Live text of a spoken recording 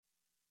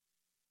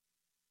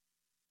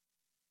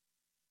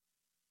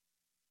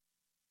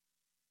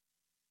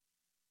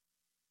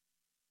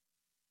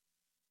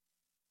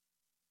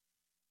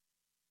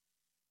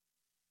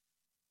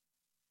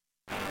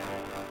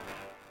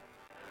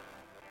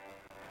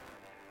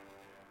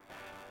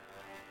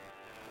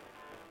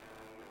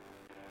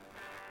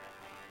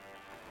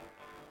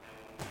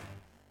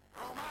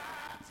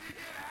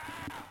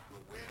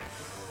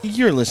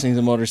You're listening to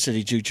the Motor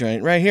City Juke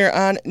Joint right here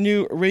on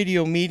New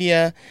Radio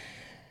Media.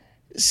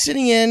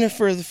 Sitting in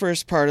for the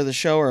first part of the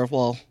show, or,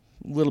 well,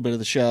 a little bit of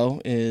the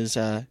show, is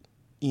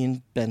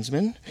Ian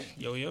Bensman.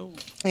 Yo, yo.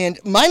 And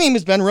my name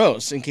is Ben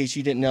Rose, in case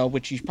you didn't know,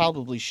 which you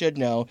probably should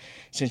know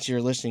since you're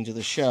listening to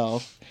the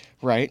show,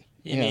 right?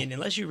 I mean,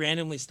 unless you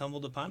randomly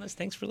stumbled upon us,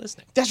 thanks for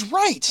listening. That's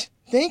right.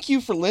 Thank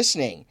you for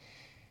listening.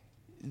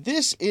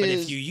 This is... But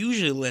if you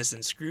usually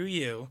listen, screw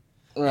you.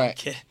 Right.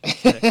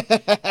 Kidding.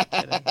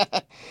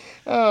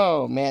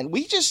 Oh, man.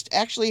 We just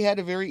actually had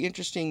a very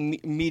interesting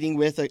meeting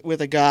with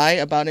a guy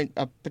about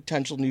a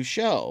potential new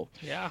show.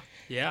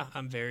 Yeah,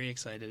 I'm very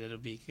excited.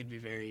 Could be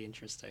very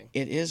interesting.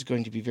 It is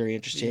going to be very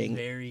interesting.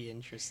 Very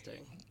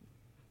interesting.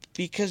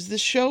 Because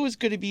this show is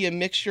going to be a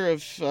mixture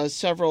of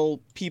several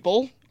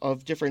people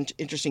of different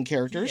interesting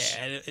characters.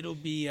 Yeah, it'll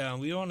be,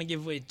 we don't want to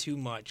give away too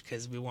much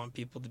because we want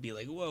people to be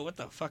like, whoa, what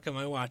the fuck am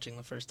I watching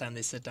the first time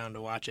they sit down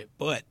to watch it?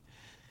 But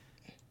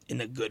in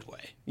a good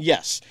way.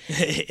 Yes.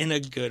 In a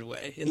good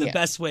way. In the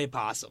best way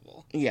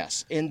possible.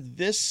 Yes. And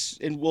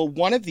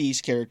one of these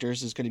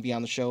characters is going to be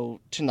on the show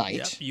tonight.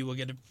 Yep, you will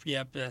get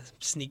a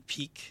sneak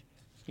peek.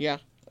 Yeah.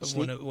 Of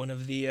one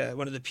of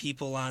the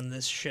people on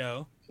this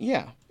show.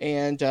 Yeah.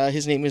 And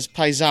his name is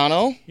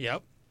Paisano.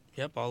 Yep,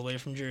 all the way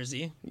from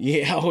Jersey.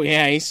 Yeah, oh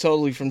yeah, he's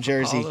totally from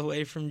Jersey. All the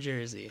way from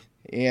Jersey.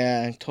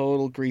 Yeah,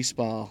 total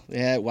greaseball.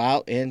 Yeah,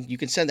 wow. And you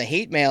can send the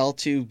hate mail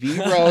to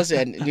brose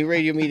at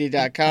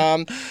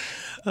newradiomedia.com.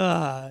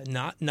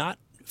 Not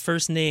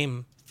first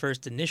name,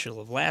 first initial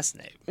of last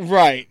name.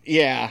 Right,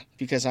 yeah,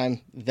 because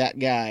I'm that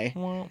guy.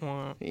 Wah,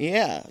 wah.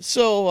 Yeah,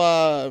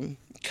 so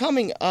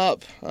coming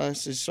up,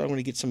 so I'm going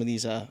to get some of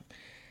these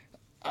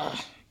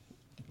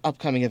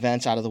upcoming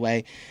events out of the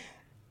way.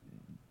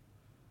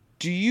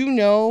 Do you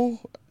know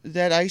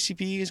that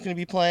ICP is going to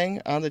be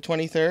playing on the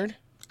 23rd?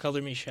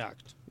 Color me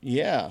shocked.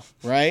 Yeah,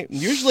 right?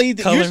 Usually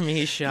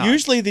me shocked.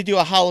 Usually they do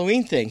a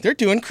Halloween thing. They're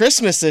doing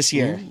Christmas this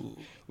year.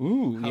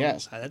 Ooh,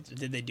 yes.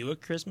 Did they do a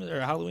Christmas or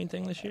a Halloween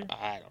thing this year?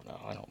 I don't know.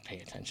 I don't pay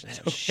attention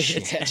to that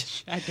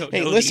shit. I don't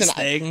hey, know listen, these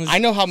things. I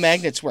know how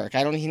magnets work.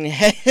 I don't even...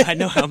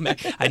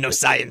 I know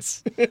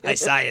science. I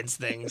science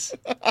things.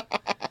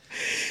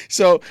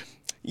 So,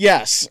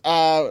 yes,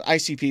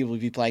 ICP will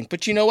be playing.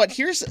 But you know what?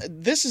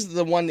 This is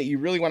the one that you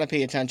really want to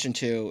pay attention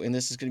to, and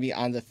this is going to be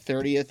on the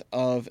 30th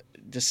of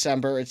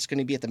December. It's going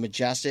to be at the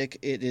Majestic.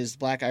 It is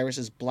Black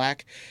Iris's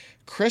Black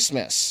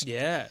Christmas.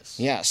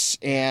 Yes,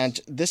 and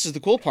this is the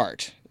cool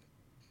part.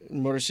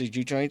 Motor City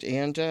Juke Joint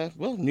and,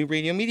 New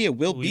Radio Media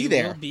will be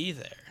there. We will be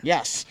there.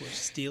 Yes. We're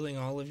stealing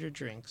all of your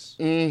drinks.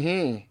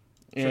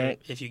 Mm-hmm. Yeah.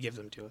 If you give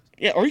them to us.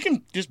 Yeah, or you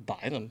can just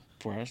buy them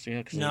for us.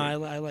 Yeah, no,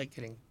 I like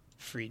getting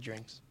free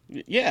drinks.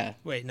 Yeah.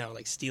 Wait, no,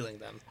 like stealing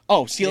them.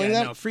 Oh, stealing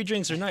them? No, free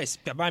drinks are nice.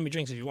 Buy me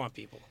drinks if you want,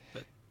 people.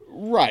 But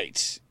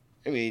right.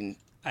 I mean...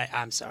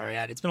 I'm sorry.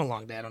 It's been a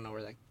long day. I don't know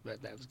where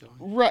that was going.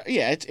 Right.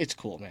 Yeah, it's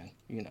cool, man.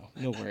 You know,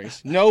 no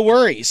worries. No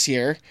worries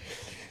here.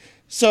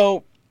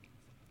 So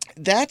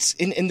that's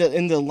in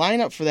the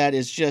lineup for that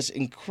is just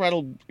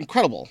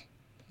incredible.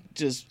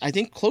 Just I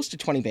think close to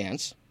 20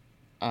 bands.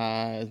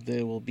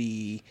 There will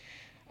be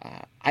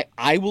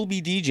I will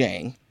be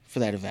DJing for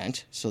that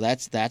event. So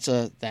that's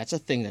a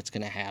thing that's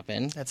going to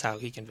happen. That's how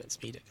he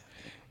convinced me to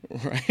go.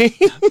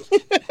 Right.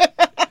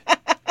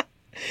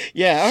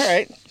 Yeah, all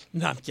right.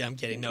 No, I'm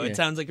kidding. No, It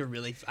sounds like a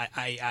really...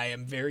 I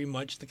am very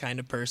much the kind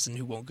of person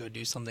who won't go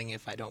do something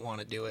if I don't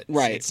want to do it.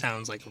 Right. It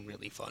sounds like a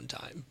really fun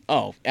time.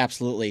 Oh,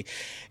 absolutely.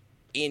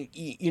 And,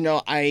 you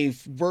know,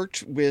 I've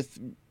worked with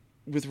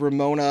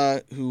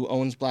Ramona, who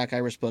owns Black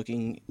Iris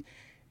Booking,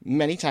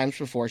 many times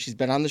before. She's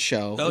been on the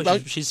show. Oh,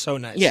 she's so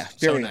nice. Yeah,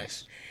 very so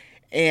nice.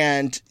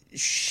 And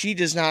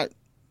she's not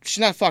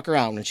fuck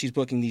around when she's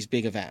booking these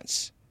big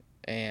events.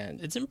 And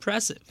it's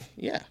impressive.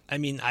 Yeah. I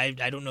mean, I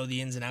don't know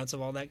the ins and outs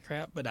of all that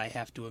crap, but I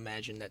have to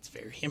imagine that's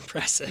very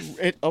impressive.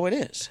 It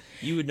is.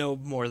 You would know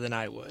more than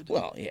I would.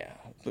 Well, yeah.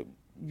 But,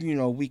 you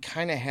know, we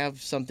kind of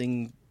have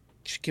something...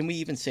 Can we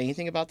even say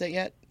anything about that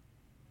yet?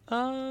 Yeah,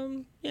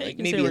 like you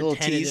can maybe say a little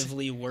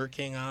tentatively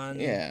working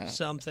on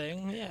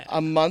something. Yeah.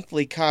 A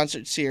monthly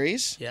concert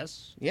series.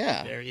 Yes.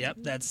 Yeah. Yep,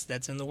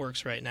 that's in the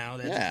works right now.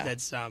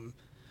 That's on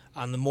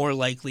the more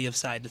likely of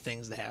side to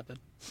things to happen.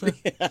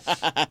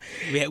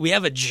 we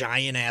have a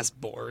giant ass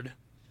board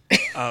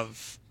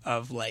of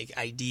like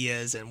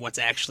ideas and what's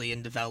actually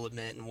in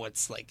development and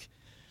what's like,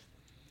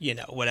 you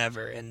know,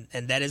 whatever, and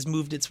that has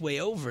moved its way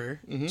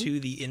over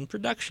to the in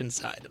production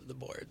side of the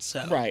board.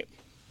 So right.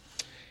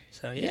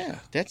 So yeah,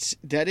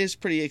 that is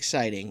pretty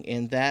exciting,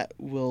 and that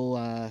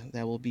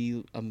will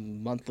be a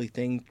monthly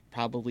thing,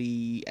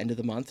 probably end of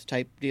the month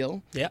type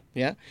deal. Yeah.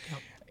 Yeah.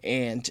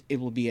 And it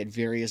will be at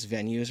various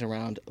venues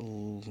around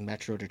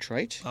Metro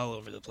Detroit. All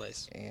over the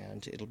place.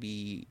 And it'll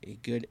be a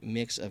good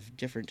mix of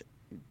different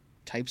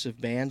types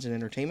of bands and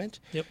entertainment.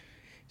 Yep.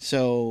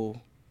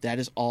 So that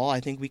is all I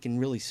think we can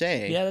really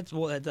say. Yeah,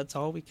 that's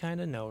all we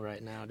kind of know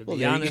right now, to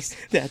be honest.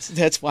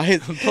 That's why...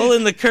 I'm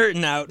pulling the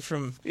curtain out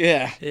from...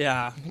 Yeah.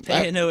 Yeah.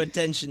 Paying no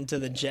attention to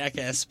the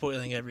jackass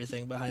spoiling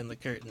everything behind the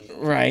curtain.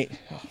 Right.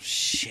 Oh,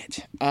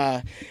 shit.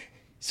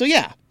 So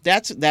yeah,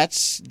 that's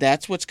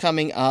what's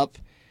coming up,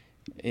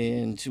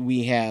 and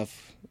we have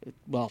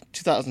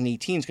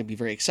 2018 is going to be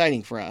very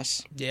exciting for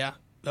us. Yeah.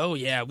 Oh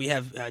yeah, we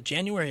have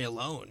January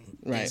alone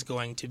Right. is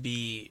going to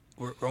be.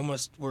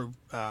 What's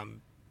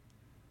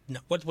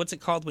it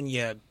called when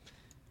you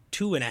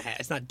 2.5?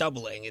 It's not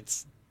doubling.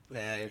 It's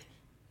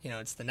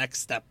it's the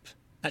next step.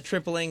 Not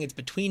tripling. It's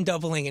between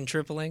doubling and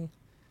tripling.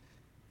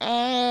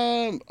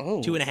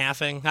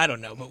 2.5ing. I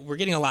don't know, but we're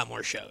getting a lot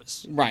more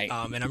shows. Right.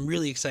 And I'm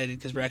really excited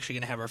because we're actually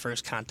going to have our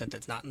first content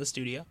that's not in the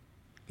studio.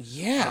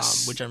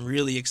 Yes. Which I'm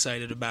really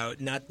excited about.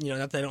 Not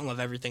that I don't love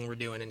everything we're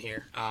doing in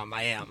here.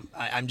 I am.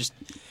 I'm just,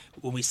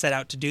 when we set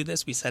out to do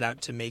this, we set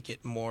out to make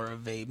it more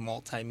of a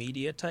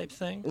multimedia type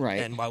thing.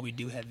 Right. And while we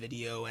do have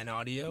video and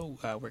audio,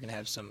 we're going to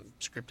have some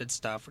scripted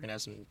stuff. We're going to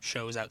have some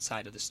shows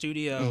outside of the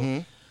studio.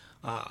 Mm-hmm.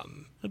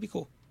 It'll be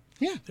cool.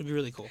 Yeah. It'll be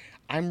really cool.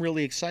 I'm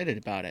really excited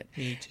about it.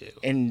 Me too.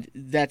 And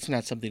that's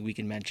not something we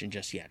can mention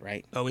just yet,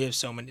 right? Oh, we have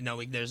so many.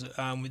 No, there's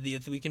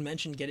we can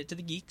mention Get It to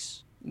the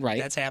Geeks.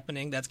 Right. That's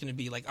happening. That's going to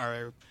be like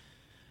our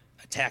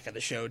Attack of the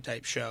Show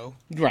type show.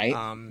 Right.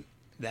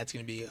 That's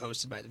going to be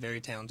hosted by the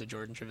very talented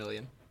Jordan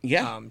Trevelyan.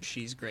 Yeah.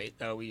 She's great.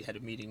 We had a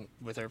meeting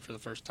with her for the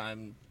first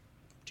time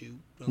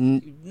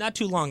not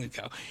too long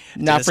ago.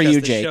 Not for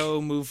you, Jake. Show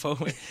move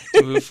forward,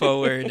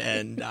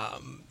 and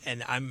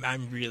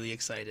I'm really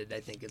excited.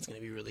 I think it's going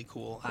to be really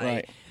cool.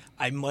 Right.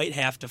 I might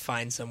have to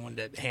find someone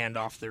to hand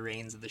off the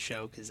reins of the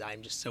show because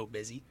I'm just so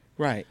busy.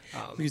 Right.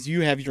 Because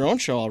you have your own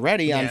show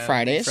already on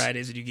Fridays.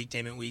 Fridays we do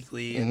Geektainment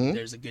Weekly, and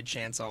there's a good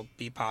chance I'll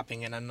be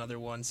popping in another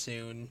one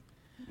soon.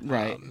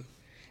 Right.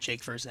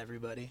 Jake vs.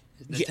 Everybody.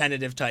 The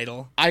tentative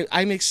title.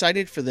 I'm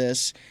excited for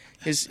this.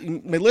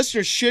 My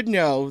listeners should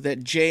know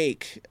that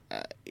Jake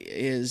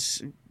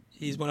is...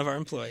 He's one of our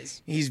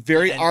employees. He's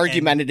very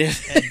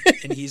argumentative.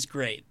 And he's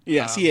great.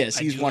 Yes, he is.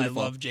 He's wonderful.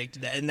 I love Jake to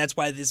death. And that's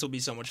why this will be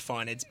so much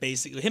fun. It's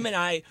basically... Him and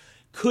I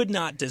could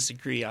not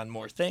disagree on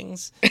more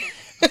things.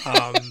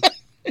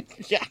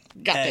 Yeah,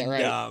 got that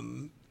right.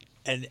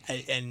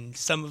 And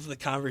some of the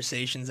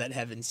conversations that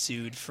have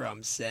ensued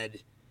from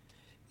said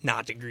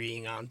not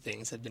agreeing on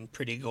things have been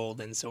pretty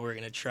golden. So we're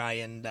going to try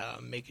and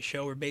make a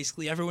show where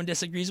basically everyone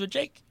disagrees with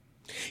Jake.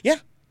 Yeah.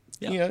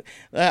 You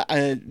know,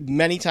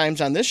 many times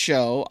on this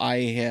show,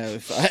 I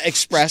have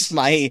expressed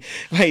my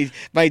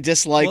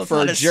dislike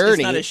for Journey.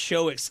 It's not a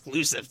show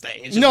exclusive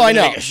thing. It's just I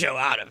know. Make a show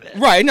out of it.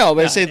 Right? No,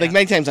 but I say like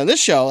many times on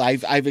this show,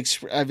 I've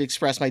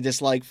expressed my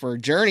dislike for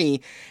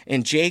Journey,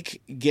 and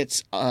Jake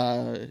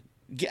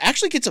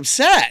actually gets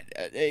upset.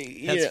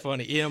 That's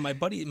funny. You know, my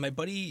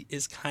buddy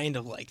is kind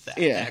of like that.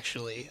 Yeah.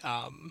 Actually,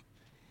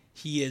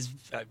 he is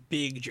a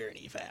big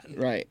Journey fan.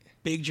 Right.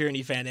 Big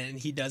Journey fan, and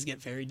he does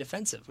get very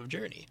defensive of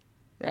Journey.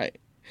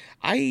 Right.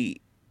 I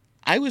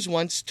was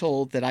once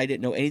told that I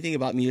didn't know anything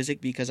about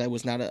music because I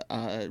was not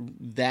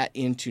that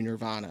into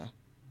Nirvana.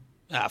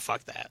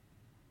 Fuck that.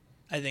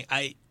 I think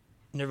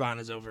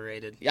Nirvana's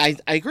overrated. I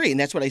agree, and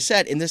that's what I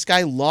said. And this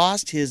guy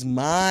lost his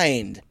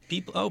mind.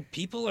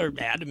 People are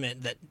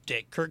adamant that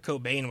Kurt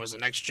Cobain was the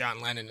next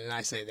John Lennon, and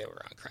I say they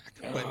were on crack.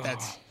 But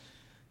that's,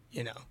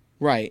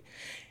 Right.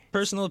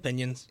 Personal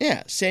opinions.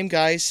 Yeah, same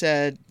guy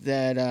said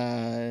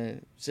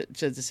that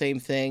said the same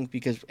thing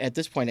because at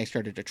this point I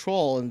started to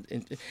troll and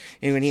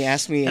when he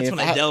asked me, that's when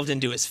I delved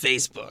into his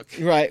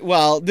Facebook. Right.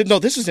 Well, no,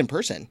 this was in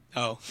person.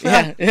 Oh,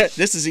 yeah.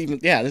 This is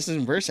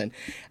in person.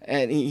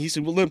 And he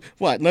said, "Well,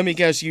 let me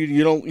guess,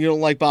 you don't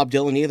like Bob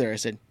Dylan either." I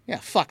said, "Yeah,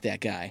 fuck that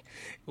guy."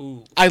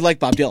 Ooh. I like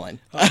Bob Dylan.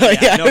 Oh,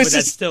 yeah, no, but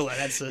that's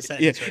the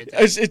sentence right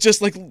there. It's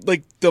just like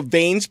the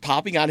veins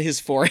popping out of his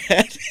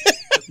forehead.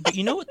 But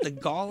you know what the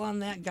gall on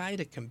that guy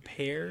to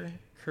compare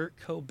Kurt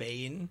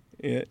Cobain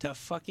to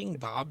fucking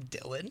Bob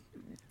Dylan?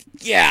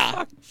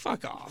 Yeah.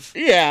 Fuck off.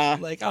 Yeah.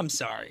 Like, I'm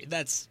sorry.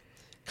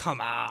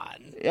 Come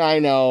on. I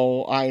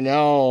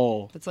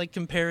know. It's like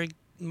comparing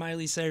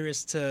Miley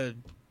Cyrus to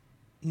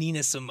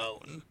Nina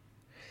Simone.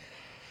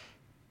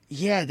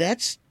 Yeah, I'm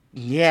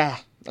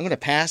going to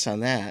pass on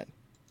that.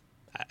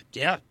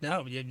 Yeah,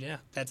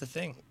 that's a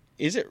thing.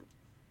 Is it?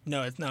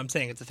 No, I'm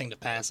saying it's a thing to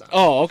pass on.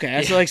 Oh, okay.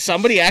 I feel like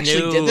somebody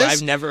actually did this.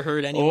 I've never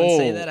heard anyone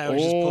say that. I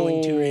was just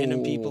pulling two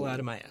random people out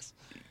of my ass.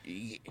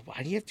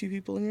 Why do you have two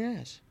people in your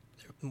ass?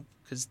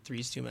 Because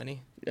three's too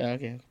many.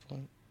 Okay.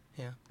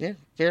 Yeah.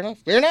 Fair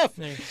enough.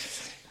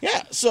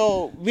 Yeah,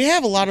 so we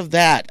have a lot of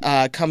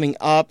that coming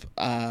up.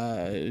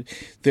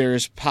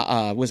 There's,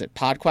 was it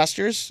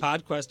Podquesters?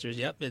 Podquesters,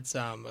 yep. It's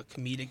a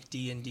comedic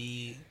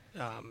D&D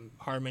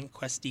Harmon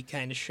Questy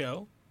kind of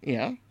show.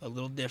 Yeah. A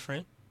little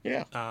different.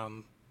 Yeah.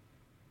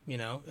 What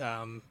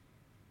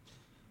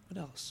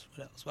else?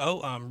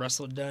 Oh,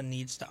 Russell Dunn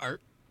Needs to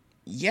Art.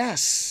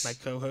 Yes. My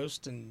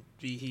co-host and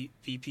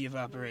VP of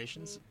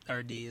Operations,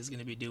 RD, is going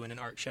to be doing an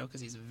art show because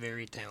he's a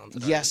very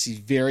talented artist. Yes, he's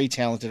a very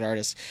talented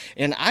artist.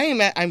 And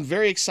I'm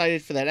very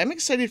excited for that. I'm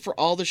excited for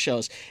all the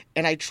shows.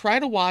 And I try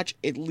to watch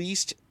at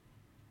least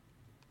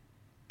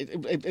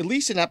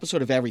an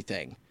episode of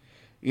everything.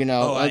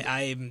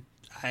 I've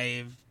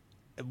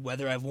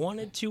whether I've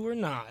wanted to or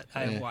not,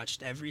 I've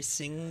watched every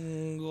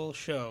single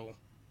show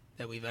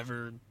that we've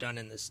ever done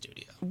in this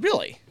studio.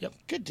 Really? Yep.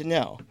 Good to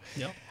know.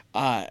 Yep.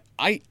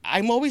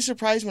 I'm always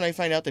surprised when I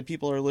find out that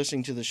people are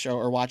listening to the show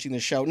or watching the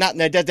show. Not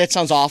that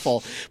sounds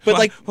awful,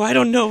 but I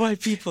don't know why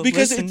people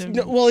listen to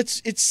me. Well,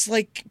 it's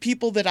like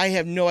people that I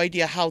have no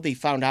idea how they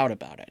found out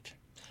about it.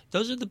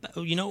 Those are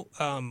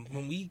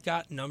when we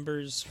got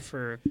numbers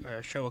for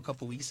our show a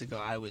couple weeks ago,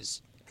 I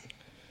was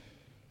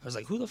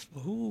like, who?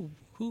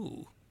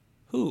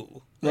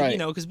 Right.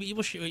 Because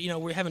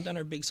we haven't done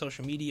our big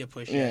social media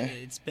push yet.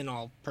 It's been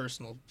all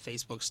personal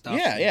Facebook stuff.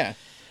 Yeah.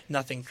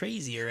 Nothing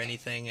crazy or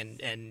anything,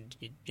 and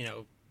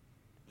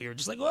we were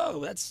just like, whoa,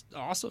 that's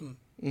awesome.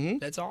 Mm-hmm.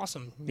 That's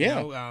awesome.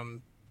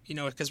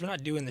 Because we're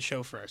not doing the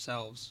show for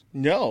ourselves.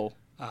 No.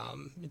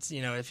 It's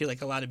I feel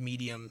like a lot of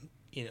mediums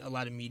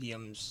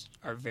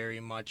are very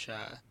much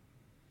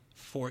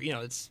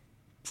it's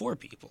for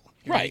people.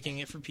 You're making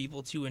it for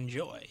people to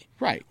enjoy,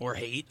 right, or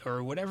hate,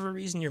 or whatever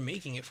reason you're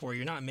making it for.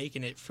 You're not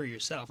making it for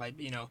yourself.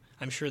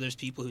 I'm sure there's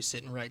people who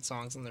sit and write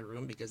songs in their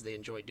room because they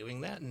enjoy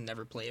doing that and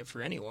never play it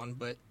for anyone.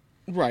 But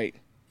right,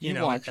 you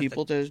want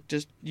people to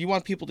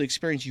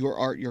experience your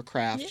art, your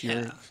craft,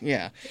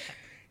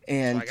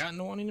 And so I got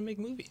into wanting to make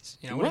movies.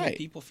 I want to make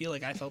people feel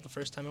like I felt the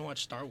first time I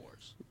watched Star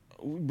Wars.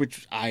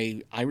 Which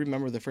I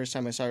remember the first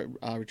time I saw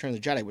Return of the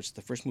Jedi, which is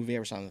the first movie I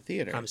ever saw in the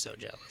theater. I'm so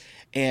jealous.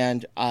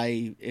 And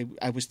I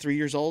was 3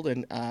 years old,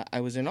 and I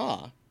was in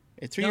awe.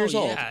 At 3 years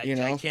old,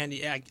 I can't.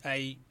 Yeah,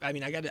 I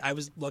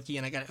was lucky,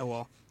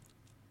 and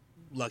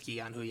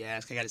lucky on who you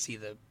ask. I got to see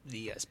the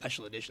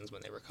special editions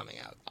when they were coming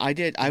out. I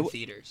did. In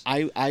theaters.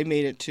 I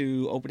made it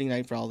to opening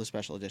night for all the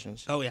special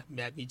editions. Oh yeah,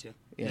 me too.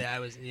 Yeah, I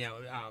was.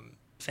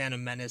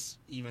 Phantom Menace,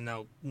 even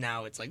though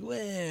now it's like,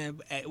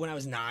 when I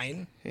was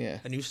 9,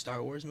 a new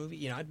Star Wars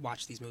movie, I'd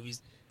watch these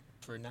movies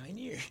for 9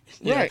 years.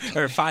 Right.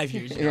 Or 5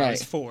 years. Right. I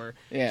was 4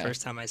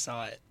 first time I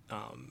saw it.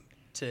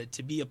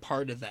 To be a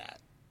part of that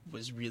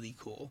was really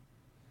cool.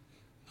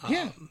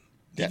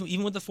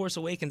 Even with The Force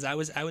Awakens, I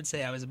would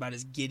say I was about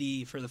as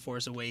giddy for The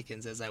Force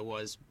Awakens as I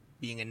was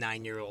being a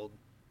 9-year-old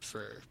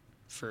for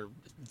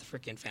the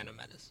freaking Phantom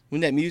Menace. When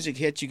that music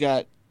hits, you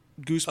got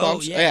goosebumps. Oh,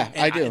 yeah.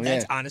 I do.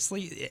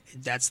 Honestly,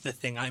 that's the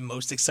thing I'm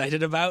most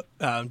excited about.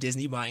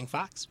 Disney buying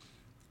Fox.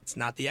 It's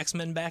not the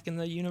X-Men back in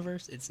the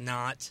universe. It's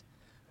not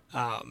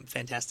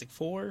Fantastic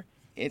Four.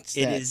 It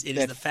is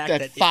the fact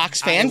that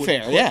Fox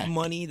fanfare. I would put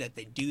money that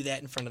they do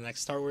that in front of the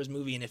next Star Wars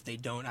movie, and if they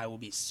don't, I will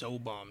be so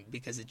bummed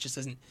because it just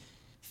doesn't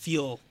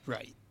feel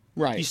right.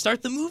 Right. You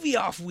start the movie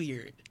off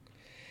weird.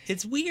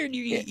 It's weird.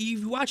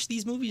 You watch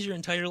these movies your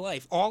entire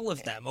life, all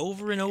of them,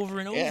 over and over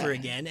and over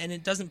again, and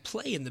it doesn't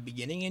play in the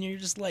beginning, and you're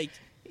just like...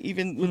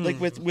 Even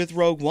with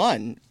Rogue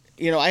One,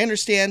 I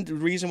understand the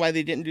reason why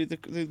they didn't do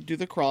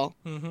the crawl.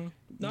 Mm-hmm.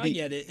 No, I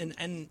get it,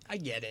 and I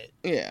get it.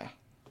 Yeah.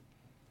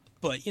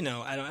 But,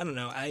 I don't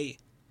know.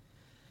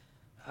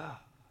 Oh,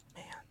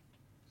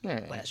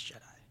 man. Last Jedi.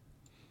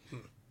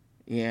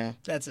 Yeah.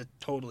 That's a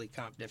totally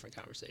different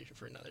conversation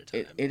for another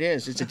time. It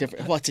is. It's a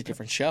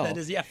different show. That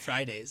is,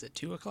 Fridays at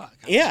 2 o'clock.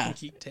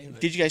 Did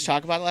you guys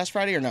talk about it last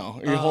Friday or no?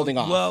 Or you're holding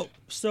off? Well,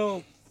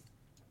 so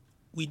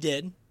we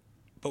did,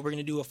 but we're going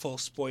to do a full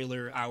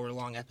spoiler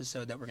hour-long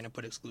episode that we're going to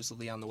put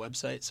exclusively on the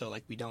website, so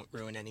we don't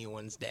ruin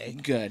anyone's day.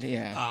 Good,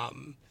 yeah.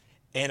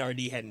 And RD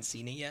hadn't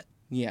seen it yet.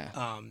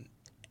 Yeah.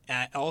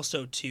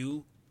 Also,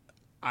 too,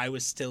 I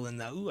was still in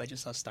the, I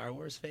just saw Star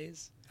Wars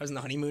phase. I was in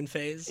the honeymoon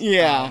phase.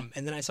 Yeah.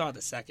 And then I saw it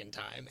the second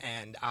time,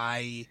 and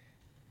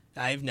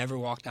I've never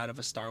walked out of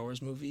a Star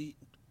Wars movie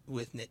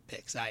with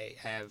nitpicks. I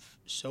have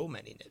so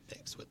many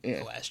nitpicks with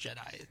The Last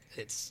Jedi.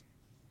 It's...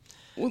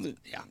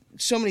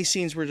 so many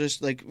scenes were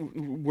just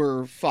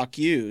were fuck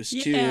yous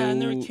to... Yeah,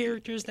 and there were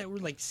characters that were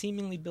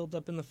seemingly built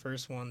up in the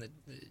first one that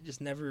just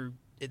never...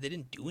 They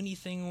didn't do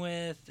anything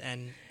with,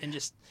 and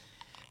just...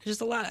 It's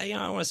just a lot. I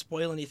don't want to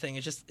spoil anything.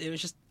 It was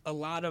just a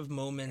lot of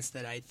moments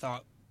that I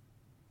thought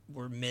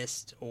were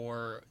missed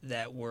or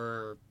that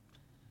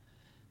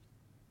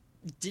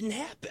didn't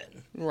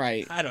happen.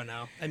 Right. I don't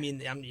know. I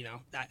mean,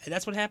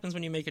 that's what happens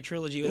when you make a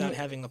trilogy without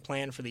having a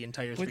plan for the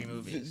entire 3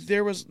 movies.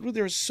 There was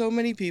so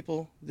many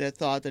people that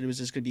thought that it was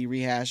just going to be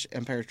rehash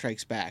Empire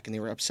Strikes Back, and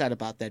they were upset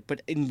about that.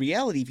 But in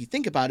reality, if you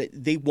think about it,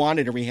 they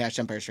wanted a rehash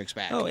Empire Strikes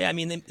Back. Oh yeah, I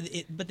mean,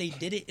 but they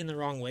did it in the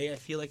wrong way. I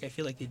feel like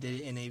they did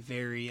it in a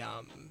very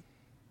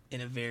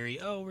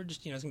we're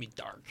just it's gonna be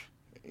dark.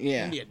 Yeah.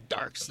 It's gonna be a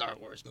dark Star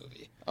Wars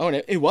movie. Oh,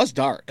 and it was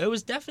dark. It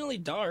was definitely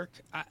dark.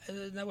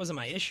 That wasn't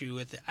my issue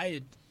with it.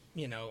 I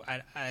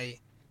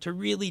to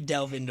really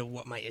delve into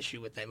what my issue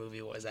with that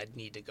movie was, I'd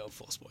need to go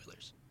full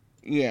spoilers.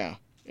 Yeah.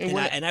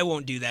 And I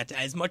won't do that.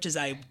 As much as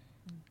I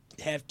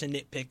have to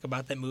nitpick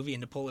about that movie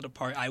and to pull it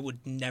apart, I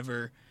would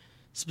never,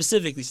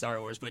 specifically Star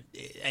Wars, but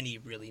any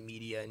really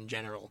media in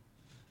general.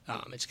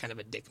 It's kind of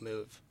a dick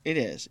move. It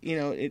is.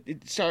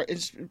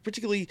 It's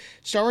particularly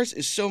Star Wars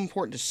is so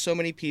important to so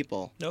many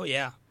people. Oh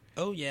yeah.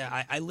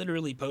 I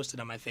literally posted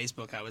on my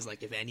Facebook. I was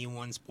like, if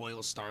anyone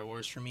spoils Star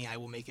Wars for me, I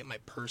will make it my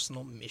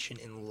personal mission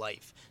in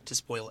life to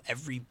spoil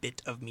every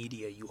bit of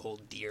media you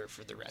hold dear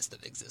for the rest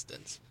of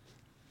existence.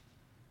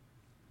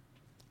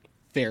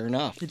 Fair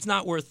enough. It's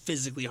not worth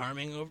physically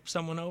harming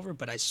someone over,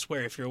 but I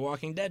swear, if you're a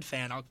Walking Dead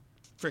fan, I'll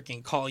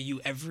freaking call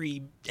you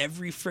every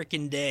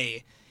freaking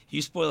day.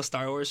 You spoil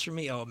Star Wars for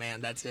me, oh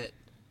man, that's it.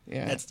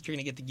 Yeah. You're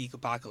gonna get the geek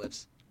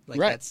apocalypse. Like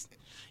right.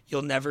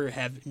 You'll never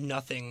have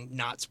nothing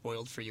not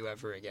spoiled for you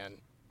ever again.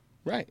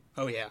 Right.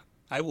 Oh yeah.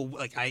 I will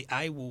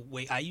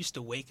wait. I used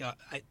to wake up.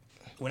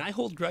 When I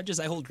hold grudges,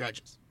 I hold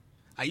grudges.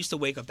 I used to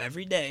wake up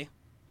every day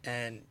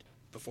and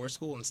before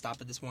school and stop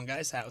at this one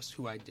guy's house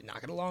who I did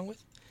not get along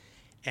with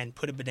and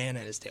put a banana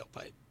in his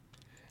tailpipe.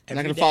 I'm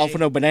not going to fall for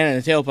no banana in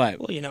the tailpipe.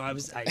 Well,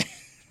 I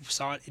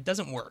saw it. It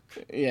doesn't work.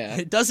 Yeah.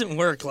 It doesn't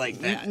work like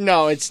that.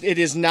 No, it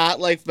is not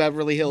like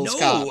Beverly Hills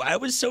Cop. No, I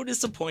was so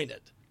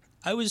disappointed.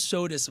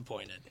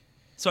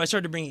 So I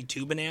started bringing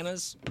 2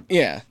 bananas.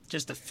 Yeah.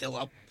 Just to fill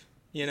up,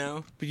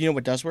 But you know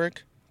what does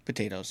work?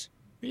 Potatoes.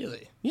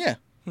 Really? Yeah.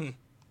 The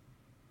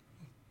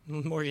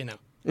more you know.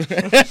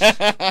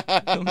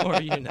 The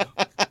more you know.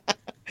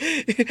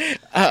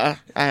 I'm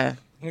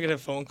going to get a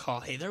phone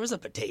call. Hey, there was a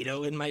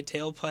potato in my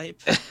tailpipe.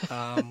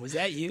 Was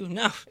that you?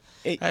 No.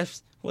 I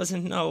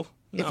wasn't. No.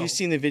 Have you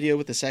seen the video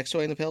with the sex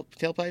toy in the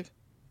tailpipe?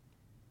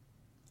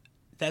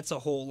 That's a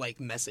whole,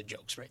 mess of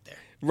jokes right there.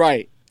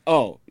 Right.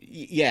 Oh,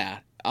 yeah.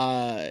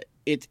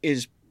 It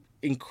is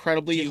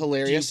incredibly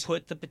hilarious. Do you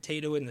put the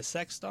potato in the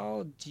sex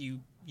doll? Do you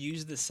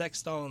use the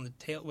sex doll in the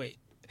tail? Wait.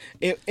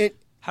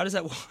 How does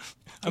that work?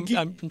 I'm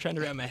trying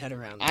to wrap my head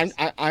around this.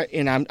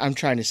 I'm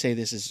trying to say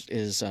this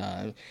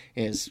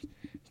is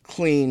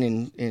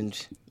clean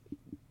and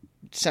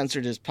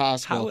censored as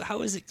possible.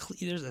 How is it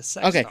clean? There's a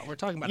sex doll. We're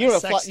talking about a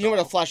sex doll. You know what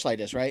a flashlight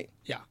is, right?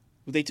 Yeah.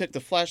 They took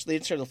they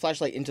inserted the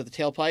flashlight into the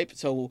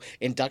tailpipe,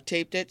 and duct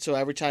taped it, so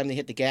every time they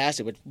hit the gas,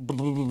 it would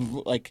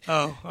like.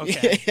 Oh,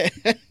 okay.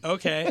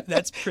 Okay,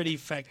 that's pretty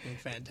fucking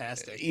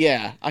fantastic.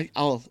 Yeah, I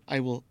will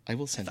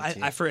send it to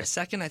you. For a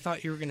second, I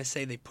thought you were going to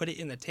say they put it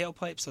in the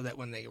tailpipe so that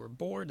when they were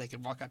bored, they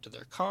could walk out to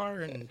their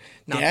car and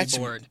not be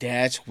bored.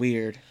 That's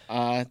weird.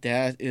 I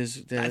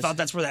thought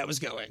that's where that was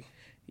going.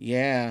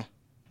 Yeah.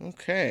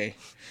 Okay.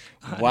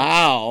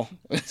 Wow.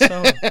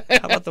 So, how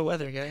about the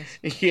weather, guys?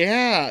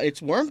 Yeah,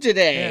 it's warm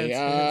today.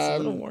 Yeah, it's a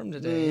little warm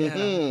today.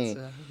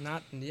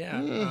 Mm-hmm.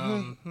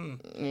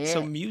 Yeah,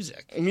 So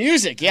music.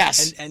 Music,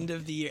 yes. And end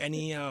of the year.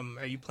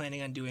 Are you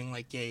planning on doing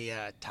like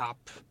a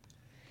top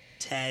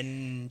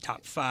 10,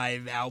 top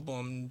 5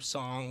 album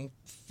song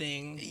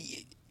thing?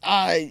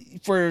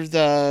 For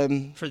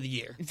the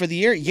year. For the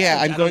year, yeah.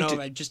 I don't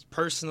know, just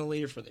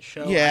personally or for the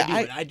show. Yeah,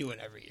 I do it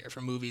every year for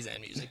movies and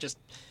music. Just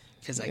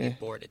because I get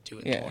bored at 2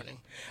 in the morning.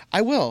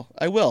 I will,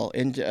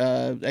 and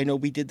I know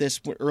we did this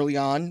early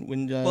on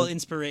when. That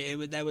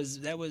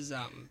was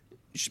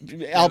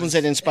albums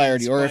that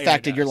inspired you or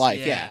affected your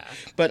life, yeah.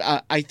 But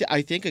I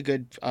think a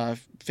good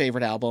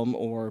favorite album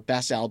or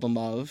best album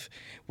of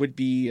would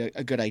be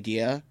a good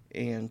idea,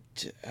 and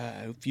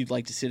if you'd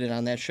like to sit in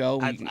on that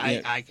show,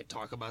 I could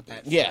talk about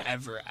that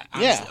forever.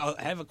 Honestly,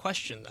 I have a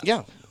question though.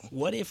 Yeah.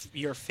 What if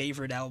your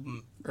favorite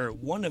album or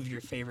one of your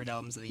favorite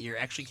albums of the year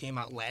actually came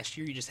out last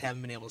year? You just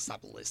haven't been able to stop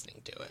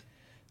listening to it.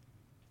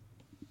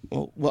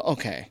 Well,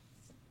 okay.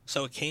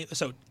 So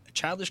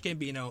Childish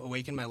Gambino,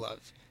 "Awaken My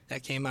Love."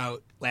 That came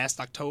out last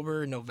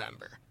October,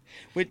 November.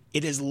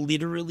 It is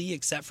literally,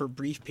 except for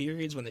brief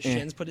periods when the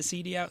Shins put a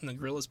CD out and the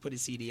Gorillaz put a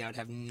CD out,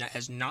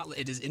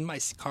 it is in my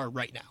car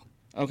right now.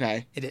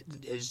 Okay. It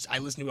is. I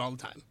listen to it all the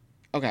time.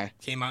 Okay.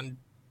 Came out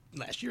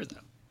last year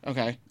though.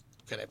 Okay.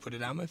 Could I put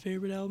it on my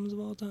favorite albums of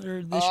all time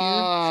or this year?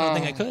 I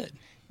don't think I could.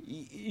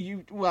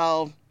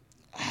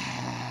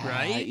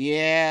 Right?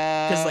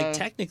 Yeah. Because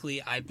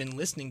technically, I've been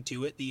listening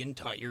to it the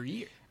entire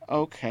year.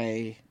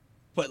 Okay.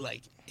 But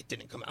it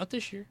didn't come out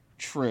this year.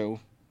 True.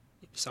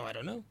 So I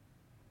don't know.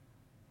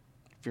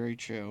 Very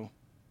true.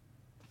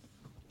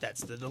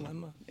 That's the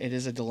dilemma. It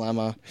is a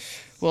dilemma.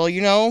 Well,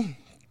 You're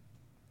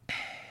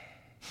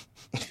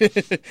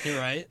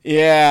right.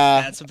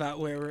 Yeah. That's about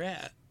where we're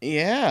at.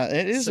 Yeah,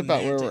 it is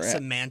about where we're at.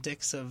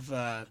 Semantics of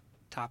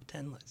top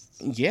 10 lists.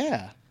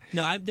 Yeah.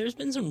 No, there's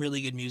been some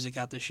really good music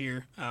out this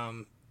year.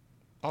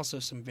 Also,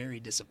 some very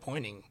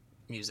disappointing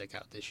music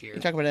out this year.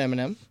 You talking about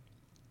Eminem?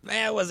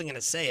 I wasn't going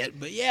to say it,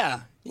 but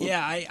yeah.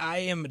 Yeah, I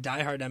am a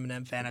diehard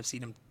Eminem fan. I've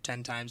seen him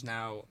 10 times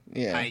now.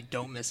 Yeah. I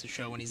don't miss a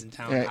show when he's in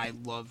town. Right.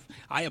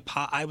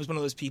 I was one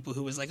of those people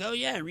who was like, oh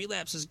yeah,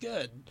 Relapse is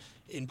good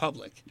in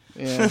public.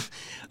 Yeah.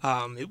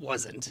 It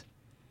wasn't.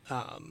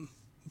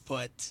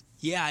 But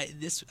yeah,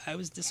 I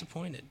was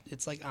disappointed.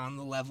 It's on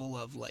the level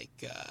of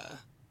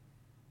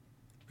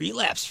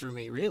Relapse for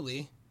me,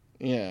 really.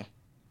 Yeah.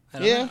 I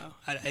don't know.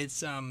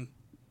 It's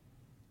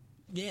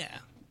yeah.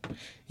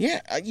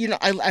 Yeah,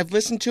 I've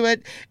listened to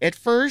it. At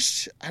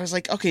first, I was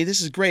like, okay, this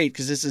is great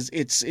because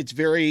it's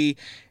very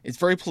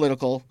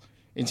political.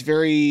 It's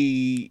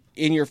very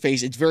in your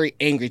face. It's very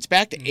angry. It's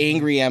back to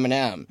angry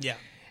Eminem. Yeah.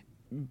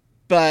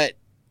 But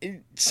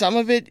some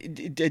of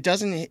it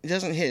doesn't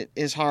hit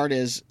as hard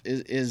as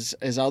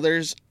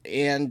others,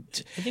 and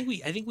I think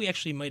we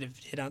actually might have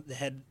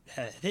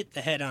hit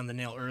the head on the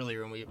nail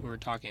earlier when we were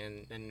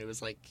talking, and it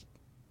was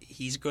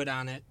he's good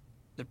on it.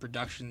 the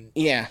production.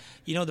 Yeah.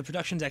 The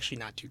production's actually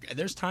not too great.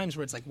 There's times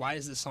where it's like, why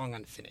is this song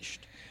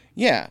unfinished?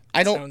 Yeah,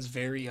 It sounds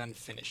very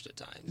unfinished at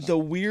times. The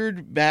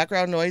weird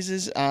background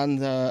noises on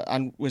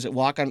was it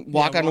Walk on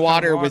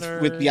Water with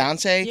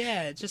Beyonce?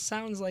 Yeah, it just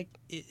sounds like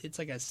it's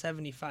like a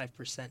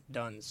 75%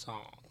 done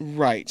song.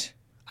 Right.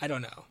 I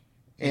don't know.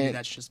 Maybe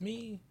that's just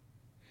me.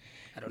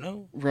 I don't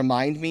know.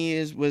 Remind Me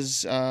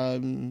was I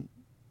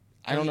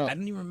don't know. I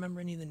don't even remember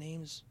any of the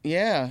names.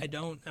 Yeah. I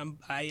don't.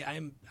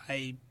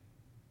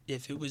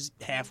 If it was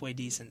halfway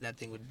decent, that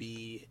thing would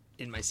be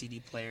in my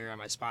CD player on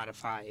my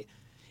Spotify.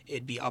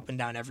 It'd be up and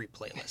down every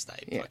playlist I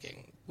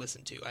fucking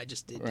listen to. I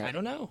just did. Right. I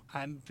don't know.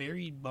 I'm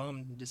very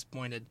bummed and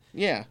disappointed.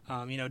 Yeah.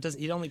 It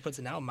doesn't. It only puts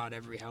an album out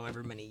every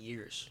however many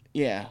years.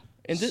 Yeah.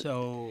 And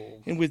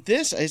with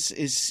this,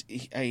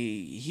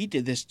 he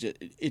did this.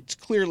 It's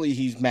clearly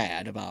he's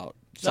mad about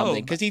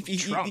something because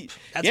Trump.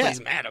 That's what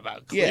he's mad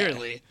about.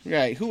 Clearly. Yeah.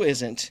 Right. Who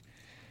isn't?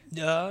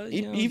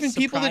 Even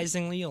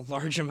surprisingly, a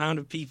large amount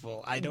of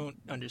people. I don't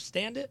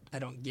understand it. I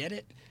don't get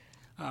it.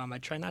 I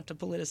try not to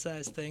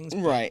politicize things.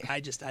 Right.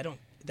 I don't.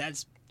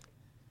 That's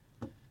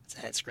a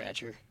head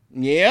scratcher.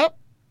 Yep.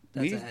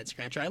 That's a head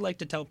scratcher. I like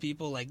to tell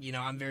people, like,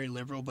 I'm very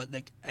liberal, but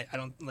like I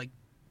don't like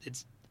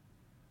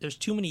there's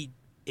too many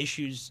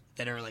issues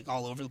that are like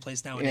all over the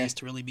place nowadays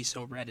to really be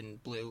so red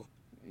and blue.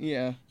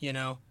 Yeah.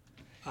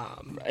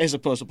 As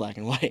opposed to black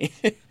and white.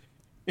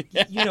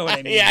 You know what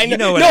I mean? Yeah, I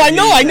know.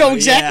 I know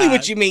exactly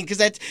what you mean because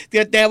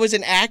that was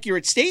an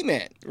accurate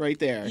statement right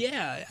there.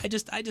 Yeah.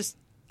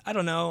 I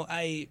don't know.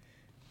 I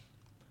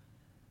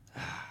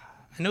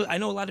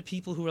know a lot of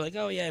people who were like,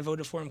 oh yeah, I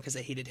voted for him because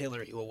I hated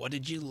Hillary. Well, what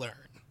did you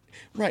learn?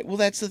 Right. Well,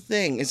 that's the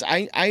thing is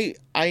I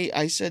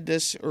said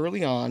this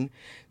early on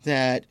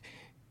that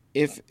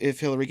if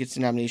Hillary gets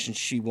the nomination,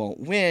 she won't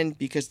win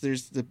because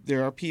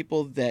there are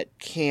people that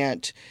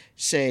can't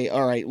say,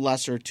 all right,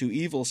 lesser of two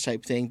evils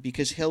type thing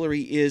because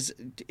Hillary is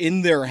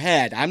in their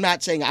head. I'm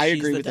not saying I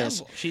agree with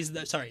this. She's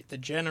the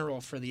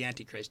general for the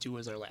Antichrist who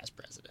was our last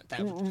president.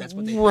 That's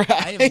what they. Right.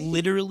 I have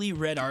literally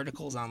read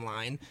articles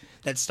online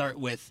that start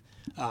with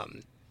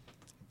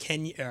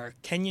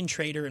Kenyan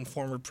traitor and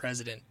former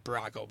president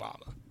Barack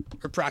Obama.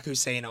 Or Barack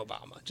Hussein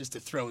Obama, just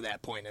to throw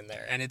that point in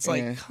there. And it's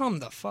like, come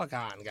the fuck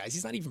on, guys.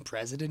 He's not even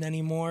president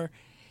anymore.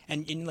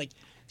 And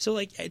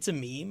it's a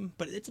meme,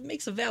 but it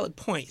makes a valid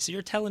point. So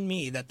you're telling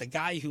me that the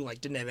guy who,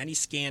 like, didn't have any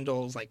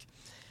scandals, like,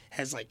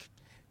 has, like,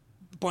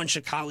 a bunch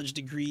of college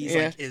degrees,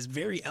 like, is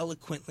very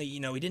eloquently, he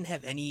didn't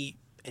have any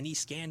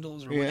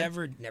scandals or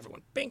whatever, never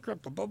went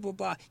bankrupt, blah, blah, blah,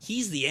 blah.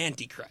 He's the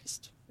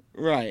Antichrist.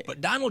 Right.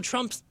 But Donald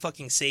Trump's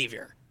fucking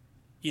savior.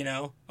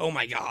 Oh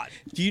my God.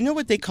 Do you know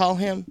what they call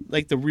him?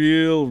 Like the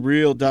real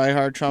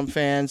diehard Trump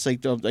fans,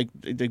 like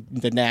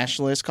the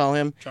nationalists call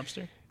him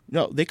Trumpster?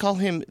 No, they call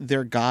him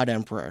their God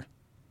Emperor.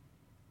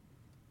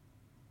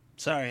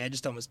 Sorry, I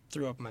just almost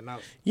threw up in my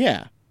mouth.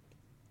 Yeah,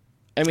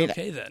 I mean,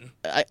 okay then.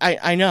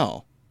 I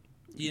know.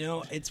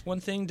 It's one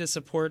thing to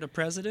support a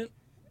president.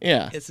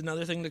 Yeah, it's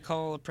another thing to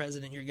call a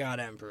president your God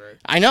Emperor.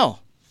 I know.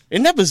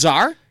 Isn't that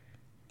bizarre?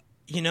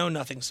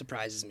 Nothing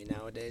surprises me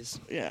nowadays.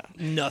 Yeah,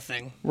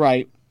 nothing.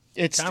 Right.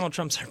 Donald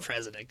Trump's our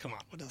president. Come on,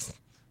 what else?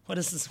 What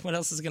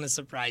else is going to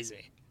surprise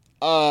me?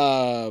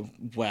 Well,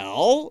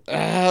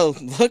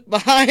 look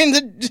behind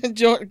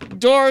the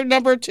door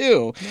number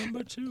 2.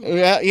 Number 2.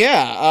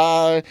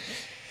 Yeah.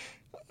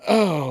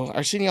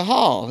 Arsenio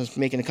Hall is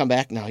making a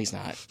comeback. No, he's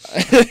not.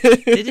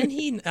 Didn't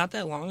he? Not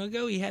that long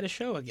ago, he had a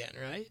show again,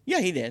 right? Yeah,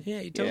 he did.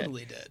 Yeah, he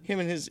totally did. Him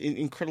and his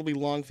incredibly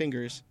long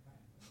fingers.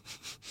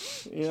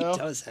 He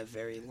does have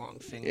very long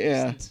fingers.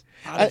 Yeah. It's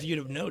odd of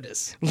you to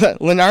notice.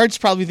 Leonard's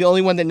probably the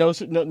only one that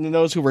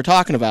knows who we're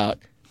talking about.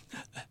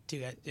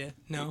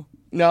 No.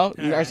 No?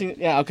 Right.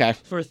 Yeah, okay.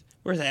 Worth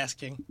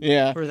asking.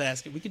 Yeah. Worth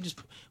asking.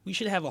 We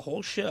should have a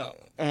whole show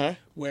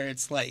where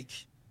it's like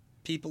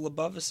people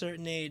above a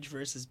certain age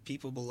versus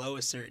people below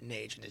a certain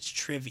age, and it's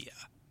trivia.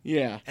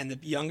 Yeah. And the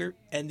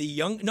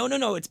young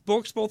no, it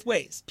works both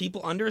ways. People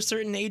under a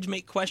certain age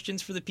make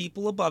questions for the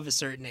people above a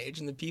certain age,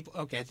 and the people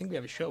I think we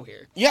have a show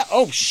here. Yeah,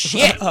 oh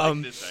shit. I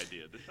like this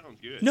idea. This sounds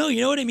good. No,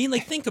 you know what I mean?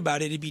 Like, think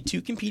about it. It'd be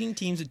 2 competing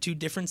teams with 2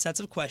 different sets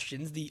of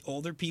questions. The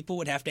older people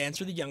would have to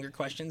answer the younger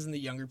questions, and the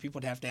younger people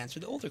would have to answer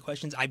the older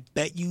questions. I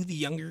bet you the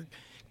younger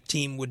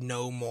team would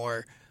know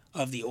more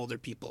of the older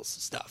people's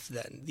stuff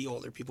than the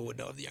older people would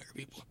know of the younger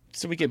people.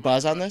 So we get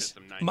Buzz on this?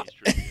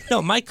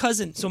 My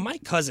cousin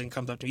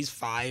comes up to me. He's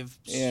 5,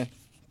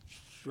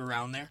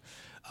 around there,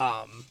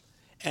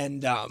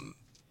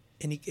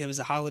 it was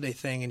a holiday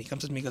thing, and he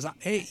comes up to me and goes,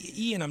 "Hey,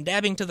 Ian, I'm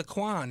dabbing to the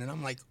Quan," and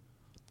I'm like,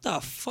 "What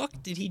the fuck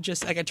did he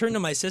just?" Like, I turned to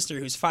my sister,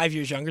 who's 5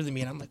 years younger than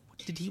me, and I'm like,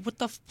 "What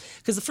the?"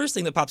 Because the first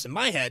thing that pops in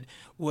my head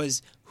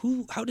was,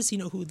 how does he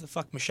know who the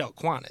fuck Michelle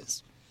Kwan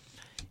is?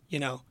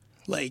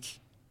 Like.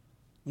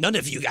 None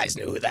of you guys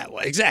knew who that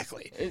was.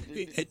 Exactly.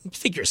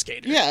 Figure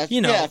skater. Yeah.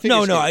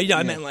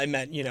 I meant,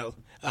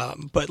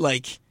 but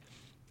like,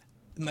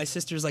 my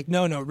sister's like,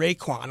 no,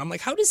 Raekwon. I'm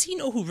like, how does he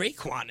know who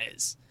Raekwon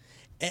is?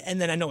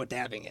 And then I know what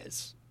dabbing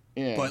is.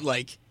 Yeah. But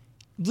like,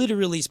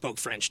 literally spoke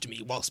French to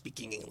me while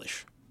speaking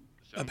English.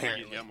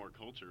 Apparently. He's got more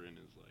culture in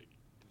his, like,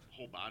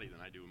 whole body than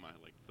I do with my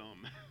like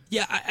thumb.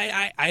 Yeah,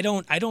 I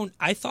don't.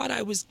 I thought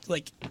I was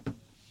like.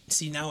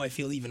 See, now I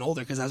feel even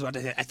older because I was about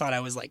to say. I thought I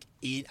was like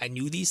 8. I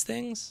knew these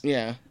things.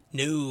 Yeah.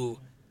 No.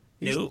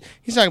 He's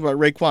talking about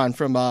Raekwon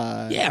from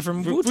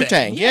from Wu-Tang.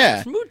 Wu-Tang.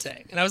 Yeah, from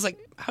Wu-Tang. And I was like,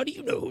 how do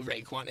you know who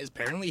Raekwon is?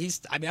 Apparently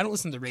I don't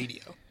listen to the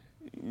radio.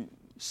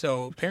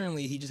 So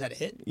apparently he just had a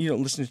hit. You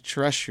don't listen to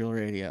terrestrial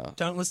radio.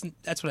 Don't listen.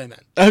 That's what I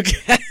meant.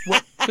 Okay.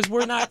 Because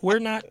we're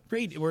not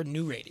radio. We're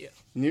new radio.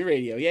 New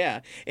radio,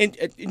 yeah. And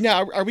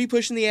now, are we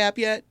pushing the app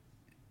yet?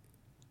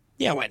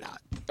 Yeah, why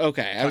not?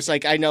 Okay. I was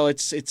like, I know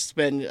it's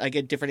been, I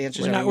get different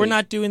answers. We're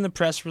not doing the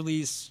press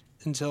release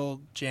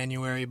until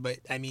January, but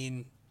I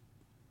mean,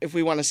 if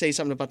we want to say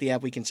something about the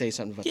app, we can say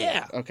something about the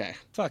app. Okay.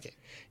 Fuck it.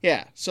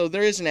 Yeah. So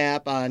there is an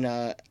app on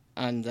the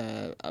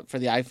for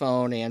the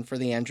iPhone and for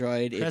the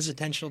Android.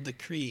 Presidential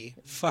decree.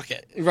 Fuck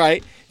it.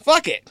 Right.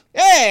 Fuck it.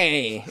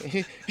 Hey.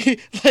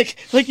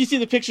 like you see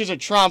the pictures of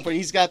Trump where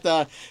he's got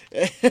the.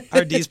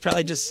 RD's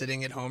probably just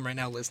sitting at home right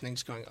now listening,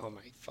 just going, "Oh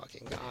my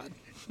fucking god."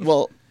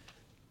 Well.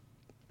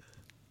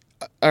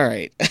 All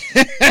right.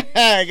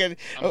 I'm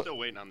still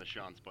waiting on the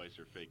Sean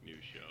Spicer fake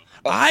news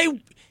show.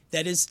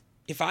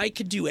 If I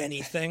could do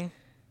anything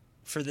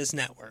for this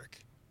network,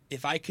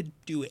 if I could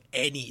do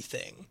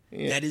anything,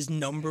 that is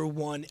number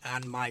 1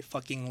 on my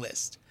fucking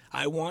list.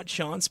 I want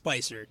Sean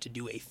Spicer to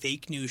do a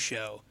fake news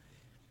show.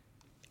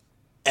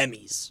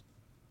 Emmys.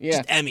 Yeah.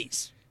 Just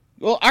Emmys.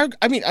 Well,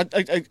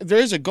 there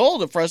is a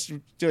goal for us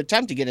to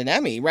attempt to get an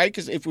Emmy, right?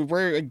 Because if we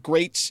were a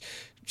great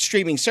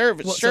streaming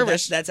service. So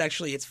that's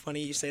actually, it's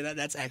funny you say that.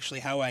 That's actually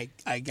how I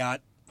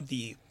got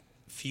the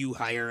few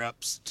higher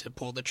ups to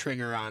pull the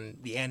trigger on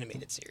the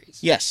animated series.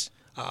 Yes.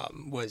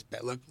 Was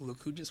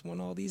look who just won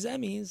all these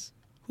Emmys.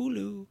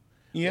 Hulu.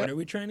 Yeah. What are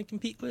we trying to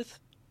compete with?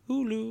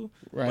 Hulu.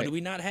 Right. What do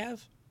we not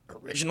have?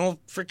 Original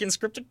freaking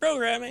scripted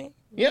programming.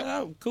 Yeah.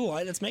 Oh, cool.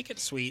 Let's make it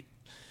sweet.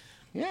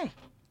 Yeah.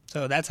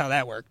 So that's how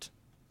that worked.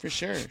 For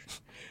sure.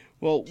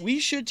 Well, we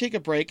should take a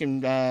break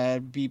and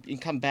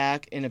come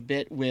back in a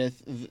bit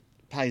with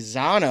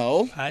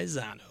Paisano.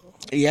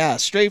 Yeah,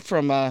 straight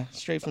from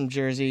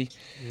Jersey.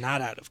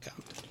 Not out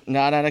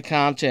of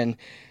Compton.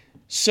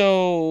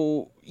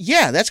 So,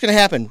 yeah, that's going to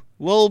happen.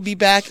 We'll be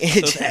back.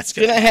 That's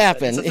going to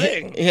happen. It's a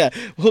thing. Yeah,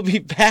 we'll be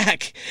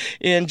back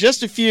in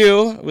just a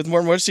few with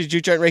more Motor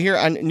Juke Joint right here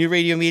on New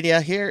Radio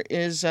Media. Here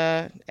is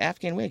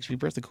Afghan Wigs,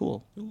 Rebirth of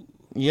Cool. Ooh.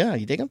 Yeah,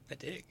 you dig them? I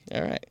dig.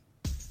 All right.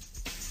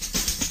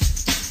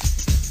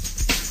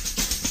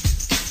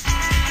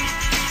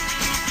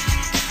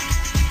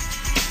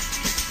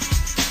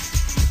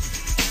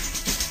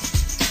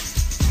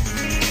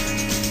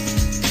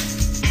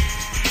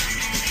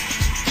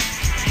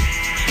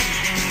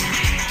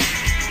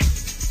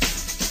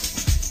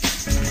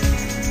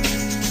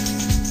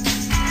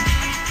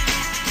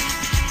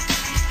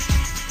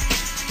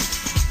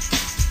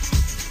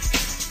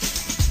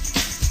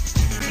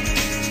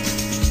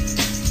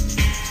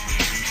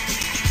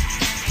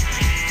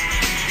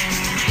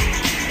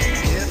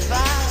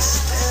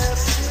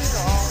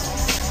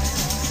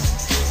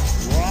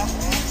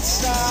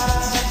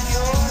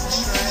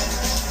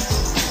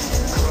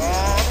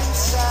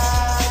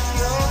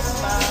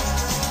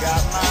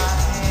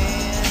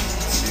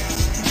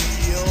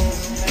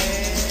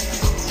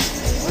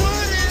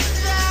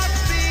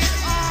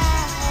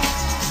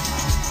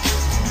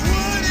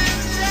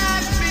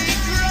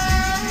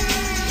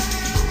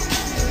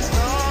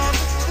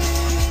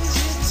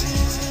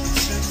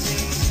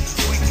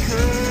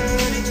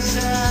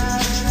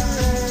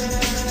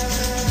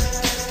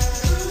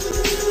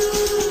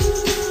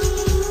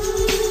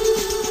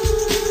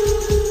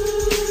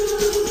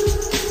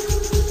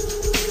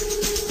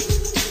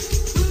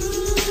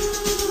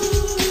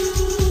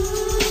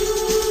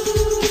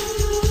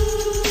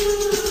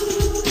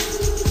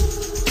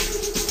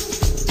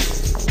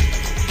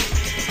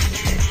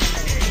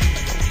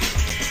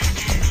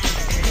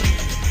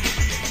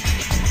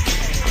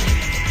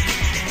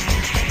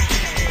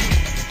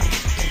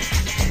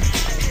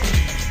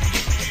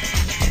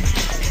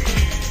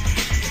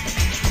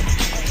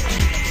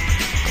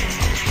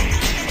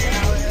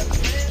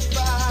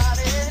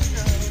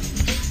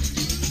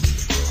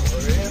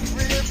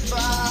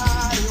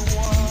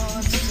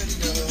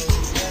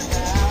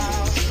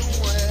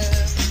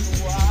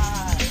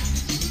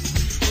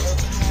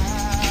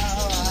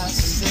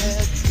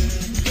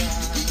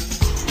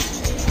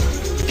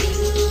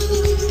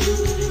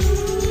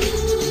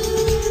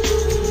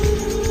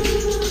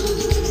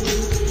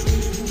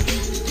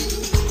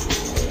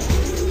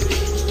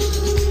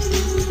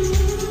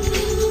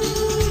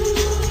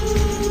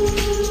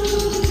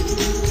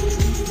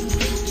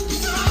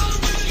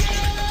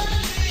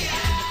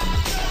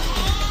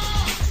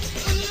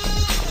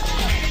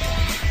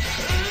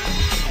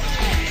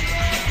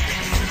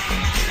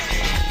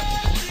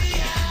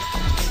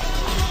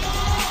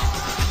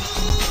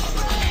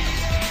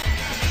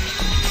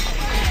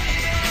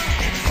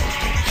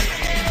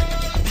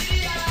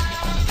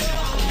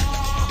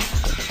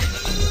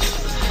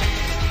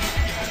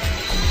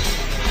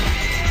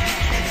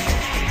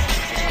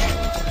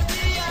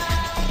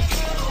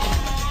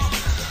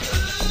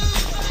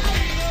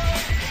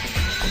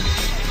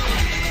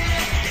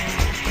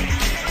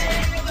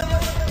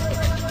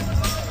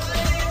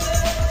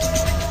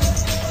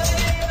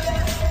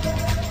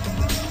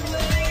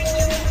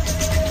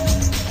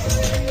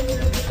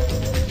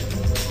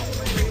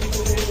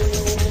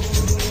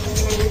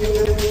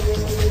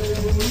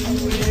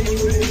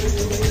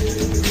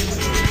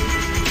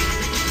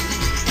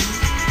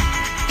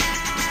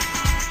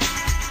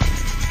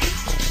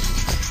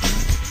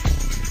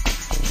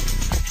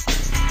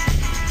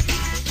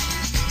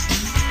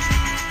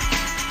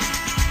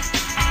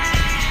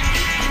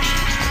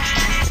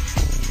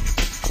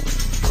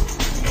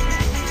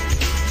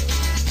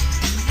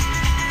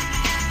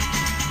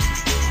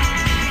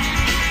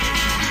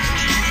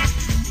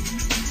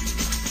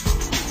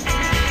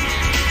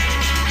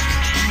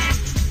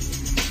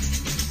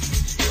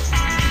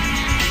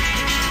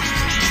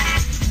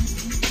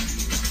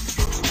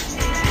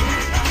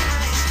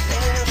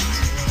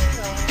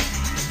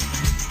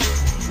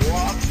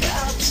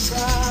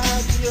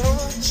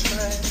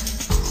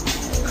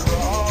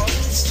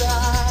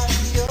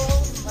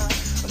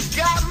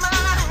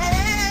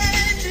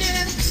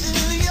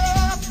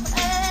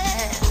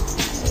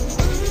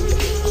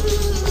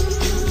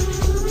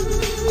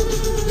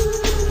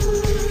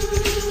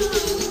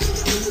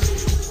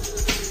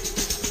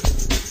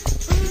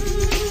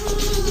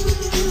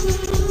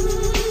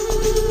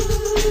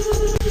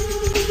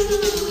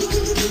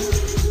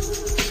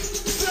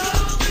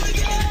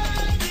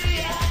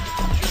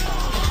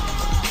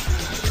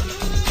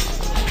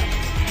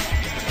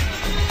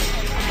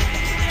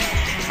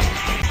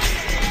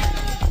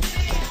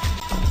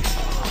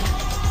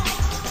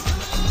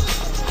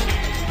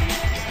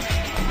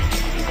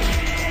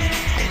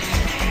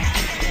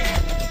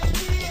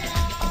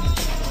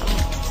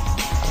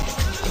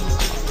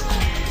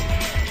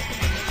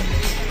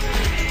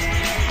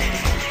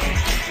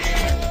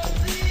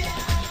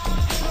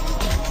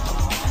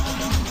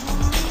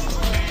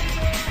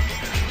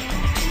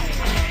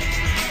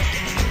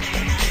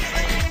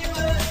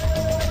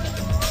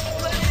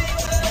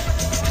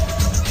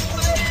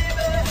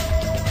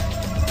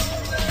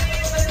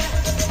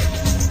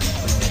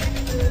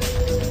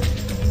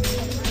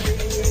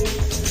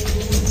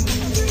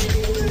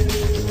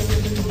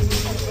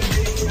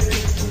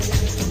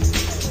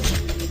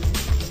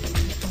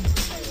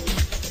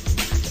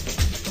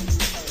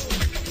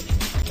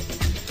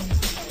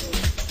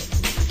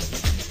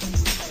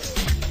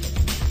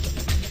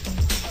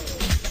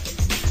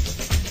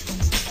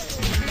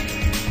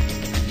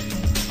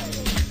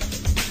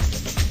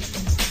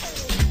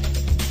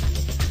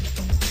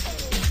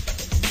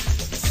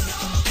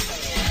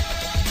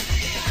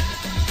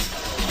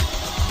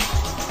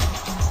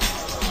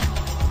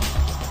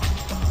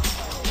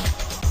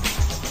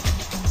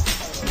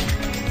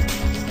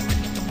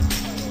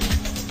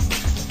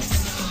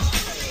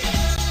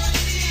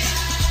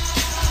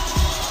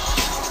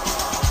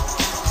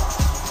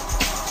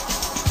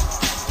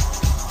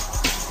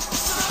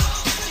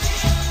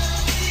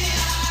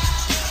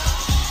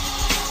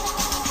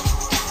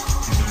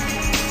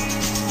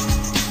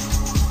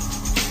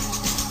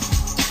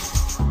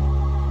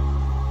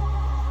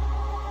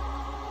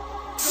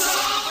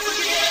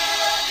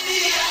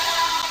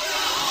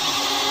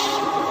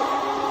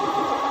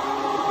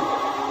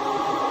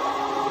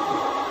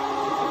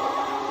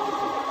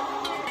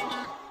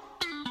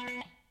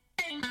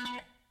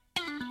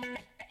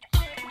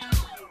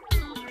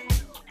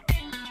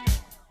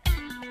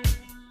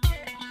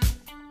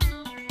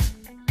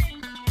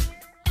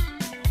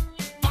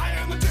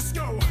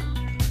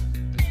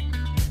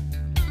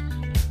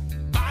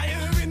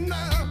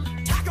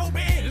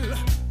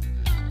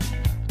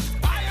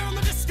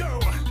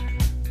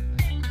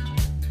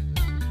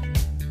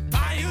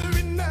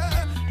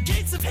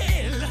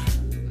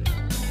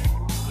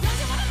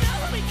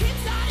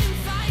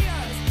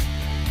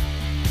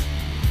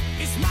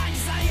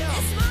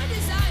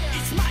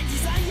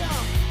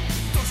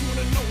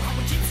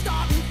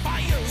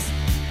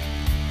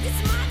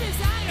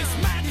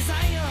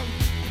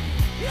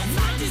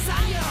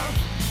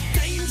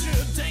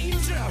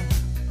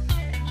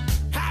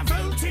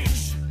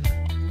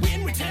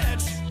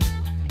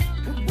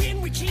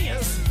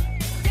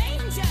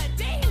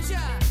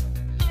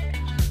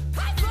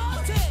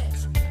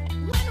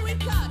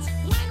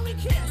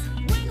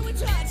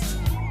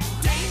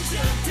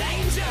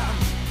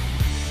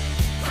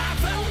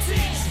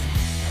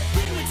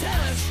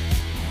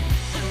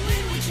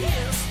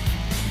 kiss.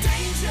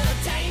 Danger,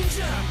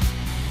 danger.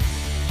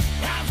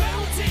 High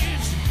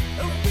voltage.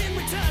 When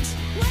we touch,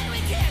 when we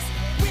kiss.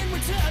 When we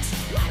touch,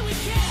 when we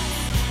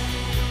kiss.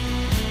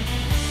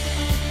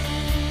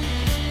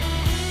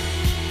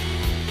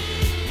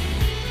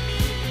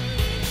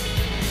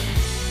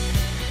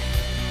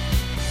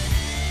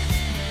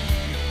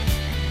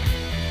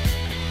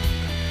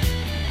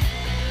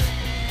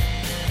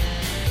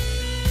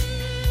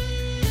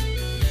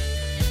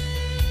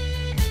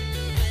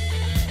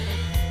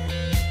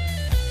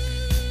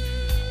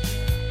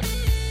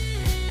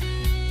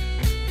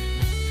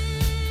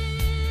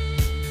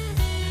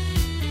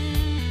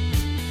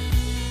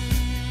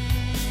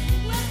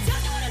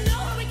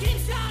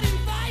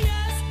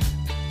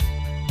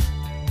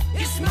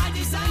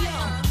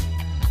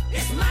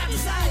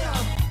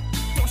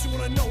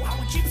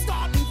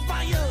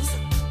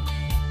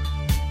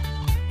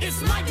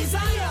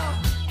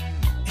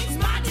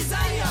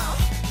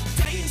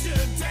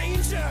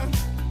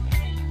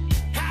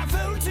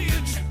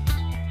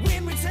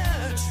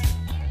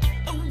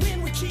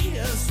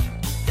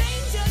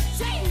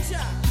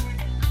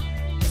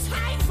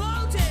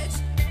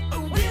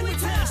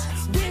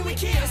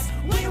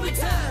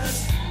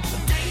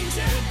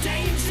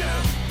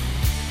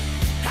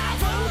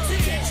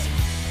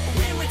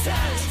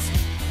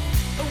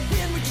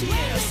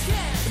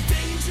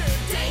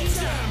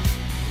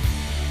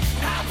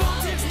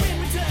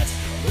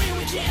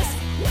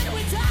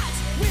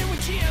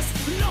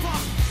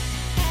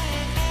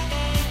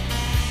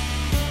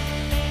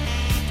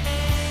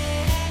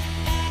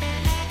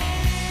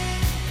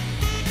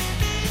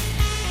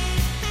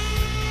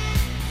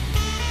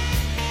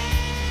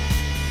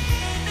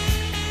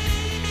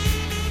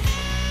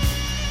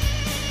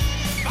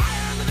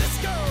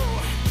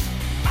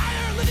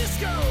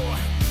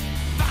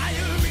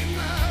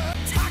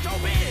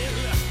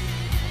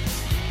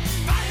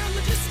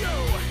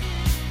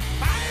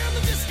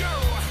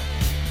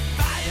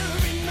 Fire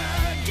in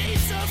the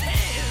gates of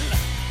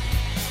hell.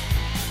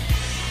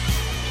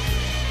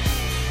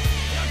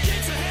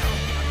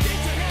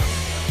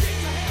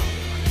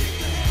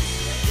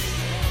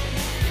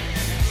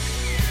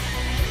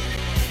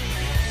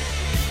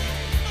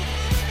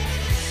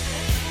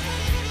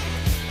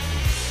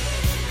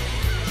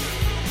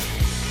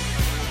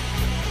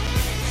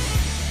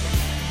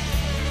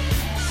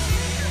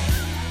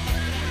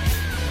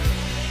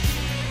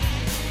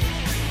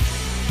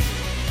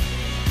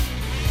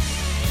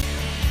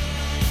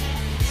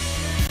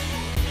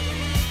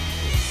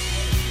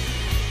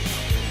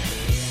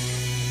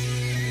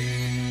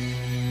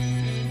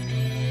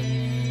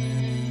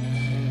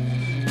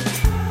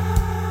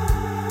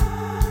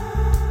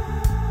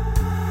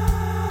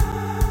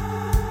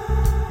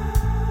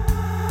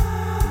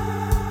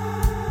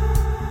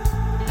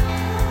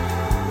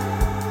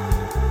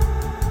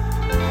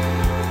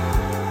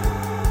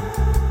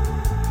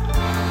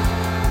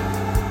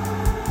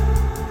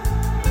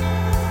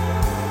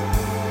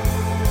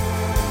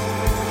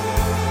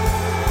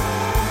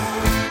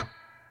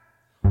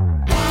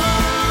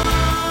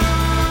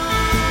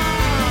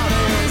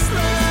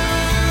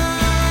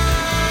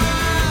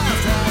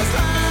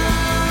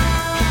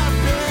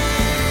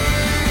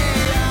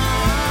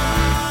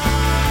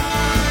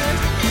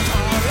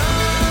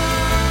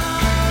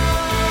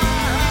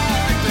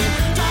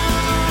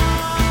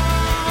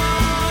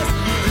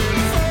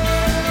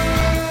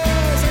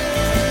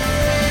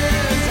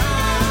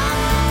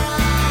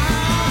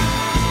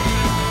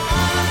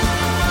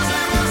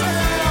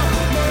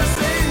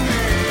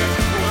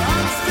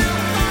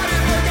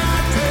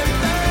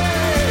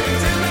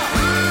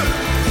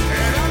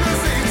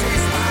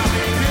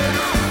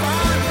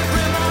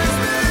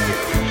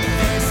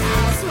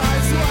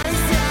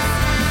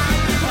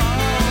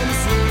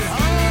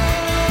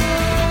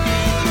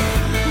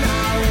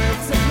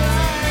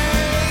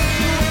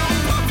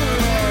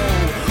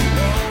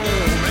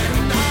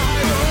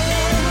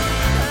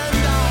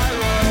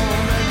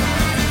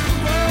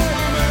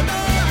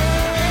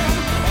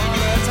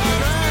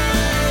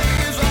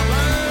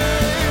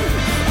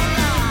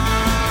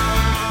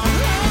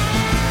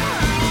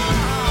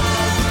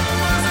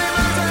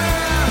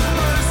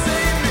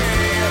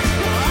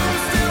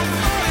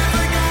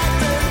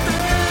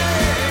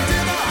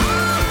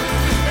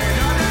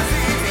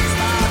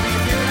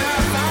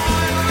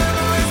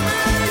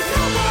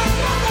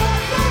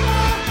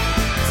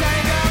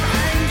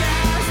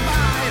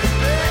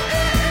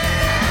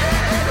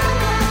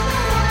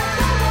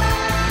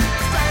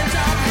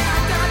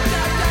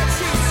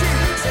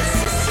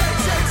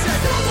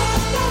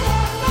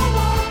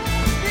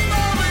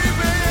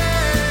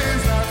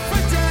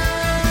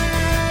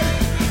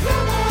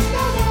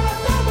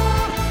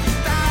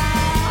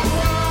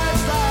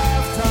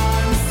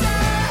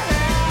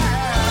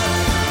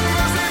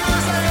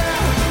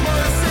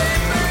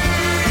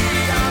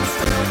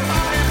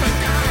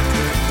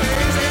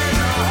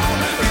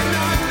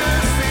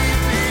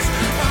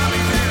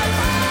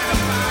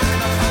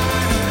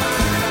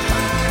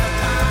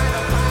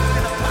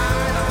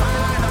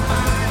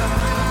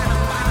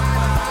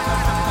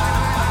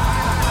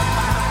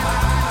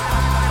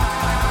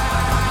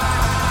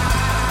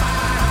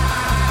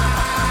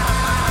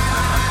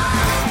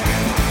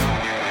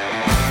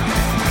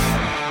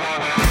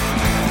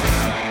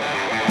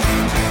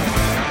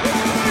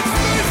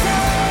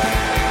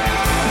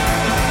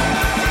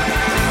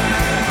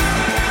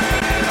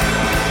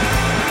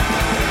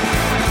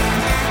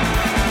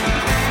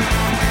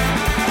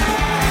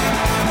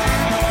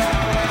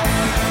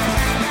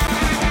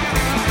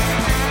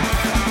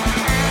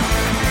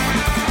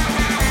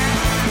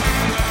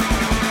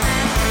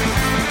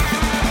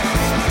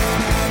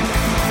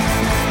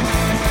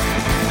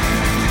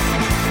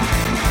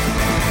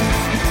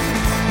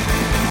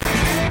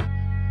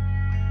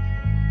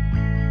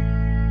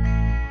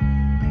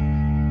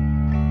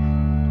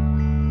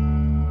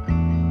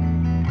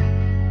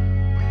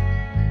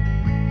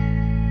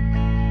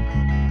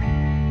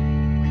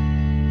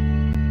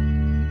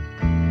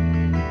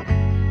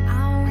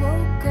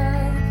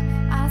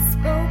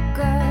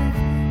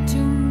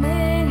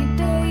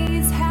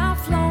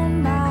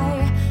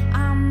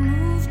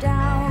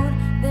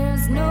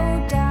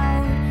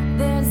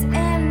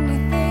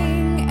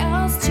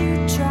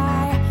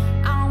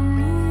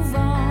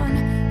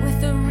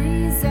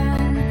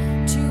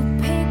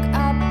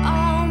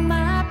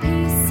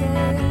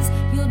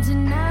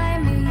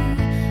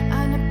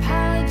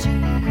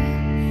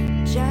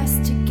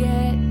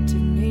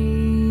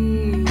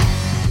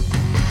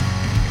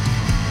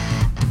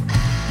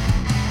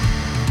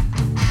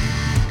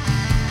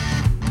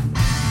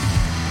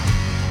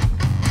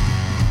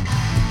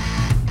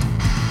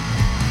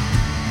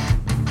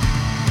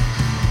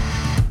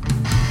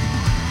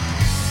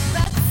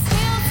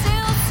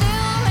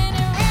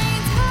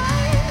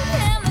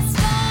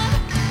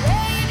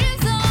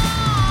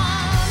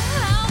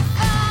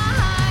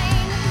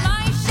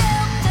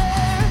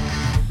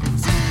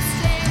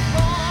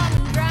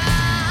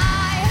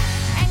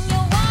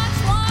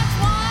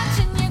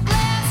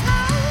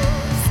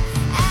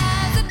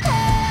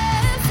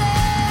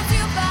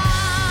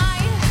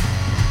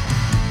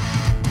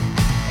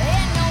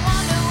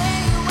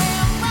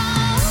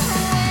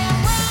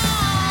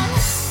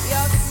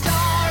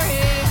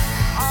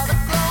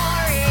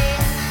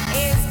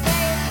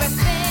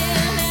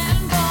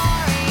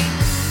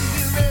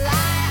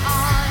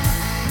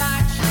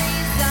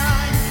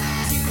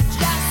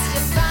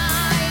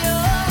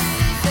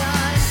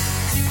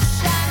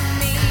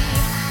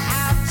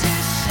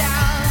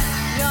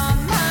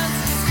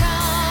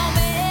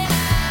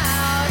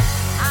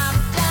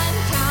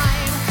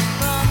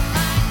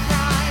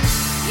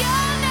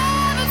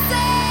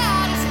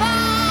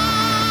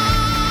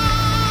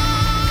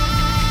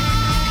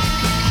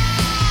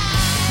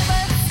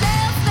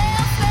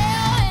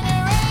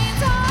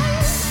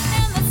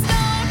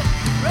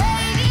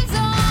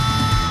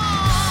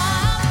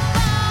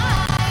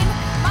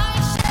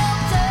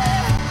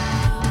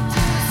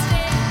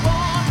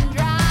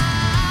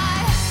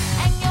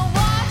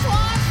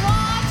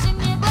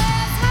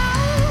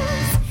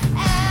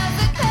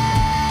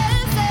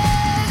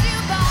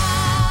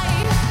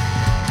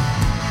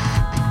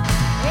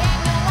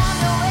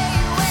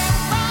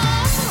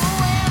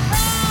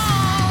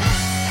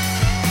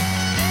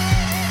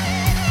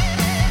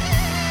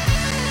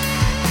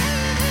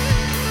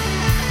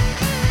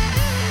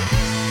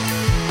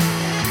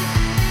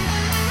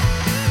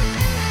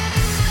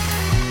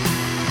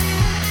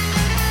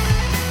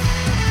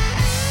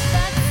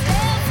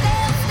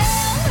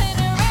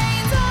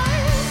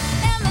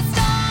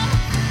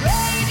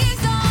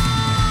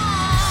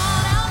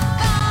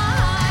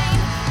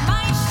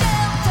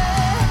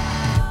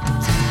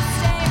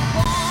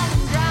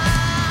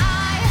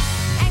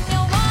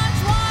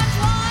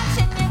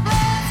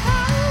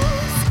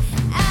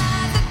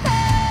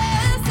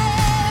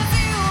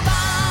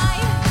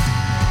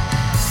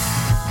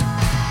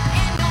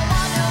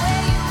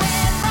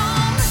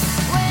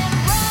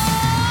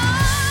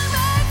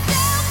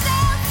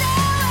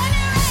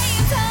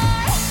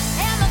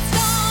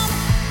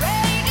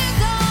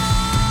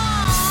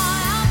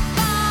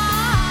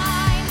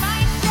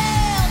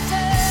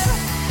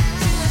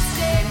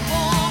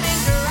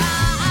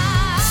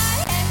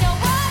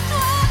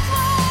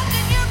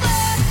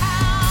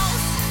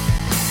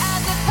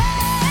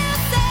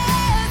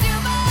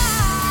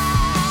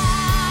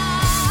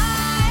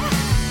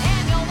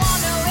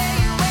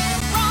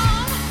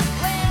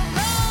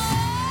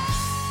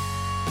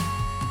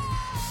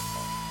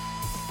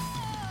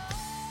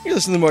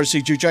 Listen to the Motor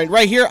City Juke Joint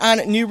right here on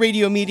New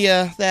Radio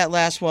Media. That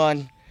last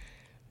one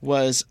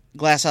was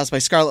Glass House by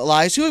Scarlet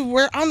Lies, who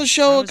were on the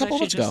show a couple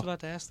months ago. I was just about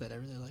to ask that. I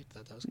really liked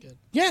that. That was good.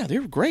 Yeah, they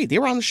were great. They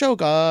were on the show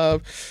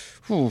a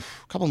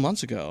couple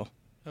months ago.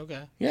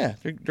 Okay. Yeah,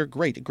 they're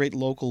great. A great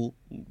local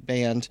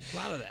band. A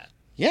lot of that.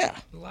 Yeah.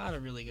 A lot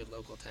of really good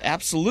local talent.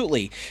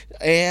 Absolutely.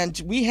 And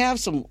we have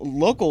some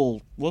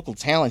local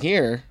talent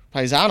here.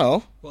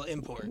 Paisano. Well,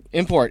 import.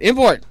 Import.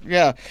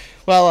 Yeah.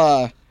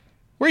 Well,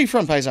 where are you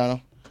from, Paisano?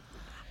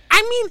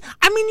 I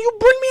mean, you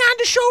bring me on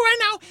the show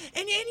right now,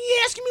 and you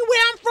asking me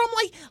where I'm from,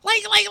 like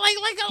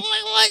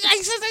I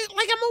said,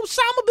 like I'm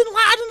Osama bin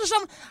Laden or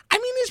something. I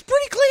mean, it's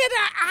pretty clear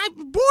that I'm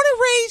born and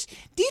raised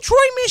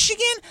Detroit,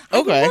 Michigan.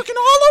 I've been working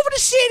all over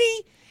the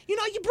city. You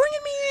know, you're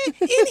bringing me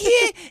in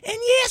here, and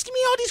you're asking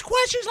me all these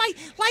questions, like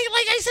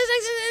I said,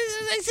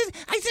 is this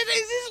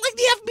like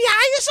the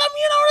FBI or something?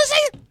 You know what I'm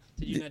saying?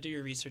 Did you not do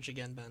your research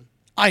again, Ben?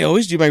 I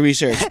always do my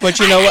research, but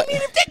you know what? I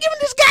mean, if they're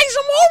giving this guy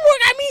some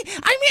homework, I mean,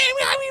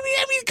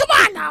 come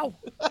on now.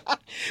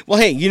 Well,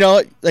 hey, you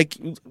know, like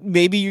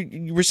maybe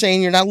you were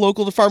saying you're not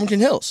local to Farmington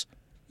Hills.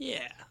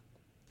 Yeah,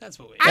 that's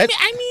what we. I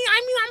mean,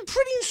 I'm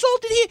pretty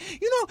insulted here.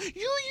 You know,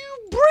 you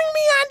bring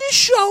me on this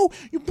show.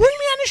 You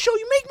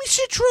make me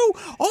sit through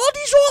all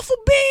these awful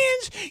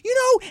bands. You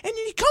know, and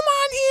then you come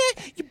on here.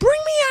 You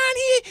bring me on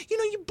here. You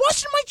know, you're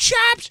busting my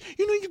chops.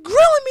 You know, you're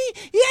grilling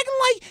me. You're acting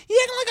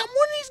like I'm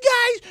one of these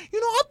guys. You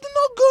know, up to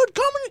no good,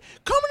 coming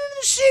into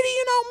the city.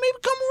 You know, maybe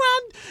come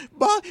around,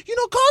 you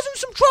know, causing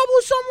some trouble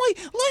or something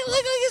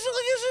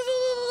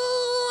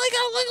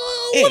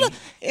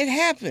It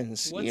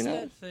happens. What's you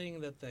know? that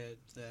thing that the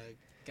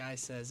guy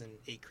says in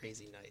 8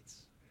 Crazy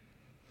Nights?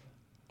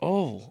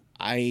 Oh,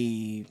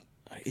 I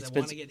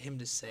want to get him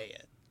to say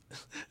it.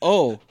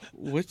 Oh,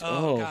 which?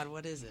 Oh God,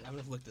 what is it? I'm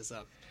gonna look this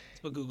up.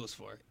 That's what Google's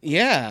for.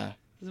 Yeah.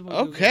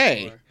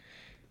 Okay. For.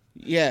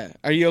 Yeah.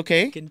 Are you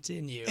okay?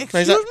 Continue.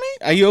 Excuse me?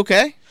 Are you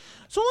okay?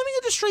 So let me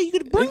get this straight. You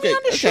could bring me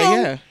on the show.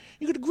 Yeah.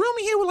 You could grill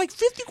me here with like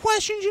 50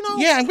 questions, you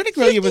know? Yeah, I'm going to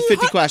grill you with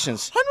 50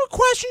 questions. 100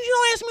 questions, you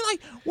know, ask me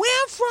like where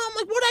I'm from,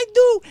 like what I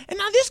do. And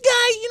now this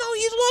guy, you know,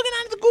 he's logging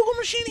onto the Google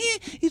machine here.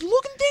 He's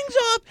looking things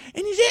up,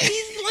 and he's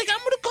like,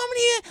 I'm going to come in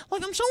here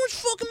like I'm someone's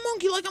fucking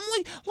monkey. Like I'm one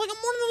of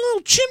the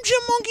little chim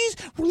monkeys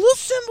with little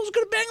symbols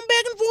going to bang them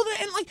back and forth.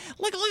 And like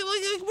what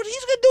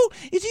he's going to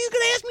do is he's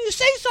going to ask me to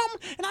say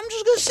something, and I'm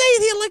just going to say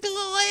it here like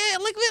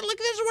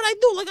that's what I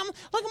do. Like I'm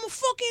a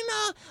fucking,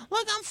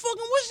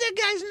 what's that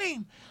guy's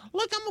name?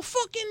 Like I'm a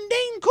fucking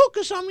Dane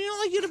Cook or something, you know,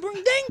 like you're to bring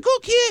Dane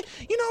Cook here,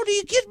 you know, to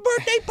your kid's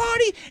birthday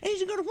party, and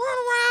he's gonna run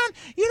around,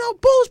 you know,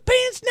 pull his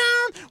pants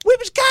down, whip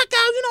his cock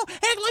out, you know,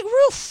 act like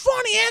real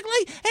funny, act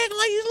like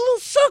he's a little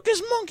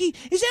circus monkey.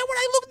 Is that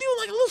what I look to you,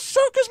 like a little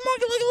circus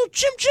monkey, like a little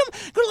chim,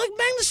 gonna like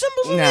bang the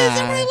cymbals in there? Is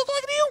that what I look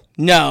like to you?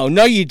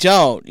 No, you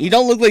don't. You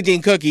don't look like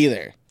Dane Cook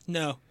either.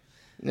 No.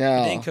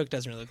 No. Dane Cook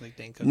doesn't really look like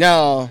Dane Cook.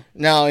 No,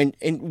 and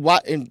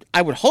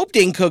I would hope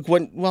Dane Cook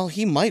wouldn't. Well,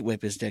 he might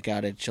whip his dick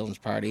out at a children's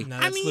party. No,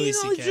 I mean, you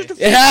know, it's just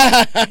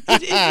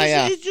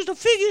it's just a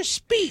figure of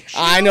speech.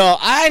 I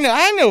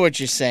know what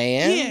you're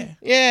saying.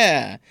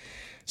 Yeah.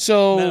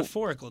 So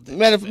metaphorical.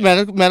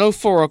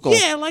 Metaphorical.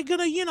 Yeah, like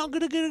gonna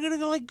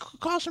like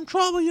cause some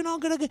trouble. You know,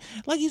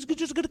 like he's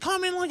just gonna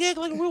come in like act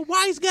like a real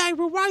wise guy,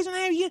 real wise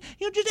and you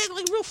know, just act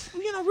like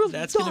real.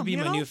 That's dumb, gonna be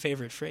my know? new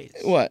favorite phrase.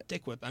 What?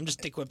 Dick whip. I'm just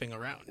dick whipping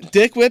around.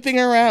 Dick whipping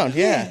around.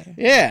 Yeah.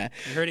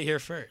 You heard it here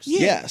first. Yeah.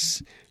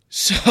 Yes.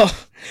 So,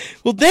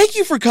 well, thank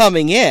you for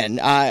coming in.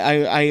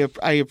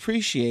 I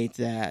appreciate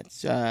that.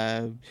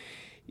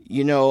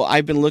 You know,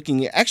 I've been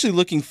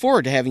looking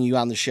forward to having you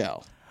on the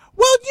show.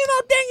 Well, you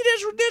know, dang it,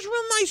 that's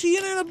real nice of you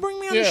to bring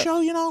me on the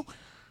show, you know.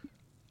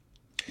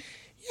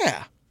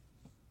 Yeah.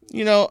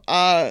 You know,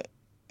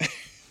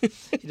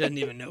 He doesn't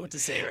even know what to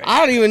say right now. I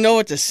don't even know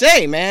what to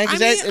say, man. I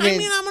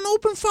mean, I'm an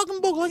open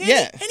fucking book. Like,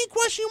 any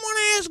question you want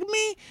to ask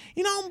me,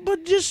 you know,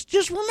 but just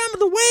remember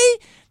the way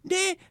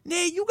that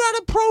you gotta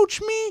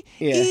approach me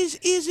is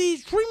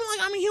treat me like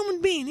I'm a human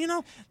being, you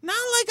know, not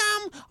like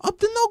I'm up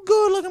to no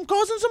good, like I'm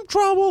causing some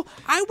trouble.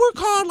 I work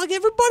hard like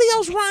everybody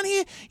else around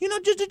here, you know.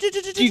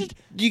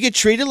 Do you get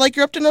treated like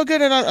you're up to no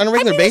good on a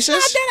regular basis?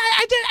 It's not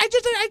that.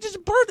 I just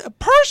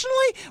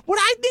personally, what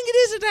I think it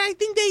is that I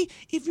think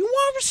if you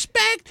want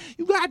respect,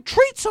 you gotta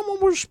treat someone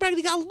with respect.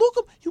 You gotta look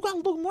them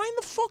right in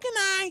the fucking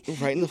eye.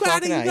 Right in the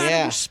fucking eye. You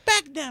gotta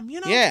respect them,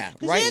 you know. Yeah,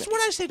 right. That's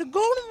what I say. The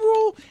golden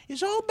rule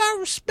is all about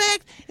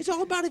respect. It's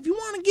all about if you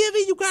want to give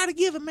it, you got to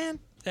give it, man.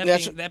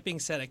 That being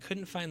said, I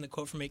couldn't find the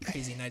quote from 8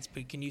 Crazy Nights,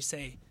 but can you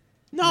say,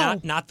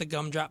 no, not the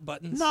gumdrop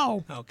buttons?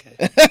 No. Okay.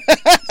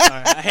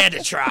 Sorry, I had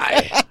to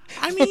try.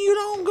 I mean, you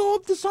don't go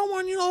up to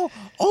someone, you know,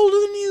 older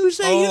than you and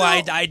say, oh, you know.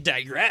 I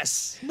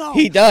digress. No.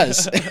 He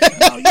does.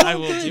 I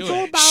will do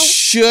it.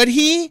 Should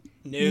he?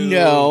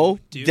 No.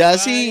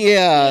 Does he?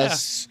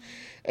 Yes.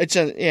 Yeah. It's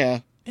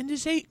And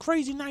this 8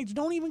 Crazy Nights,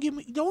 don't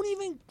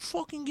even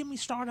fucking get me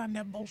started on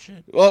that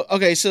bullshit. Well,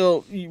 okay,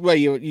 so you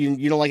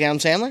don't like Adam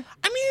Sandler?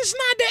 I mean, it's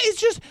not that. It's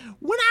just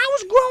when I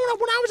was growing up,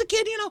 when I was a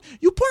kid,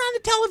 you put on the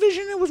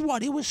television, it was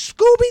what? It was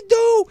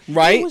Scooby-Doo.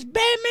 Right. It was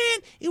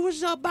Batman. It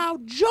was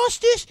about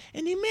justice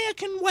and the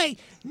American way.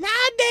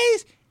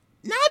 Nowadays,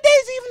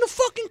 even the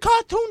fucking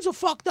cartoons are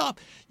fucked up.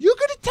 You're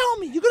going to tell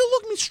me, you're going to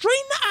look me straight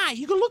in the eye.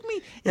 You're going to look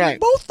me in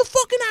both the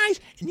fucking eyes,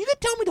 and you're going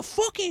to tell me the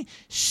fucking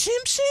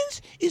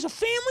Simpsons is a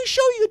family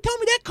show? You're going to tell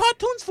me that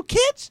cartoon's for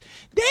kids?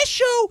 That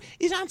show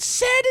is on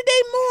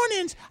Saturday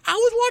mornings. I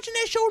was watching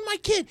that show with my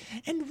kid,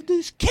 and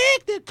this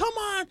character come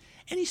on,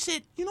 and he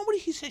said, you know what?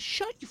 He said,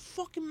 shut your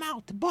fucking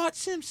mouth to Bart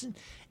Simpson.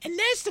 And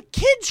that's the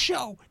kids'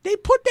 show. They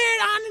put that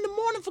on in the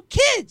morning for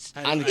kids.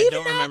 I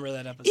don't remember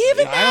that episode.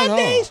 Even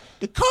nowadays,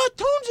 the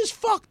cartoons is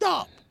fucked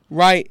up.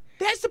 Right.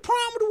 That's the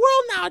problem with the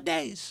world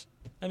nowadays.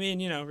 I mean,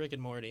 Rick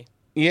and Morty.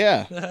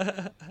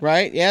 Yeah.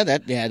 Right? Yeah,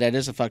 that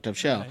is a fucked up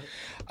show. Right.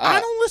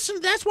 I don't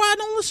listen. That's why I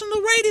don't listen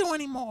to radio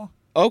anymore.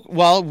 Oh,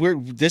 well,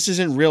 this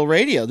isn't real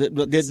radio.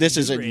 This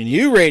is a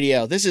new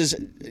radio. This is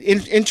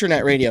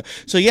internet radio.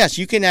 So, yes,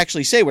 you can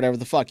actually say whatever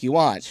the fuck you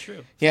want. That's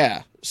true.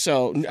 Yeah.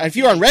 So, if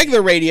you're on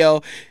regular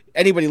radio,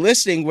 anybody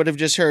listening would have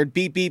just heard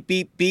beep, beep,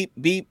 beep, beep,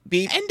 beep,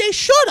 beep. And they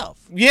should have.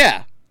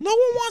 Yeah. No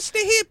one wants to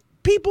hear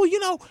people,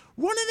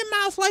 running their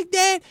mouth like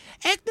that,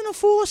 acting a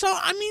fool or so.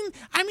 I mean,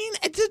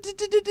 at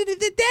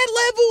that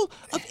level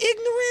of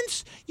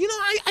ignorance,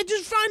 I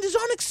just find is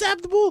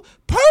unacceptable.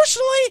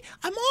 Personally,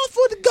 I'm all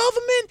for the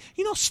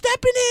government,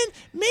 stepping in,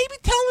 maybe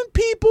telling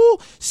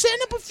people, setting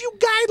up a few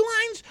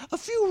guidelines, a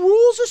few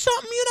rules or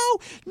something,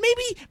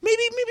 maybe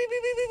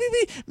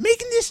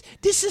making this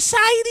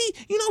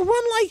society, run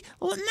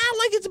not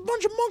like it's a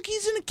bunch of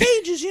monkeys in the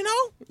cages,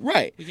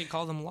 Right. We could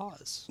call them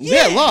laws.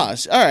 Yeah,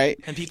 laws. All right.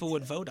 And people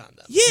would vote on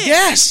them. Yeah.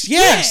 Yes.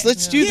 Yeah.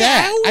 Let's do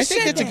that. I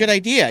think that's that. a good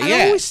idea.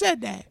 I always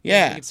said that.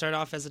 Yeah. We could start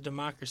off as a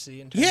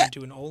democracy and turn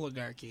into an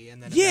oligarchy,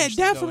 and then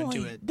definitely, go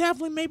into it.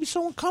 definitely. Maybe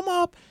someone come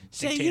up,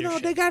 say,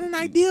 they got an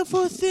idea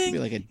for a thing. Be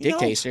like a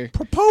dictator.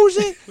 Propose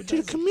it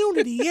to the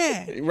community.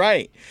 Yeah.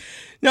 Right.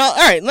 Now, all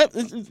right.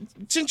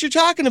 Since you're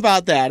talking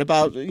about that,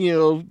 about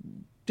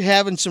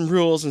having some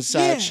rules and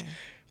such,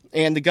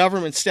 and the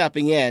government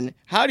stepping in,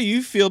 how do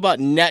you feel about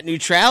net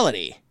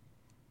neutrality?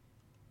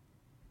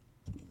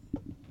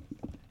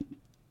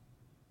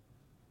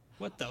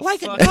 What the Like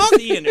fuck a dog? is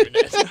the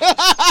internet?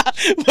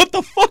 What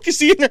the fuck is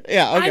the internet?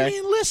 Yeah, okay. I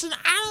mean, listen,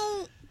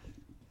 I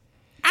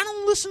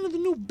don't listen to the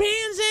new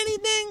bands or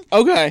anything.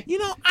 Okay.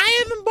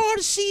 I haven't bought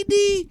a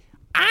CD.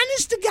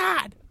 Honest to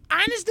God,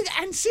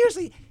 and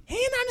seriously,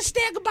 hand on a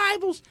stack of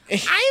Bibles. I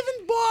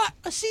haven't bought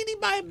a CD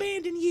by a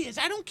band in years.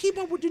 I don't keep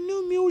up with the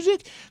new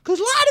music because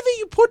a lot of it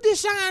you put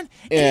this on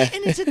and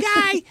it's a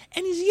guy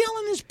and he's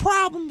yelling his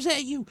problems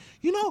at you,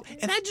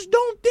 and I just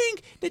don't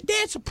think that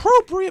that's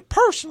appropriate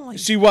personally.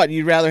 See what?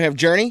 You'd rather have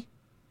Journey?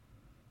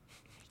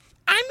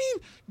 I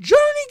mean,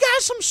 Journey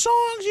got some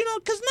songs,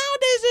 because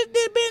nowadays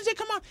the bands that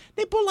come out,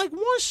 they put like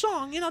one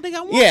song, they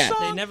got one song.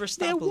 They never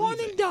stop They're one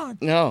believing. and done.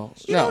 No.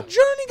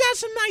 Journey got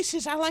some nice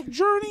hits. I like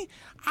Journey.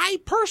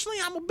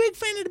 I'm a big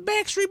fan of the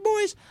Backstreet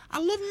Boys. I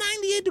love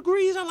 98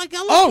 Degrees. I like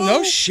LFO. Oh,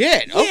 no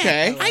shit. Yeah,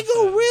 Okay. I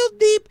go real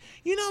deep,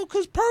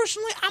 because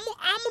personally, I'm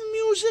a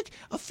music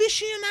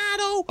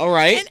aficionado. All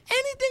right. And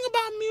anything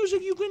about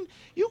music, you can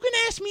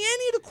ask me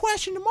any of the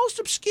question, the most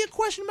obscure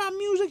question about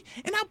music,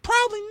 and I'll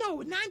probably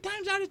know it 9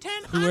 times out of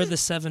 10. Who are the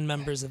 7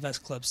 members of S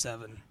Club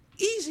 7?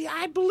 Easy.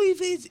 I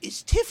believe is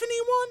Tiffany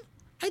one.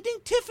 I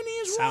think Tiffany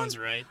is one. Sounds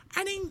right.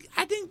 I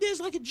think there's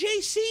like a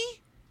JC.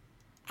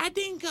 I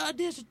think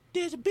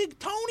there's a Big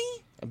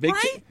Tony.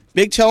 Right?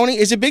 Big Tony?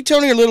 Is it Big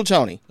Tony or Little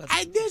Tony?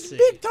 There's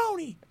Big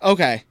Tony.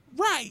 Okay.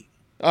 Right.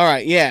 All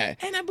right, yeah.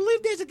 And I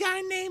believe there's a guy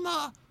named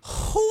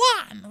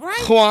Juan,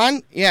 right?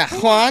 Juan? Yeah,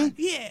 Juan?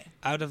 Yeah.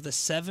 Out of the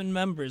 7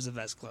 members of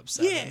S Club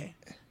 7,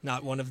 Yeah.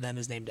 not one of them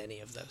is named any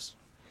of those.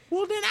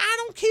 Well, then I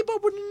don't keep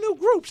up with the new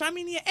groups. I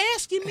mean, you're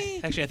asking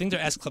me. Actually, I think they're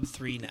S Club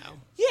 3 now.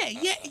 Yeah.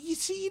 You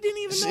see, you didn't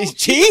even know.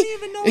 See? You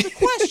didn't even know the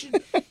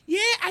question. Yeah,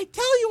 I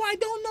tell you, I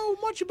don't know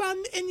much about,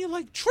 and you're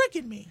like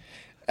tricking me.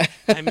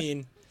 I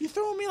mean, You're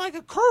throwing me like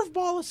a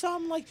curveball or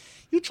something. Like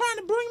you're trying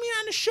to bring me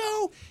on the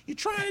show. You're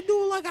trying to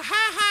do like a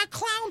ha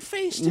clown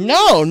face. To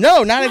No, me.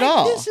 not like, at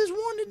all. This is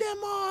one of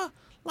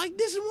them.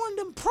 This is one of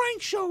them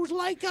prank shows.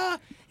 Like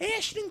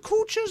Ashton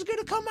Kutcher's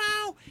gonna come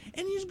out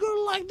and he's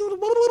gonna like do the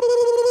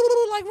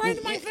like right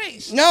in my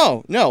face.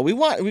 No. We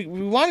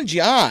wanted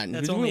you on.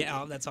 that's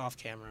that's off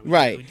camera.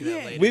 Right. We do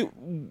that later.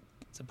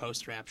 It's a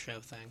post-rap show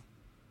thing.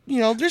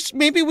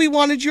 Maybe we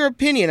wanted your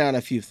opinion on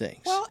a few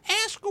things. Well,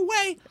 ask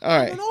away. All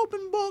right. I'm an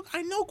open book.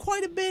 I know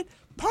quite a bit.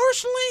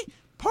 Personally,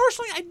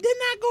 I did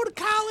not go to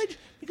college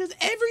because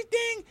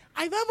everything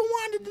I've ever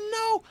wanted to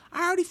know,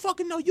 I already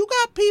fucking know. You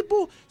got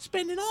people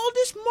spending all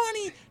this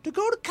money to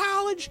go to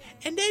college,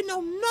 and they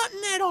know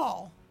nothing at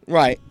all.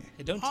 Right.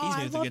 Hey, don't tease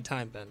me with a good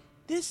time, Ben.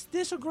 This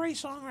a great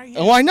song right here.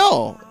 Oh, I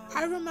know.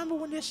 I remember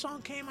when this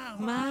song came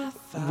out.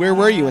 Where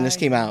were you when this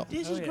came out?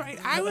 This is great.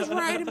 I was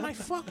riding my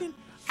fucking...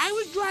 I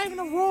was driving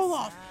a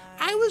roll-off.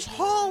 I was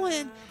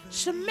hauling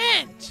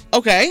cement.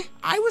 Okay.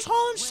 I was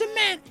hauling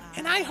cement,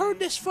 and I heard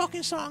this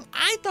fucking song.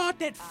 I thought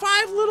that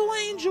 5 little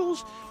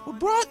angels were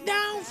brought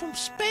down from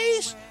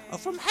space or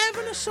from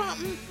heaven or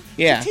something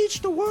to teach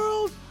the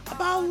world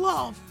about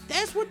love.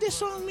 That's what this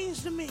song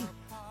means to me.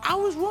 I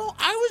was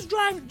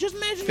driving. Just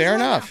imagine. Fair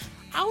enough.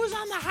 I was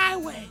on the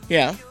highway.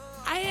 Yeah.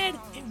 I had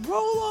a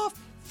roll-off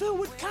filled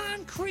with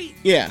concrete.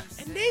 Yeah.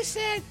 And they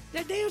said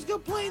that they was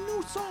going to play a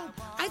new song.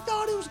 I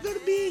thought it was going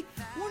to be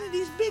one of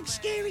these big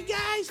scary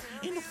guys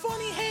in the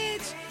funny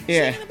hats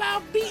singing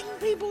about beating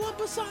people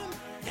up or something.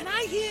 And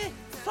I hear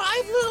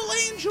 5 little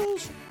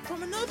angels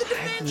from another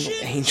dimension,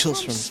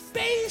 angels from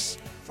space,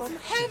 from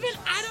heaven,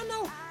 I don't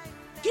know,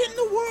 getting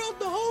the world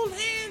to hold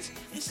hands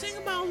and sing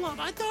about love.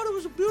 I thought it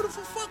was a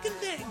beautiful fucking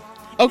thing.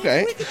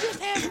 Okay. And if we could just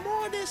have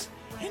more of this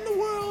in the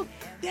world,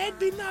 that'd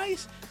be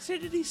nice.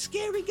 Instead of these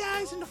scary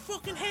guys in the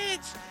fucking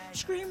hats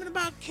screaming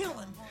about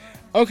killing.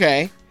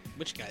 Okay.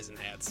 Which guys in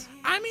hats?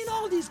 I mean,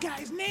 all these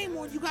guys. Name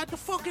one. You got the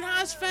fucking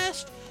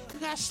Ozfest. You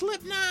got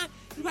Slipknot.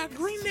 You got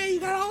Green Day. You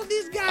got all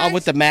these guys. Oh,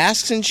 with the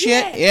masks and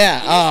shit?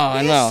 Yeah.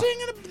 I know.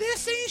 They're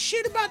saying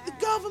shit about the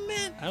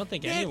government. I don't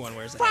think anyone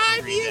wears a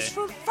hat.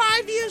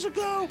 5 years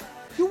ago,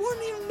 you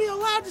wouldn't even be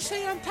allowed to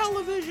say on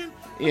television.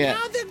 But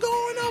now they're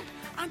going up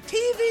on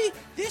TV.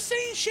 They're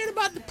saying shit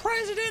about the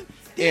president.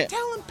 They're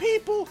telling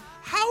people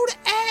how to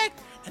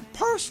act. And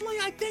personally,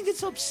 I think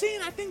it's obscene.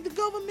 I think the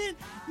government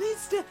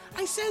needs to.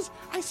 I says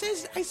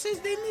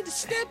they need to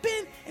step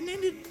in and they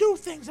need to do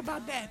things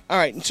about that. All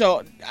right.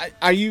 So,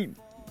 are you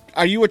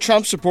a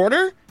Trump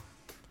supporter?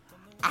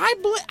 I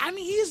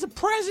mean, he is the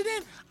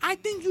president. I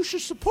think you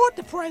should support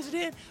the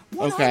president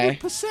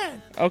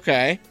 100%.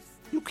 Okay.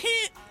 You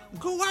can't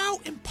go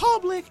out in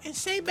public and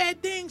say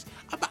bad things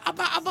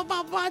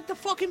about the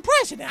fucking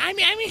president. I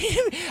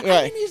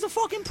mean, he's the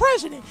fucking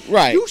president.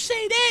 Right. You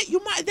say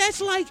that,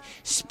 that's like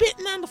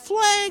spitting on the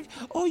flag,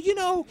 or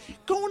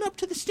going up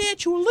to the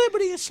Statue of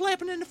Liberty and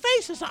slapping in the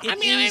face or something. I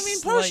mean,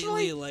 personally,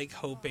 slightly like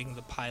hoping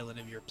the pilot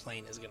of your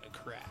plane is gonna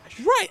crash.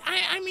 Right.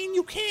 I mean,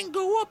 you can't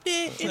go up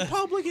there in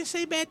public and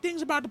say bad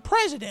things about the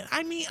president.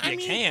 You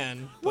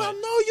can. Well,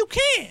 no, you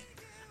can't.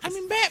 I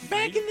mean, back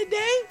in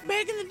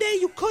the day,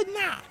 you could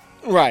not.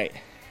 Right.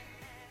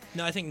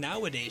 No, I think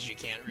nowadays you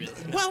can't really.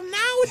 Well,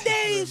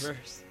 nowadays,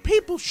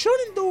 people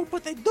shouldn't do it,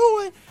 but they do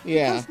it.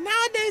 Yeah. Because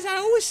nowadays,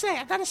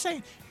 I gotta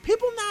say,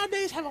 people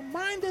nowadays have a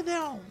mind of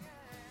their own.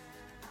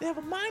 They have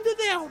a mind of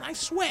their own, I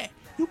swear.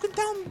 You can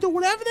tell them to do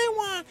whatever they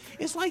want.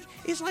 It's like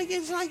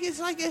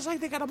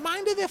they got a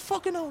mind of their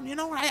fucking own,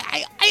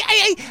 I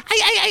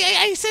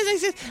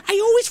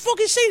always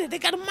fucking say that. They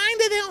got a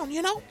mind of their own,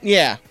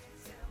 Yeah.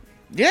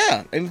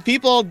 Yeah. And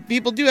people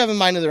do have a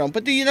mind of their own.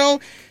 But do you know,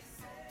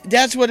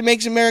 that's what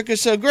makes America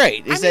so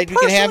great, is that you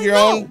can have your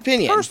own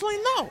opinion. Personally,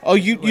 no. Oh,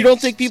 you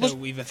don't think people... So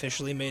we've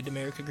officially made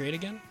America great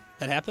again?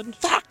 That happened?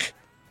 Fuck!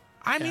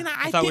 I mean,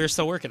 I thought we were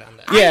still working on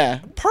that. Yeah.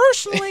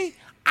 Personally,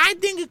 I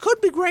think it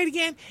could be great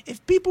again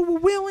if people were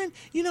willing,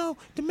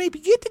 to maybe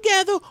get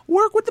together,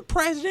 work with the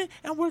president,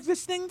 and work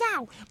this thing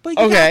out. But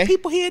you got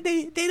people here,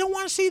 they don't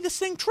want to see this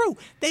thing through.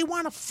 They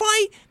want to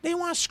fight, they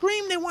want to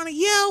scream, they want to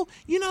yell.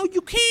 You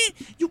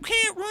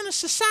can't run a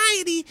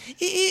society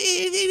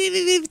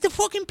if the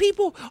fucking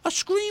people are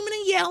screaming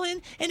and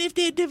yelling, and if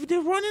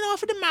they're running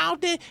off of the mouth,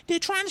 they're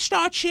trying to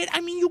start shit.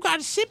 I mean, you got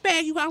to sit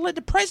back, you got to let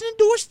the president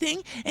do his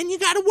thing, and you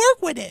got to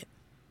work with it.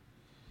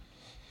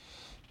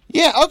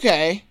 Yeah,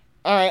 okay.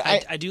 All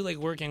right, I do like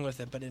working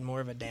with it, but in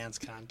more of a dance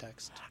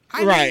context.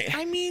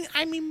 I mean,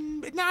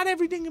 not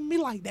everything can be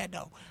like that,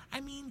 though.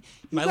 I mean,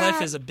 my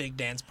life is a big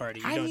dance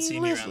party. You don't see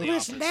me around the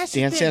office. That's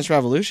Dance Dance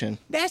Revolution.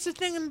 That's the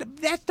thing, and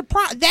that's the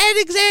problem. That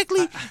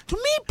exactly, to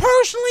me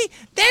personally,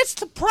 that's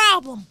the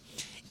problem.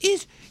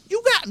 Is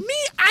you got me?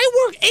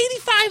 I work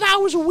 85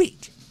 hours a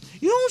week.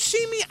 You don't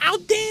see me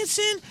out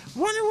dancing,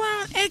 running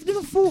around, acting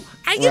a fool.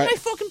 I get my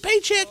fucking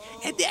paycheck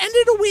at the end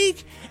of the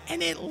week.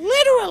 And it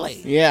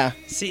literally... Yeah.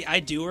 See, I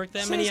do work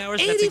that many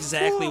hours. That's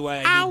exactly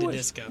why I need the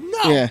disco.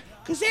 No,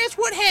 because that's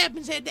what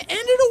happens. At the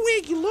end of the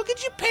week, you look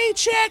at your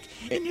paycheck,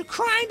 and you're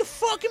crying the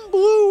fucking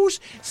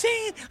blues,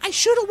 saying, I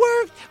should have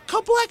worked a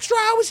couple extra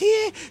hours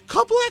here,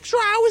 couple extra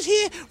hours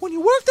here. When you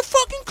work the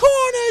fucking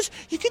corners,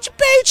 you get your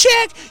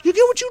paycheck, you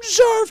get what you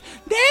deserve.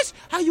 That's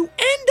how you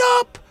end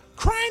up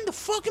crying the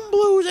fucking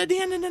blues at the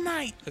end of the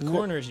night. The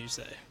corners, you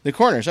say? The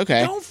corners,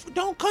 okay.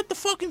 Don't cut the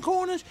fucking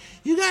corners.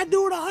 You gotta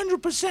do it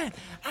 100%.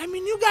 I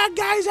mean, you got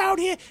guys out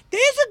here.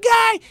 There's a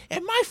guy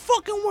at my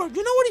fucking work.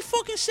 You know what he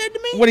fucking said to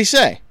me? What'd he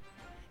say?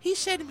 He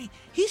said to me,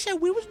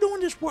 we was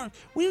doing this work.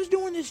 We was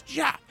doing this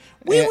job.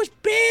 We was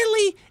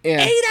barely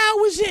 8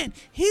 hours in.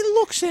 He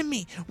looks at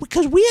me,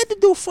 because we had to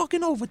do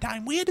fucking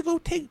overtime. We had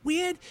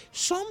to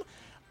some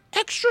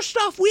extra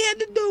stuff we had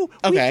to do.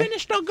 Okay. We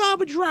finished our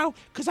garbage route,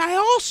 because I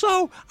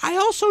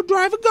also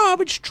drive a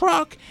garbage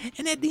truck,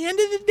 and at the end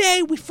of the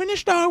day, we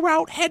finished our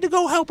route, had to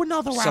go help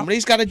another route.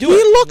 Somebody's got to do it.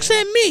 He looks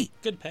at me.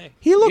 Good pay.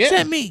 He looks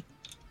at me.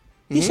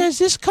 He says,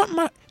 this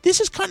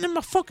is cutting in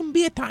my fucking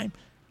beer time.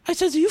 I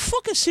says, are you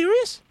fucking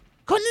serious?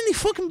 Cutting any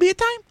fucking beer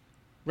time?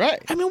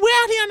 Right. I mean,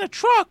 we're out here on a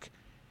truck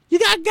You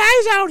got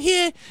guys out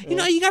here, you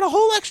know, you got a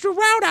whole extra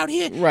route out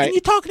here. Right. And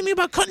you're talking to me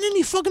about cutting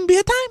any fucking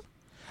beer time?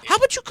 How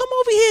about you come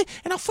over here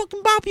and I'll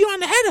fucking bop you on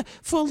the head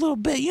for a little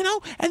bit, you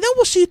know? And then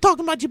we'll see you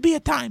talking about your beer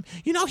time.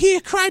 You know, here,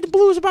 cry the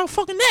blues about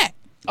fucking that.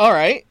 All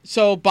right.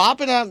 So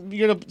bopping on,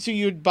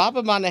 you'd bop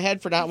him on the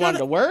head for not wanting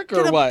to work,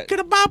 or what?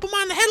 Gonna bop him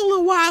on the head a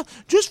little while,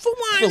 just for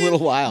whining. For a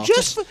little while.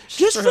 Just a little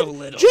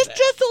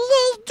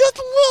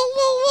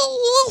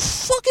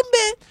fucking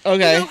bit.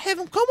 Okay. You know, have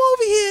him come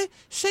over here,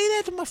 say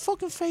that to my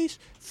fucking face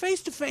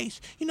to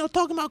face. You know,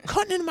 talking about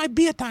cutting into my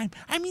beer time.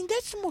 I mean,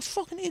 that's the most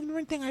fucking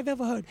ignorant thing I've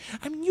ever heard.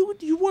 I mean,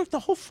 you work the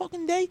whole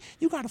fucking day.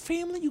 You got a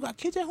family. You got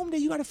kids at home that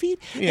you got to feed.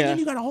 And then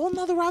you got a whole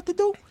nother route to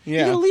do. Yeah.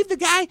 You're going to leave the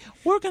guy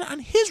working on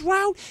his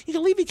route. You're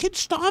going to leave your kids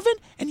starving.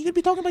 And you're going to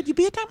be talking about your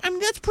beer time. I mean,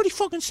 that's pretty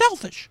fucking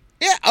selfish.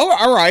 Yeah. Oh,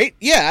 all right.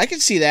 Yeah, I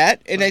can see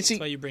that. And that's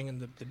why you bring in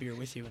the beer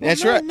with you.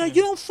 That's right. No,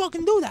 you don't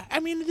fucking do that.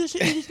 I mean, this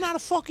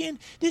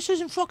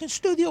isn't fucking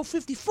Studio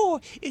 54.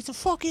 It's a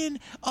fucking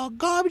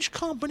garbage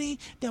company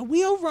that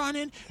we are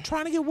running,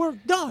 trying to get work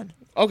done.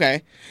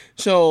 Okay.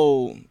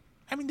 So...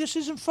 I mean, this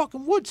isn't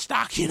fucking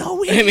Woodstock, you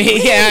know?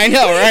 I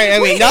know, right? I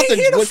mean, nothing's...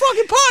 here to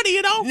fucking party,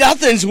 you know?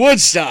 Nothing's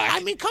Woodstock. I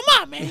mean, come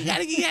on, man. You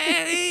gotta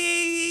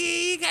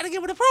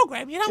get with the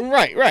program, you know?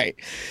 Right.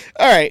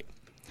 All right.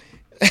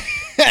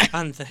 Yeah,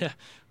 on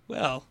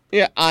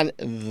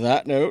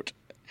that note.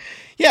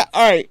 Yeah,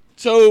 all right.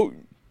 So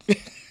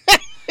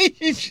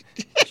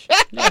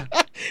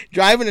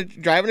driving a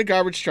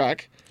garbage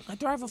truck. I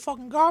drive a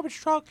fucking garbage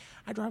truck.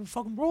 I drive a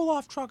fucking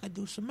roll-off truck. I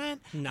do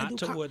cement. Not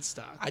to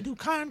Woodstock. I do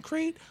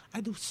concrete. I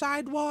do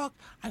sidewalk.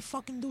 I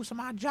fucking do some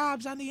odd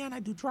jobs on the end.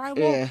 I do drywall.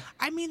 Yeah.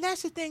 I mean,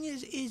 that's the thing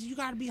is you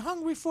got to be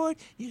hungry for it.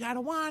 You got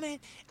to want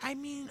it. I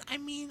mean,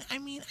 you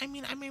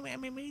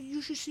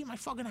should see my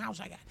fucking house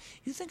I got.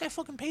 You think I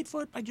fucking paid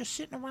for it by just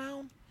sitting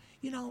around?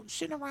 You know,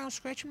 sitting around,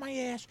 scratching my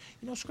ass,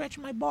 you know,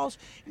 scratching my balls.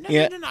 No,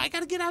 I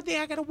got to get out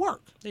there. I got to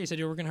work. Yeah, you said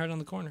you were working hard on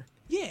the corner.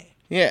 Yeah.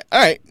 Yeah, all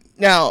right.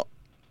 Now,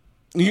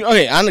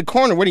 on the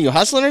corner, what are you,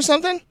 hustling or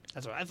something?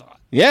 That's what I thought.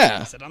 Yeah.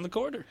 I said on the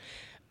corner.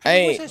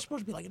 Was that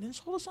supposed to be like an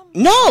insult or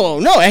something? No.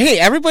 Hey,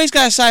 everybody's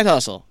got a side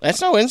hustle. That's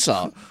no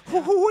insult.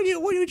 What are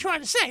you trying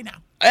to say now?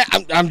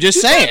 I'm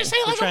just saying.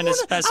 I'm trying to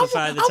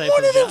specify the type of job. I'm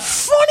one of them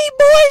funny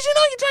boys, you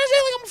know? You're trying to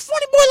say like I'm a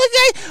funny boy like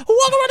that who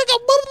walk around and go,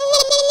 blah, blah,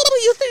 blah, blah, blah.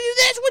 You think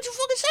that's what you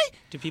fucking say?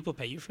 Do people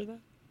pay you for that?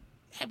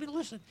 I mean,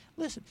 listen.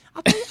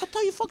 I'll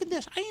tell you fucking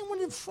this. I ain't one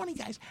of them funny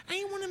guys. I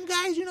ain't one of them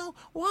guys, you know,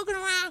 walking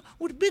around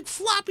with big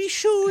floppy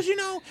shoes, you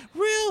know,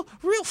 real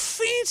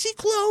fancy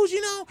clothes,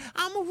 you know.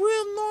 I'm a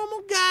real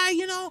normal guy,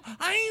 you know.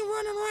 I ain't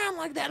running around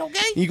like that,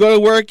 okay? You go to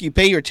work, you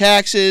pay your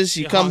taxes,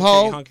 you come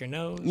home. You honk your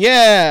nose.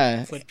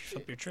 Yeah. Flip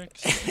your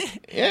tricks.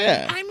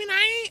 Yeah. I mean,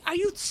 are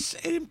you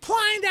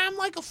implying that I'm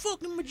like a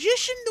fucking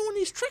magician doing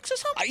these tricks or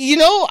something? You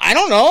know, I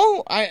don't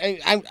know. I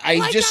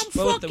like just...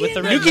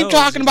 you keep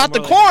talking about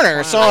the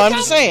corner, so I'm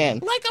just saying.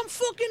 Like I'm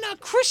fucking a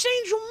Chris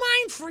Angel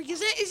mind freak. Is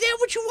that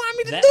what you want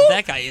me to do?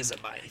 That guy is a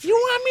mind freak. You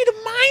want me to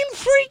mind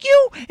freak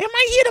you? Am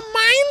I here to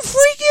mind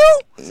freak you?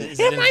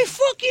 Am I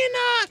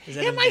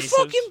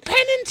fucking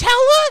Penn and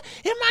Teller?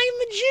 Am I a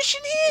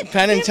magician here?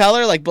 Penn and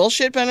Teller? Like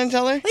bullshit Penn and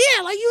Teller?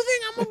 Yeah, like you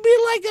think I'm gonna be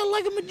like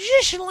a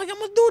magician, like I'm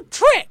gonna do a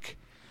trick.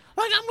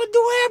 Like I'm gonna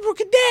do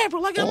abracadabra.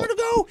 Like I'm gonna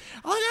go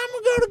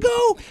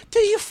to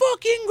your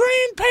fucking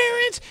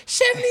grandparents'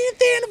 70th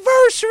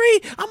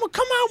anniversary. I'm gonna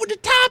come out with the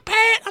top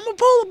hat. I'm gonna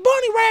pull a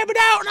bunny rabbit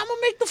out, and I'm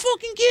gonna make the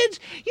fucking kids,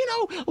 you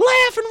know,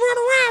 laugh and run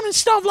around and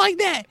stuff like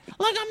that.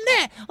 Like I'm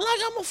that.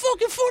 Like I'm a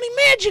fucking funny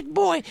magic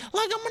boy.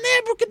 Like I'm an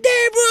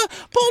abracadabra.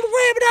 Pull the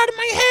rabbit out of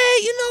my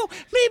head. You know,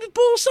 maybe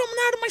pull something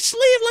out of my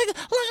sleeve. Like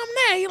I'm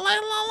that.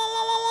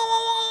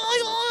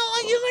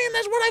 Like you saying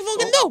that's what I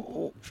fucking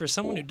do. For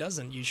someone who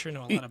doesn't, you sure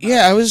know a lot about.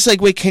 Yeah, I was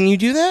like, wait, can you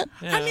do that?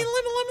 Yeah. I mean,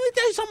 let me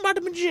tell you something about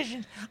the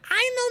magicians.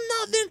 I know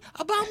nothing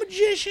about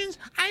magicians.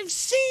 I've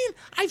seen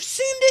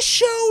these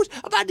shows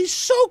about these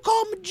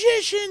so-called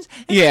magicians.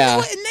 And yeah.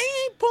 And they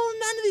ain't pulling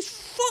none of these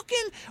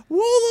fucking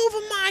wool over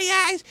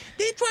my eyes.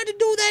 They try to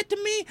do that to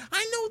me.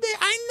 I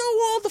know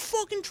all the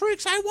fucking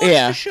tricks. I watch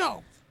the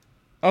show.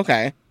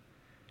 Okay.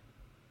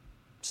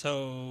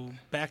 So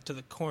back to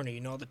the corner. You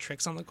know all the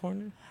tricks on the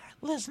corner?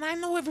 Listen, I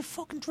know every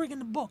fucking trick in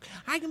the book.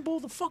 I can pull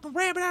the fucking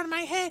rabbit out of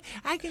my head.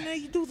 I can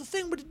do the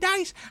thing with the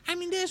dice. I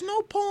mean, there's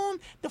no pulling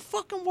the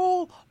fucking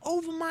wool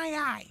over my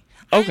eye.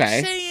 Okay.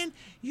 I'm saying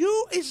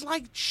you is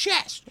like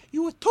chess.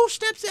 You were 2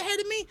 steps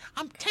ahead of me.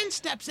 I'm 10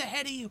 steps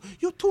ahead of you.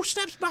 You're 2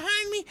 steps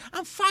behind me.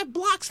 I'm 5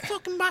 blocks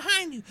fucking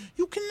behind you.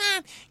 You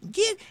cannot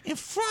get in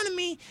front of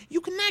me.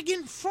 You cannot get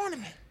in front of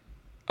me.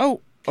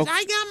 Oh. Because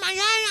I got my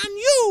eye on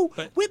you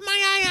with my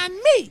eye on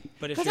me.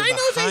 But if you're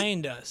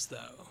behind us,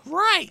 though.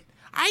 Right.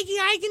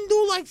 I can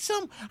do like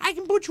I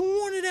can put you in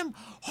one of them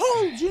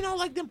holds, you know,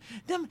 like them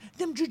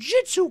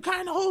jiu-jitsu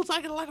kind of holds,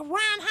 like a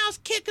roundhouse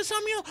kick or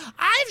something, you know.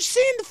 I've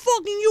seen the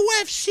fucking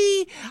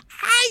UFC.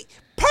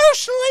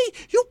 Personally,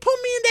 you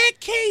put me in that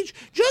cage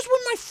just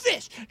with my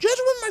fist. Just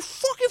with my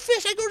fucking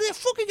fist. I go to that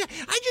fucking guy.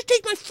 I just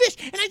take my fist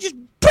and I just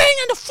bang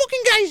on the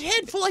fucking guy's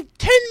head for like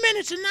 10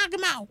 minutes and knock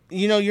him out.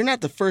 You know, you're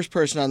not the first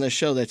person on this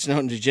show that's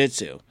known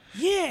jiu-jitsu.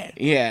 Yeah.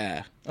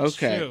 Yeah. It's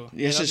Okay. true.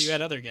 It's You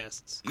had other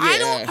guests. Yeah. I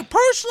do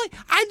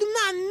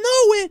not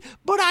know it,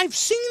 but I've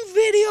seen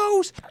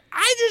videos.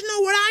 I just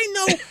know what I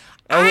know.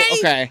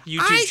 Okay.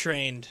 You two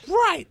trained.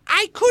 Right.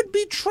 I could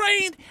be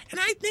trained, and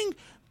I think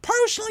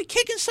personally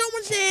kicking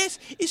someone's ass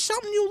is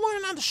something you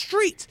learn on the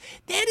streets.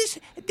 That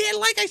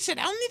like I said,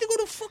 I don't need to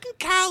go to fucking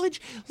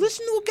college,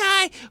 listen to a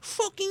guy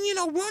fucking,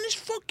 run his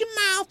fucking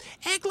mouth,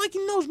 act like he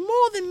knows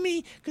more than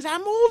me, because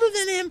I'm older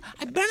than him.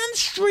 I've been on the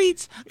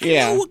streets. I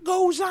know what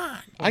goes on.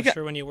 I'm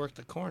sure when you work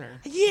the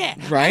corner. Yeah.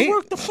 Right? I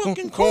work the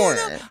fucking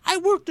corner. I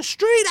work the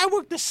street. I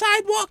work the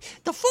sidewalk.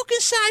 The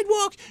fucking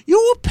sidewalk you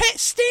were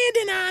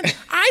standing on,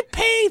 I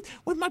paved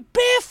with my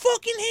bare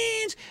fucking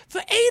hands for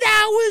 8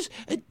 hours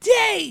a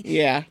day.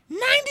 Yeah.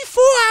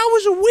 94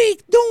 hours a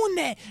week doing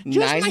that.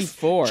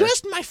 94.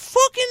 Just my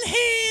fucking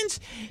hands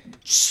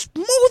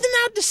smoothing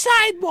out the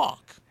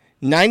sidewalk.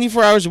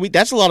 94 hours a week.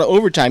 That's a lot of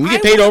overtime. You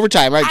get paid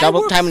overtime, right?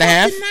 Double time and a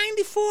half.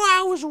 94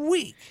 hours a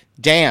week.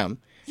 Damn.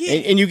 Yeah.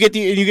 And you get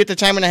the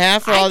time and a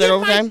half for all that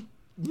overtime?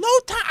 No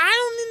time. I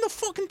don't need the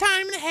fucking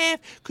time and a half,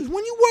 because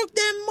when you work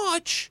that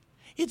much,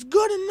 it's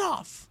good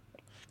enough.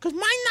 Because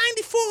my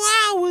 94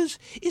 hours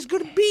is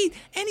going to beat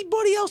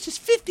anybody else's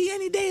 50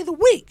 any day of the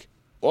week.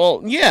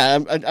 Well, yeah,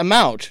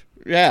 amount.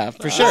 Yeah,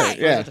 for sure. Right.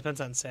 Yeah. It depends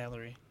on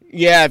salary.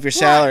 Yeah, if your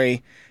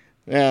salary.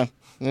 Yeah.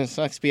 That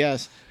sucks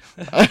BS.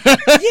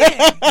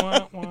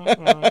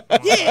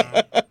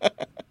 Yeah.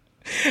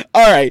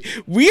 All right.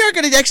 We are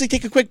going to actually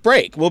take a quick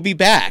break. We'll be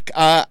back.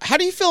 How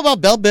do you feel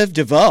about Belle Biv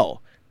DeVoe?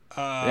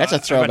 That's a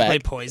throwback. I'm about to play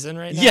Poison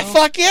right now. Yeah,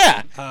 fuck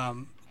yeah.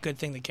 Good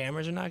thing the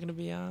cameras are not going to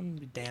be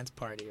on. Dance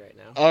party right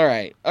now. All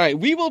right.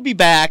 We will be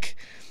back.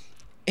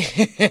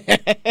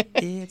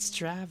 It's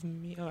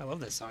driving me. Oh, I love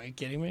this song. Are you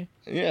kidding me?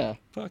 Yeah.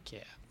 Fuck yeah.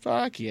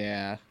 Fuck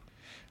yeah.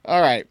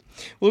 All right.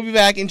 We'll be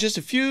back in just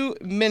a few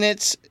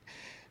minutes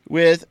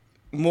with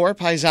more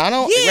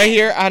Paisano right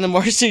here on the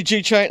Morrissey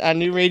Juke Joint on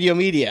New Radio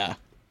Media.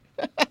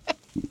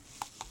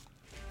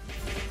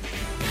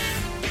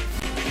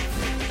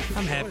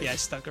 I'm happy I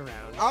stuck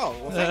around. Oh,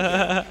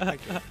 well,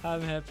 thank you.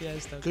 I'm happy I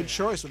stuck around. Good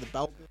choice with the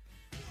belt.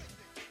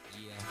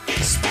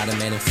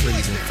 Spider-Man and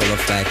freezing full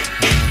effect.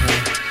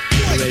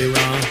 You ready,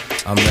 Ron?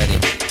 I'm ready.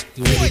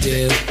 You ready,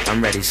 Dave?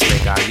 I'm ready,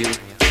 Slick. Are you?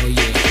 Oh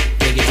yeah,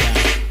 break it down.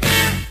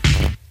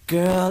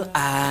 Girl,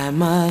 I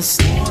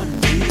must warn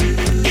you.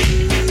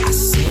 I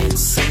sense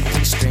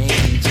something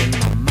strange in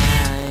my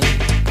mind.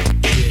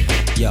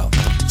 Yo,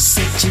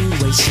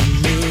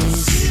 situation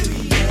is.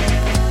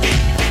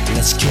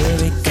 Let's cure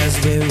it, 'cause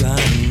we're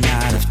running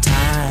out of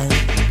time.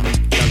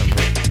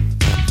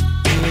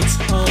 It's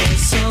all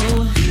so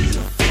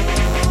beautiful.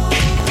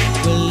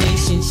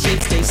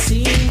 Relationships, they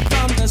seem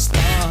from the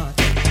start.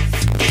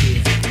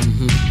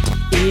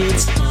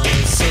 It's all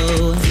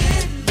so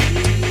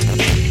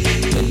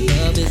when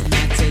love is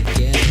not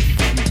together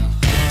from the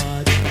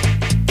heart.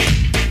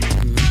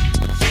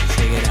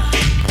 Check it out.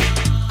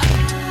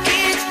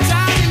 It's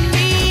driving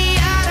me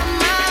out of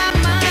my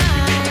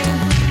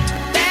mind.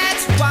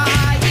 That's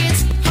why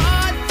it's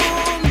hard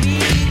for me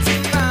to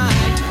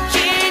find.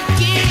 Can't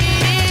get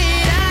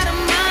it out of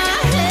my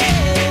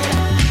head.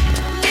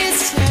 Miss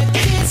her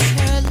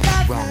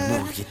lover. Wrong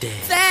move, you're dead.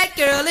 That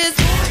girl is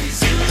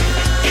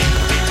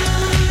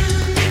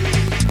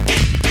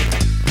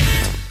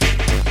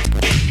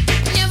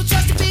never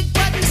trust a big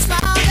button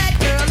smile. That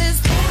girl is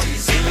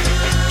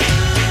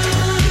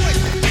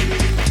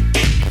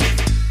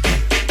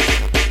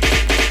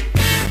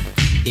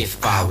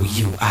If I were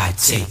you, I'd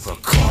take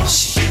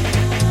precaution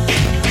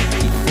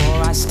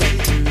before I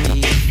step to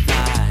meet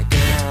my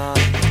girl.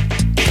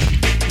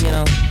 You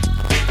know,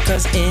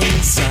 'cause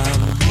in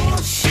some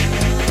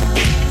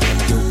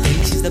you'll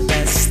think she's the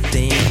best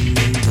thing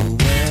in the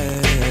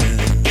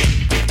world.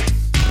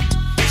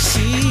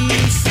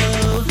 She's so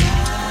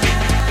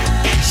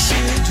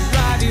she'll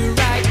drive you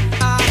right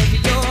out of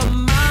your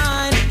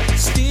mind,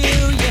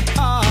 steal your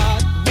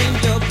heart when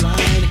you're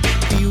blind.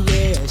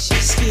 Beware,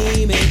 she's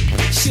scheming.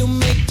 She'll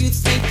make you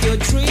think you're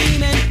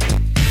dreaming.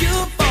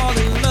 You'll fall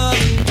in love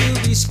and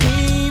you'll be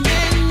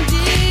screaming,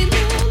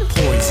 demon.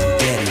 Poison,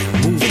 deadly,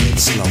 moving it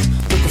slow.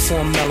 Looking for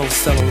a mellow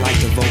fellow like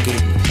the vote,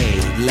 getting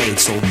paid, laid,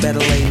 so better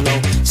lay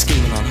low.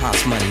 Scheming on hot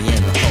money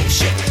and the whole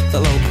show. The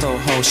low pro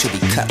hoe should be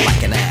cut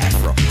like an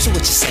afro. So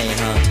what you saying,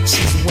 huh?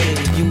 She's winning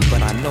to you,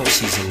 but I know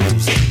she's a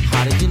loser.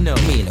 How did you know?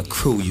 Me and the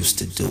crew used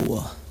to do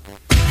her.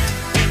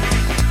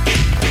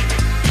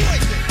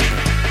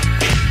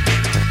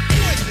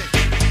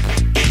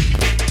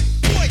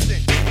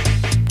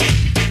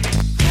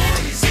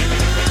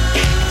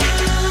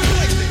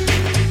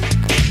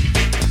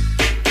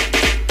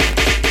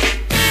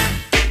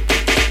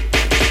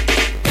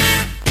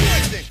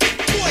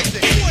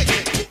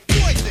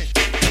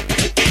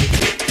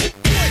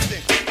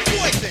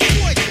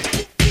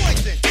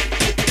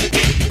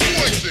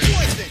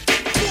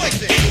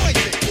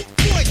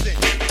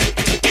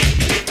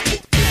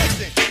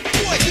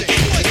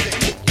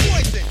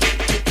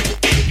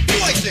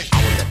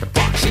 I was at the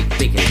bar, shake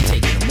big and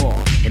taking them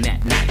all. And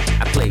that night,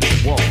 I played with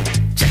wall.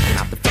 Checking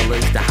out the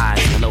fellas, the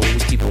highs and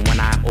lows. Keeping one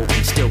eye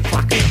open, still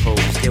clocking the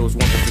hoes. There was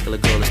one particular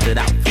girl that stood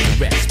out from the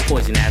rest.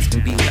 Poison as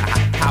can be with a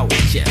high power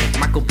jet.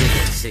 Michael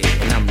Business here,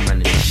 and I'm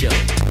running the show.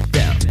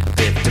 Bell,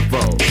 Biv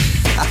DeVoe.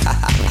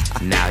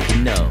 Now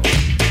you know.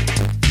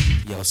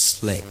 Yo,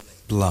 slick,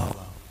 blow.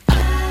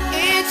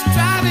 It's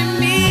driving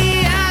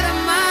me out of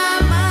my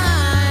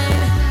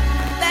mind.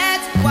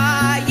 That's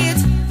why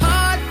it's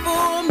hard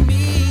for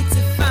me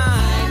to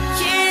find.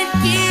 Can't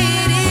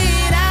get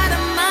it out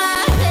of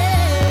my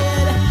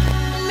head.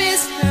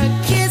 Miss her,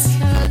 kiss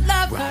her,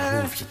 love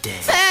her.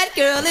 That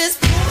girl is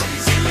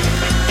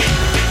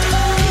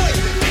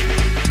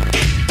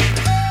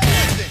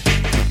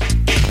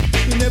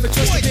You never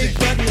trust a big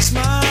button to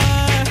smile.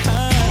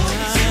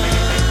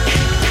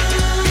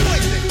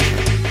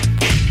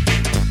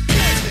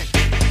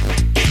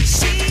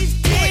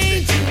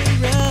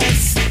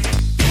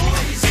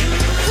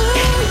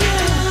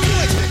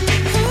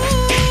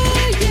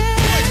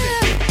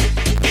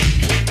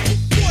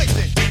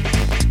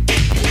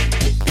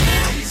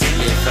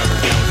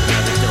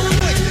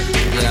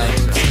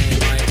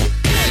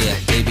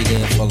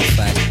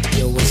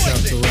 Yo, what's up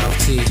to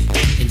Ralph T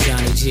and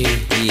Johnny G?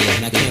 Yeah,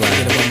 and I can't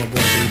forget about my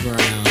boy B Brown.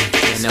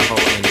 And the whole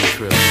Andy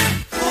crew.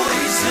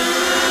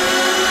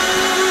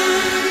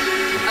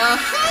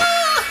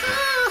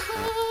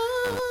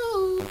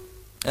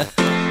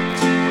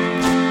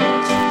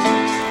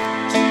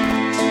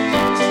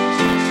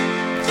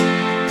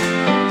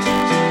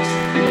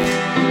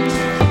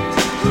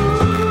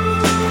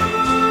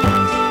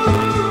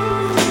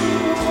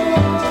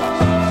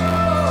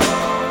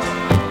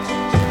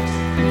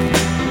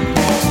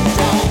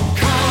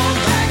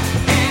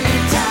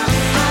 anytime.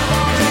 I've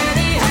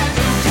already had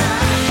some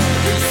time.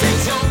 This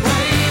ain't your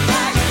way,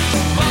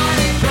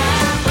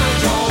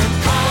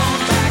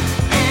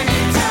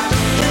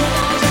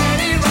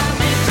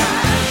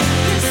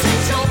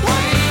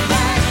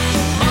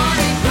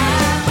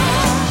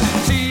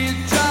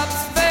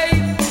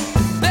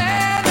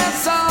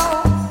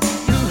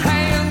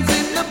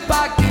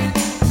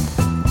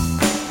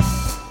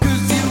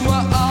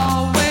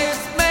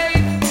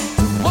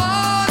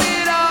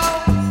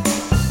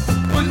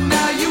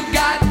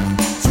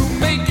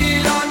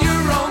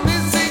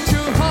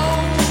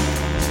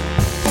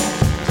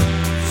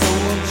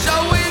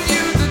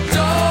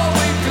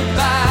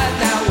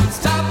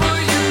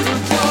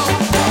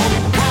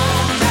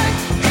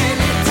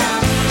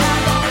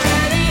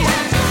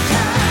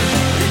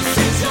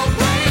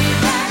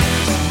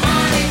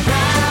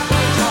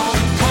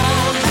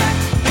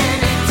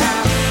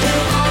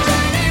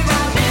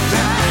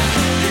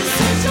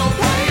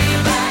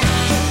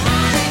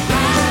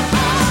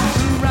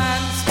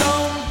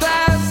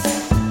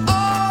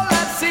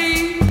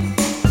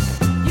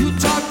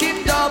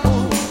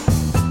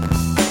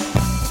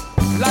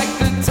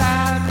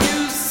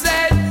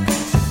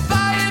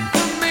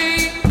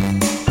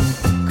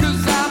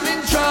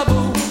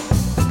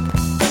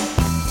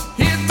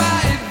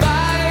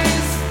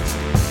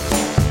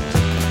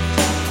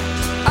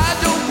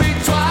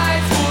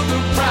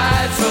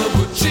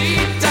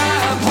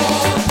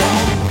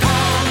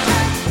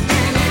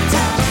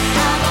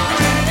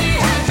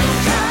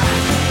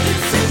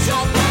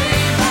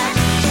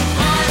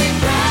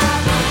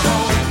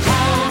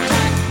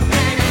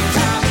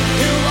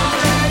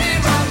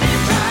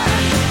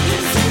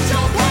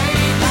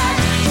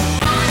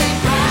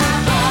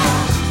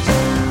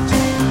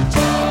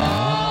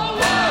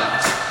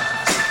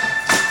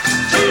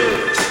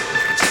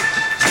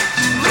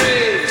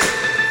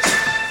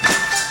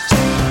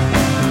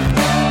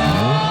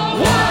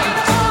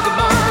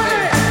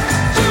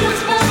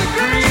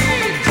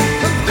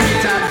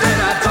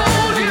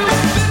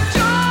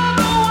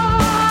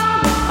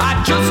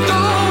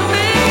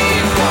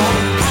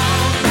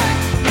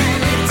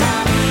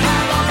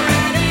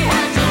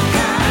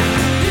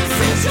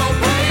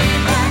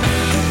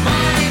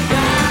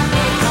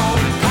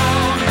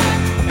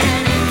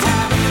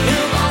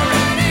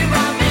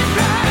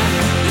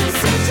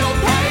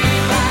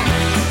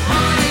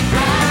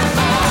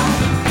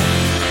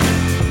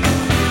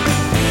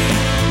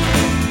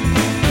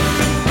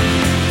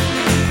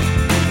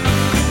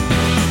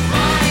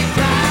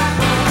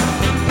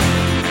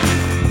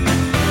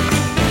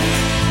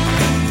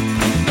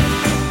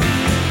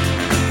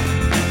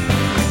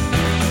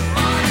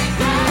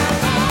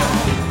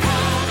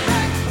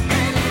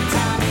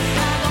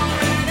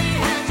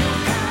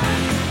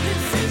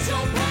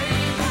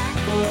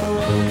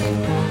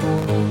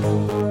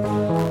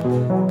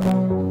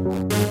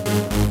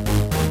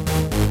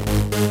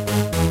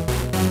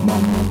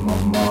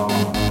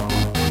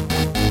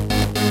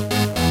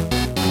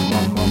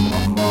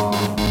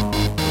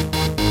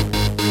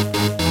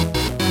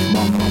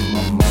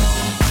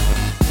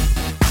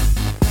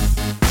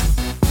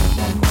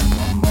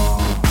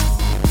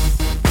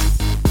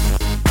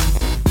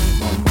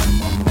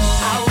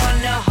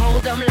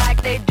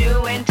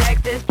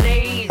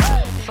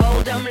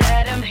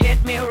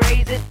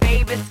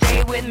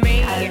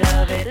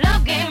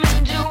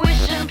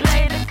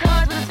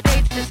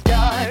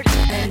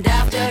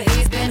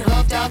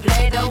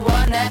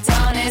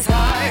 his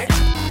heart.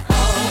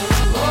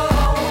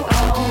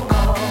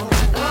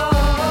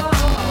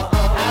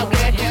 I'll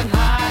get him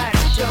high,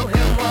 show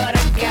him what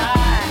I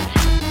got.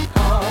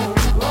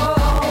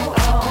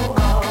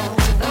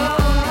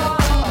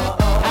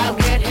 I'll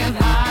get him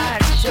high,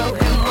 show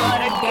him what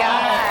I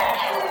got.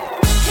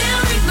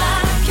 Can't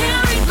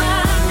read my,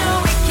 no,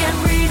 we can't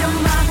read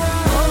my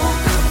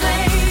poker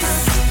face.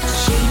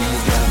 She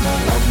ain't got no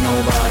love,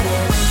 nobody.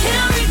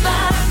 Can't read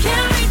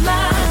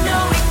my, no,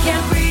 we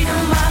can't read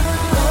my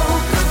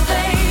poker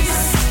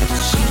face.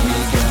 She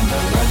ain't got no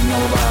love,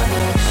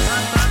 nobody.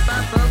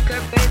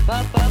 Poker face,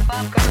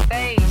 poker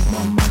face.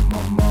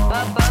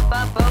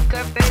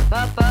 Poker face,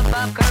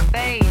 poker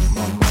face.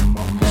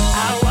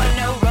 I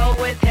wanna roll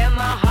with him,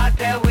 my heart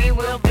that we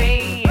will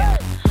be.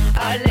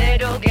 A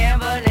little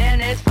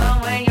gambling is fun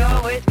when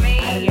you're with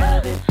me.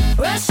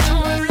 Russian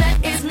roulette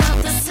is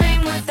not the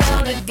same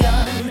without a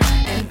gun.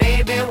 And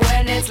baby,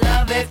 when it's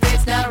love, if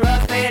it's not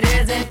rough, it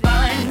isn't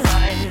fun.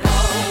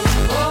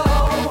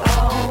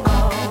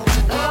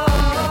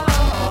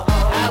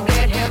 I'll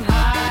get him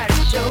high,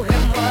 show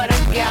him what I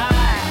got.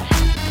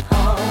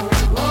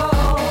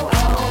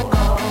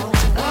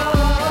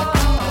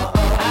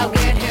 I'll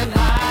get him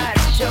high,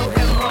 show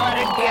him what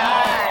I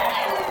got.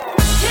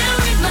 Can't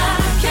read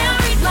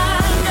my,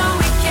 no,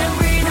 we can't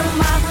read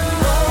my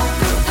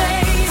poker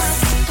face.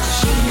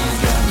 She ain't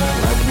got no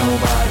love,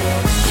 nobody.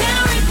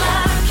 Can't read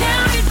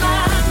my,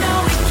 no,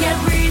 we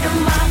can't read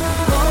my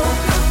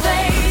poker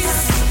face.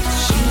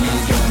 She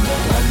ain't got no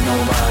love,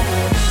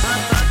 nobody.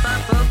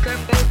 Poker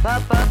face,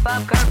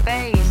 poker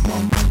face.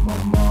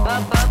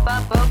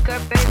 Poker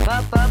face,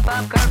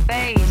 poker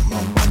face.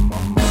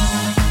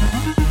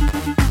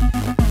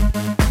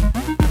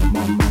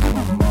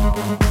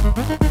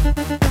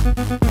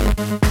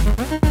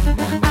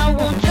 I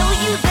won't tell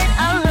you that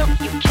I love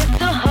you, just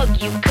to hug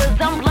you, 'cause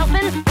I'm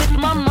bluffing with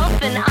my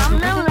muffin. I'm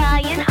not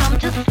lying, I'm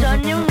just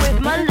stunning with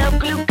my love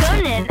glue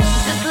gunning.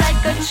 Just like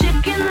a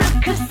chick in the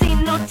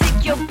casino,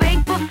 take your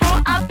bait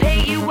before I pay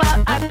you out.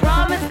 I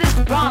promise this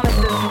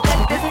promises.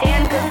 Check this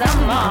hand 'cause I'm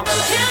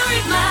marvelous. Can't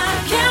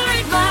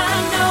read my,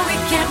 no, we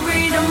can't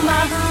read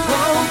my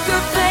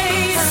poker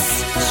face.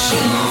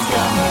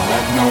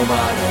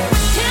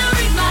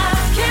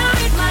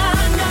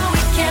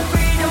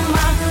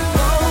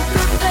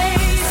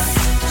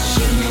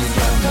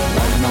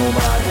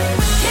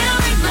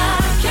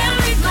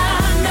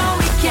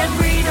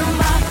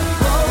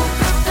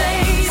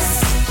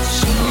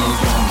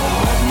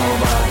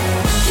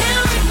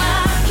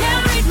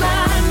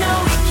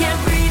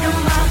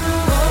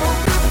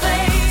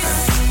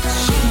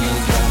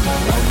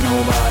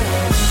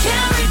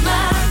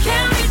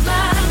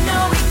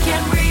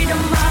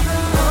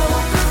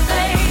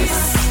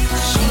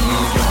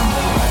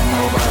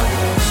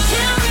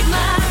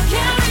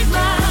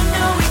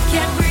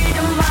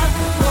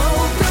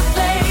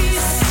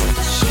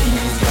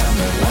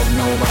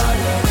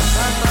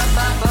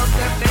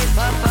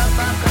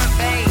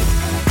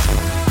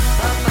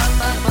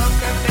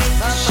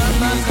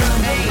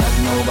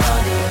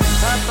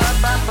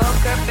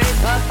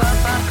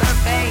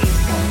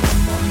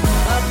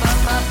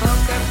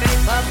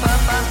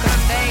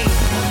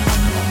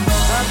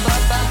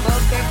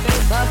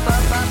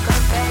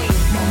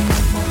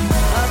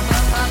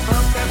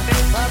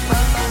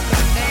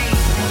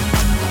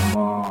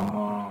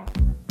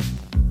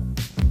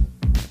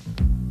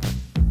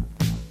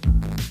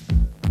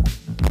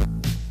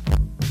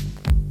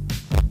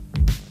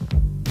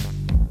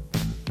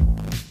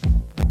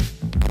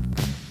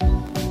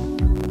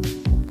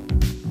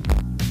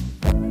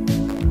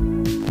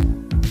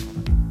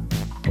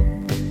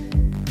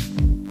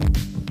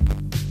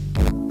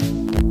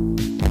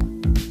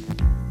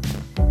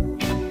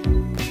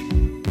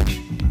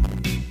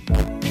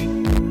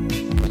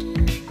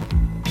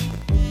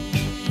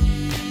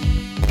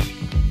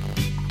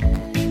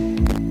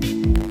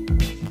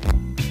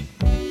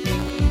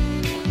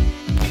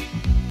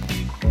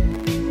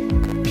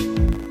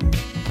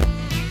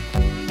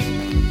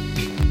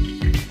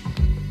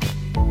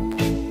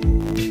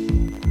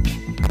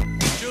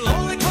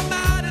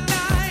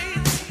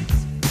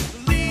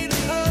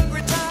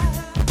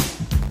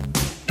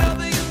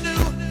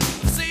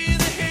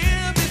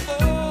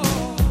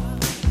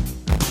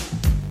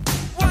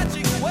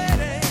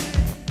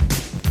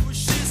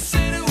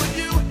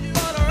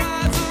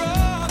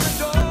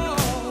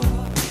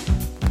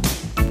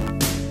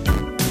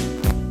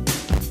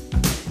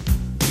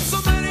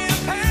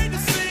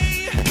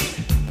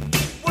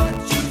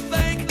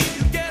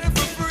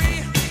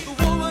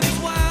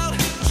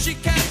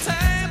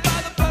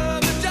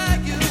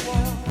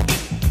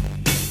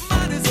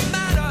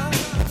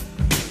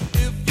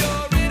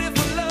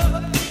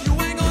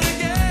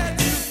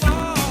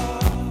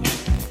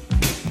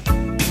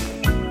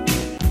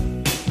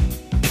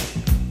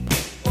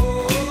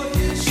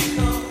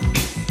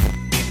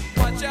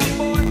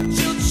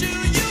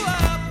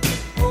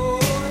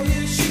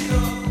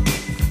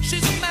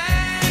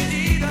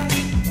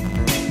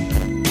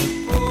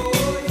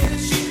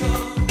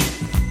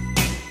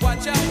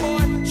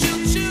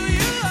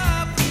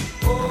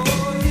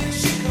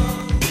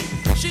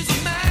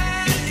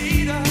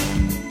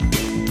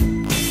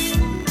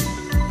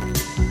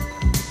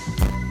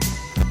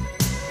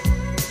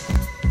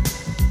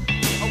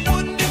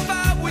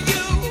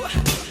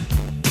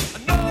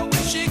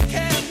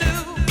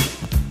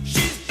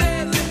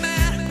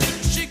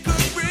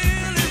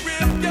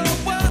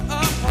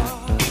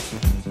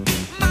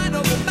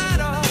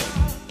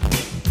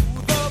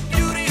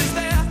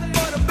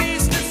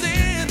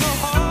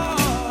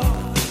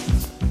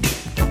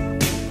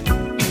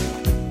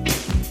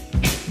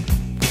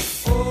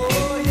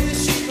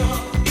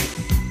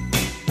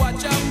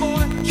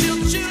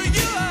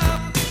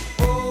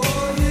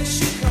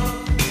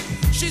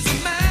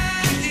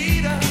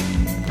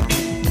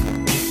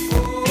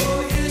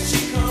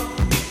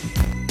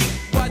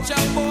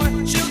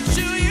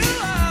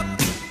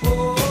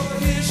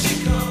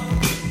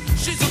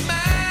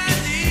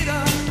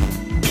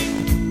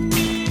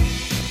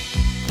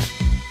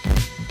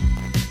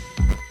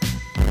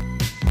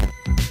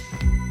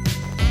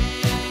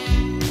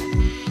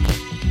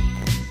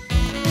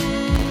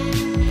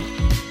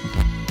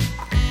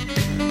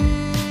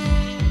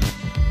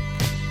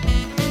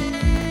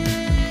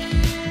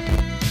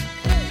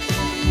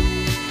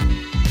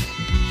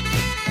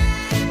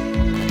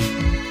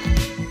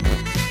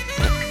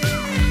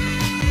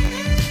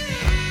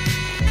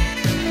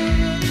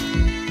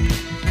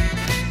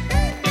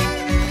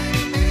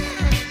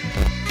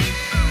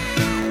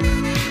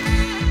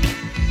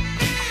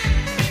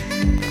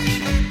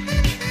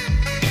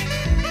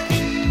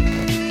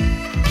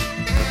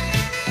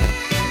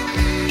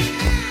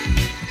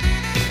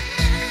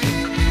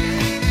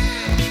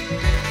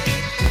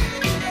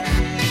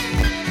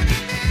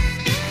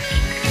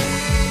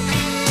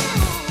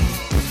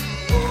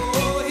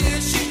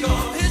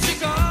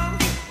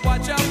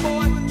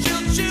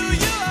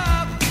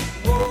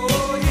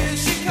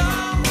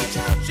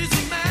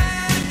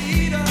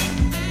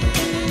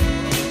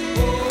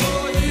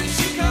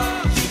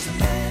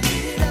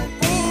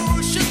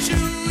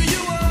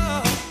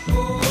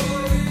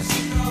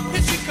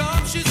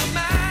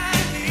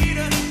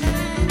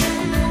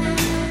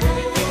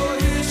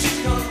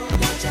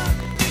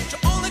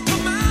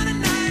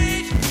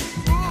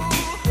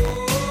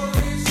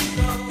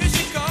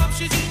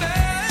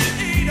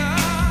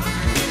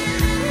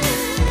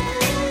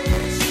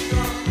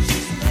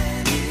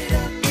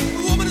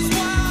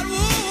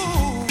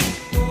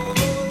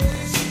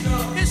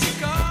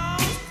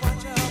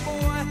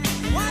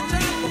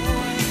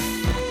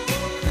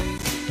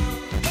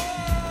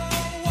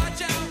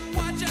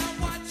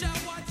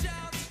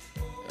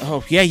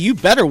 Oh, yeah, you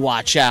better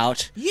watch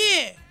out.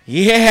 Yeah.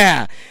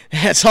 Yeah.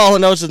 That's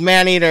Hall & Oates with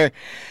Maneater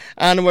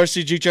on the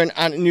Morrissey Juke Joint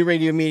on New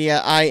Radio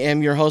Media. I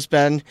am your host,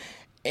 Ben,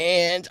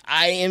 and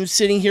I am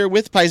sitting here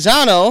with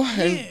Paisano,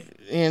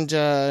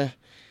 and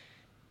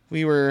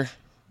we were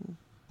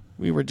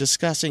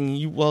discussing.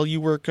 You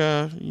work.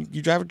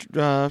 You drive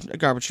a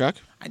garbage truck.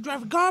 I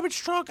drive a garbage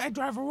truck. I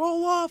drive a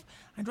roll off.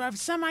 I drive a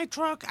semi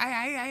truck.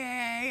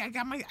 I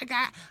got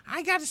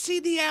a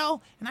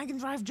CDL, and I can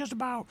drive just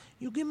about.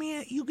 You give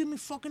me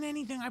fucking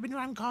anything. I've been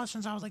driving cars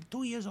since I was like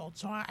 2 years old.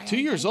 So 2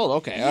 years old.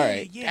 Okay, yeah, all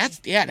right.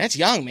 Yeah. That's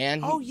young,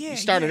 man. Oh yeah. You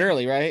started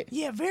early, right?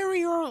 Yeah,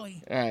 very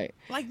early. All right.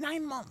 Like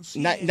 9 months.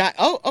 Not.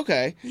 Oh,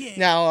 okay. Yeah.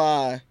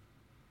 Now,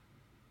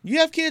 you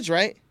have kids,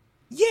 right?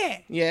 Yeah.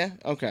 Yeah.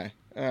 Okay.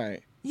 All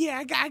right. Yeah,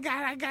 I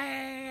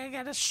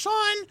got a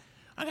son.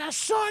 I got a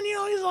son, you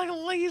know, he's like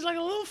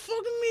a little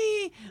fucking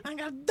me. I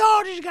got a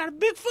daughter, she's got a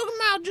big fucking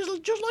mouth, just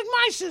like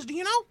my sister,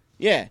 you know?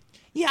 Yeah.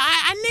 Yeah,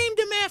 I named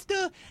him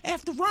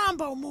after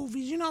Rambo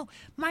movies, you know,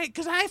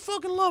 because I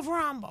fucking love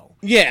Rambo.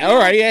 Yeah, all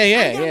right,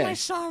 yeah. I got my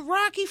son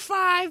Rocky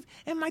 5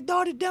 and my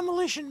daughter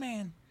Demolition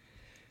Man.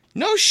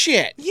 No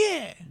shit.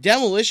 Yeah.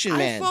 Demolition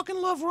Man. I fucking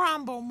love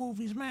Rambo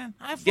movies, man.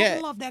 I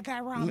fucking love that guy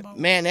Rambo.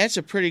 Man, that's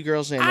a pretty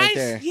girl's name right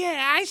there.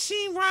 Yeah, I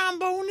seen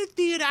Rambo in the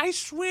theater, I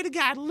swear to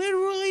God,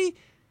 literally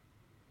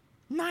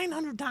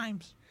 900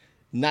 times.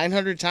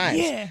 900 times?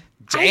 Yeah.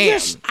 Damn.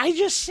 I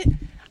just sat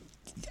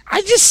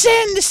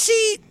in the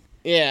seat.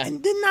 Yeah.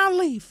 And did not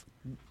leave.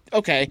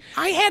 Okay.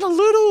 I had a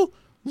little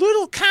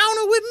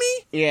counter with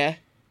me. Yeah.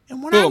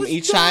 And when Boom, I was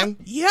each done, time?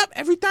 Yep,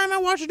 every time I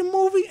watched the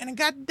movie, and it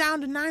got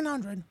down to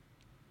 900.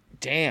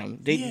 Damn.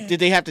 Did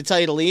they have to tell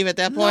you to leave at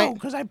that point? No,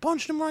 because I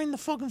punched them right in the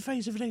fucking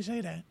face if they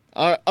say that.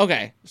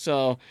 Okay.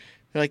 So,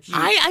 like...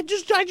 I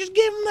just gave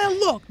them that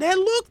look. That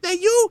look that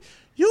you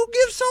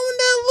give someone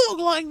that look,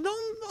 like,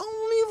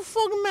 don't even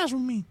fucking mess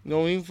with me.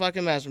 Don't even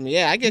fucking mess with me.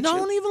 Yeah, I get you.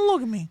 Don't even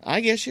look at me.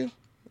 I get you.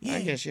 Yeah.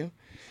 I get you.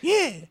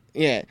 Yeah.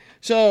 Yeah.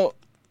 So,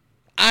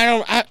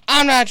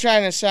 I'm not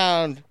trying to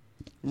sound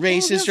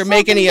racist or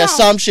make fucking any don't.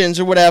 assumptions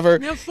or whatever,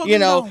 They're fucking you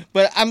know, don't.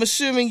 but I'm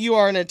assuming you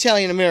are an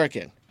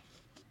Italian-American.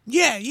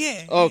 Yeah.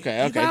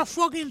 Okay. You got a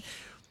fucking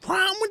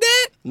problem with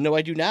that? No,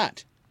 I do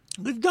not.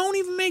 But don't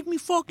even make me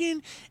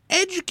fucking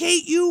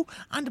educate you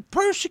on the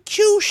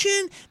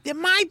persecution that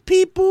my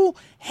people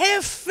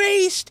have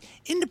faced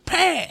in the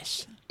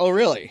past. Oh,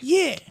 really?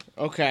 Yeah.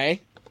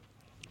 Okay.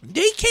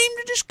 They came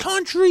to this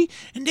country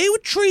and they were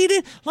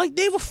treated like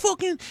they were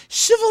fucking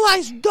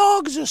civilized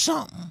dogs or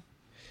something.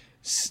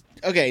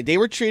 Okay, they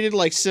were treated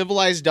like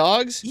civilized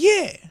dogs?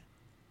 Yeah.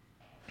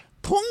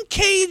 Put in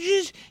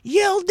cages,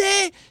 yelled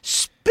at,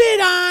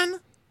 spit on.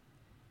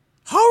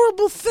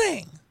 Horrible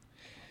thing.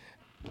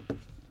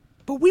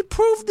 But we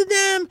proved to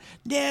them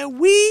that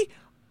we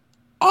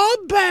are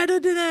better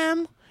than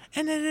them.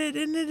 And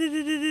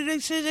they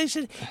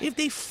said, if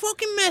they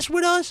fucking mess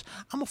with us,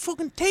 I'm going to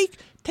fucking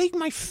take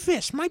my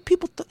fist. My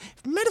people,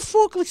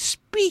 metaphorically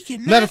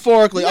speaking.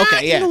 Metaphorically, not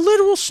okay, yeah. in a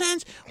literal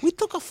sense. We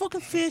took a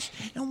fucking fist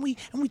and we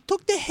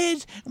took their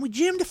heads and we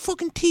jammed the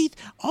fucking teeth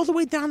all the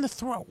way down the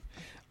throat.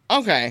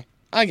 Okay,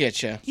 I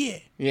get you. Yeah.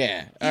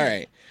 Yeah, all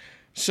right.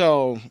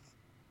 So,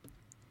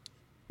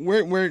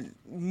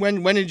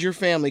 when did your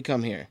family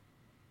come here?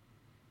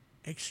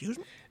 Excuse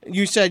me?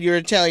 You said you're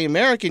Italian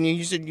American.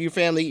 You said your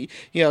family,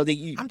 you know,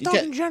 I'm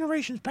talking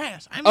generations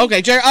past. I mean, okay,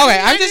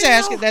 I'm just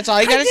asking. That's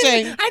all you gotta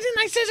say.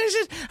 I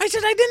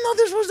said I didn't know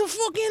this was the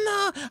fucking.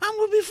 I'm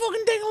gonna be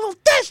fucking taking a little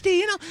testy,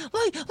 you know,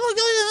 like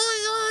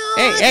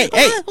Hey.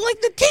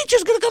 like the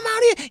teacher's gonna come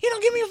out here, you know,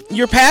 give me.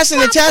 You're passing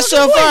the test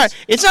so far.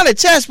 It's not a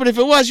test, but if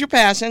it was, you're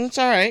passing. It's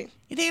all right.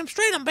 You're damn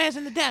straight. I'm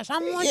passing the test.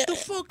 I'm like the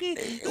fucking.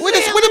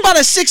 What about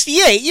a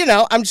 68? You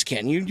know, I'm just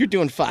kidding. You're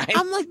doing fine.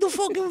 I'm like the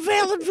fucking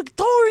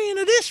valedictorian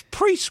of this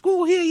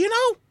preschool here, you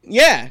know.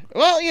 Yeah.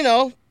 Well, you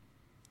know.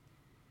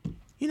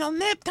 You know,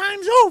 nap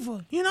time's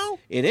over, you know?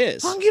 It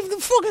is. I'll give the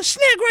fucking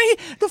snack right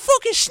here. The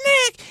fucking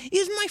snack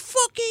is my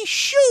fucking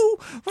shoe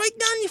right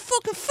down your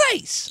fucking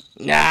face.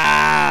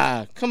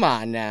 Nah, come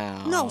on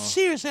now. No,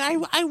 seriously,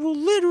 I will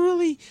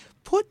literally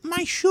put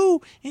my shoe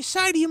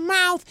inside of your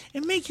mouth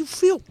and make you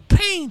feel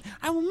pain.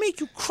 I will make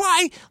you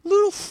cry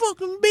little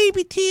fucking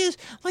baby tears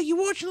like you're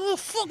watching a little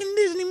fucking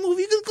Disney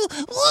movie. You're gonna go,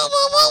 whoa,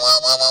 whoa, whoa, whoa,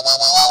 whoa, whoa, whoa,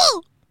 whoa,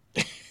 whoa.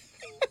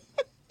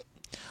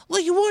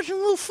 Like you're watching a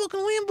little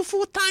fucking Land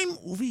Before Time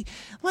movie.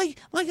 Like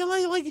the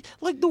way you're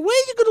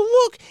gonna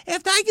look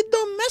after I get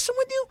done messing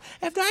with you,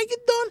 after I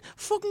get done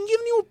fucking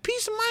giving you a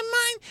piece of my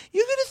mind,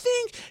 you're gonna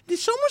think that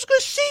someone's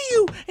gonna see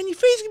you and your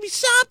face gonna be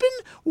sopping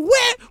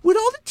wet with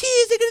all the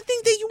tears. They're gonna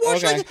think that you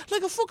watched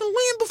like a fucking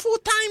Land Before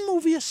Time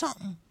movie or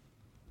something.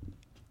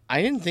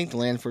 I didn't think the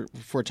Land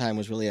Before Time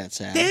was really that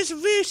sad. That's a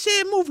very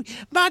sad movie.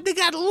 But they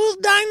got little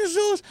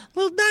dinosaur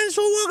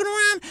walking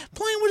around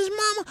playing with his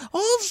mama.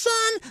 All of a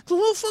sudden, the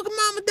little fucking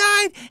mama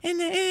died, and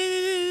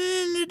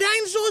the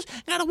dinosaurs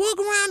got to walk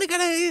around. They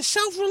got a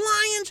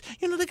self-reliance.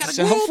 You know, they got to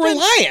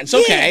self-reliance.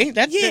 Okay,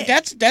 yeah,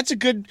 that's a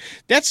good.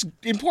 That's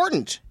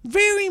important.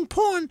 Very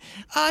important.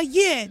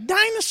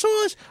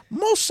 Dinosaurs,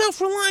 most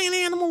self-reliant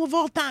animal of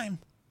all time.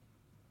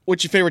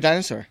 What's your favorite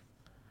dinosaur?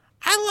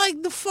 I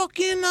like the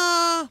fucking,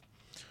 any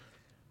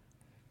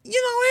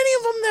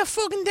of them that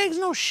fucking digs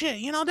no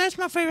shit. That's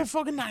my favorite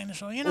fucking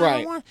dinosaur. Right.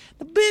 I want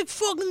the big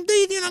fucking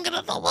teeth.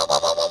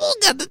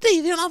 Got the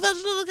teeth.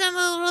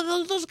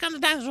 That's those kind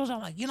of dinosaurs I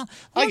like.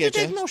 I get that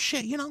you. digs no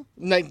shit.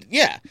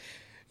 Yeah.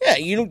 Yeah,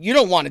 you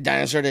don't want a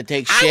dinosaur that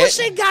takes shit. I would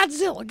say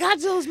Godzilla.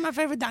 Godzilla's my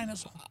favorite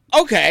dinosaur.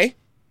 Okay.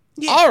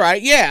 Yeah. All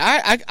right.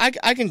 Yeah,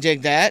 I can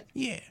dig that.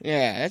 Yeah.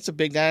 Yeah, that's a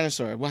big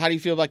dinosaur. Well, how do you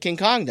feel about King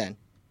Kong then?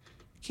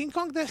 King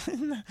Kong,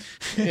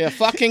 Yeah,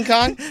 fuck King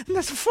Kong.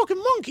 That's a fucking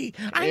monkey.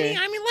 I mean,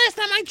 last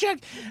time I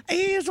checked,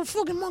 he is a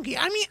fucking monkey.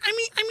 I mean,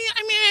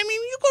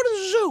 you go to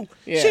the zoo.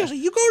 Yeah. Seriously,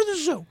 you go to the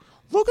zoo.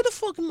 Look at the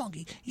fucking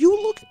monkey. You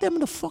look at them in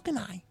the fucking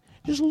eye.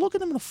 Just look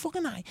at them in the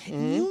fucking eye.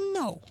 And you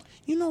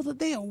know that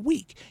they are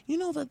weak. You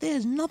know that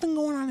there's nothing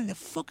going on in their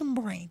fucking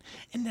brain.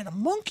 And that a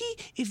monkey,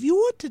 if you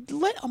were to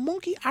let a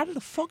monkey out of the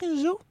fucking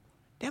zoo,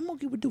 that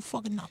monkey would do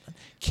fucking nothing.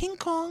 King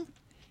Kong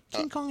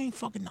ain't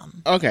fucking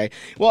nothing. Okay.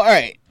 Well, all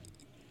right.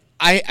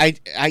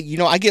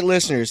 I get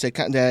listeners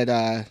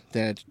that'll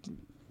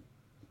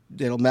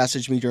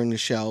message me during the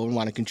show and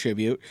want to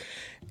contribute,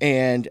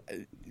 and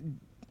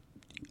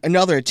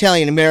another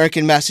Italian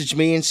American messaged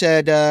me and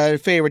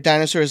said favorite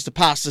dinosaur is the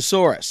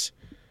Pastasaurus.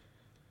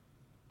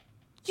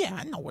 Yeah,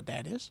 I know what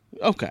that is.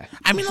 Okay.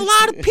 I mean, a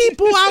lot of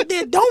people out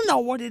there don't know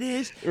what it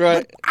is.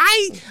 Right. But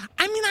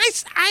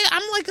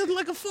I'm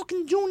like a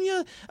fucking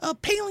junior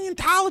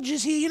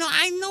paleontologist here.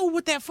 I know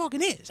what that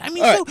fucking is. I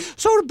mean, All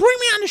so to bring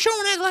me on the show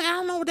and act like I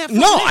don't know what that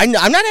fucking No, is.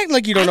 I'm not acting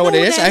like you don't know what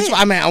it is.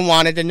 I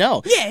wanted to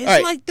know. Yeah, it's All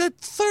right. like the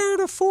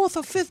third or fourth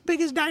or fifth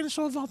biggest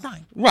dinosaur of all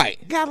time.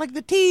 Right. Got like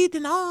the teeth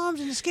and the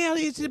arms and the scale.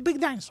 It's a big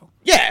dinosaur.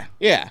 Yeah.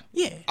 Yeah.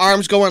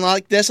 Arms going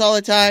like this all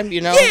the time,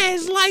 Yeah,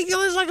 it's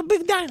like a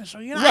big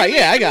dinosaur. Right,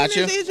 yeah, I got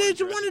you.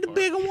 It's one of the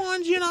bigger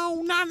ones,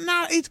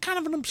 not it's kind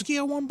of an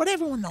obscure one, but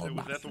everyone knows about it.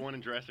 Was that the one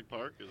in Jurassic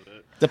Park? Is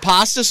that? The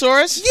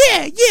Pastasaurus?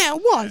 Yeah,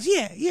 it was.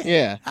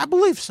 Yeah. I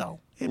believe so.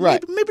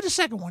 Right. Maybe the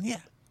second one,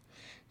 yeah.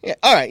 Yeah.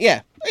 All right,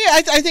 yeah.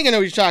 Yeah, I think I know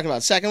what you're talking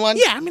about. Second one?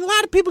 Yeah, I mean, a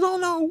lot of people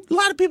don't know. A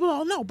lot of people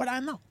don't know, but I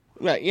know.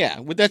 Right, yeah.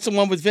 Well, that's the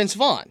one with Vince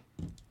Vaughn.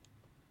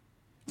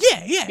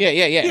 Yeah. Yeah.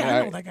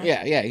 I know that guy.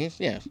 Yeah.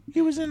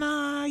 He was in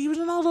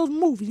all those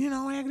movies,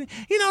 acting.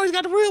 He's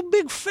got a real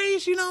big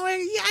face, I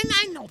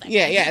know that.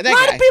 Yeah, guy. yeah, that A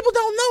lot guy. of people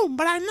don't know him,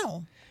 but I know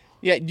him.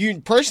 Yeah,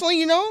 you personally,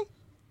 you know?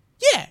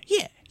 Yeah.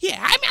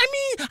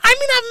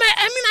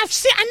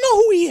 I know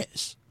who he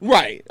is.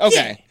 Right.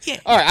 Okay. Yeah.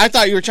 All right. I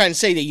thought you were trying to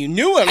say that you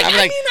knew him.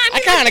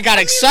 I kind of got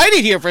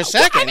excited here for a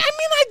second.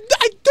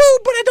 I do,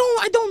 but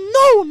I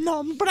don't know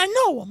him, but I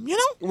know him,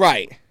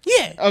 Right.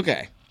 Yeah.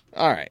 Okay.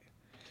 All right.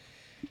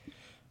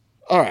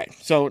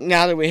 So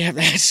now that we have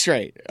that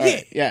straight. All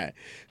right, yeah.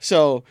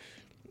 So,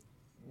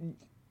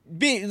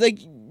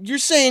 you're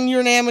saying you're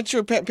an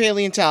amateur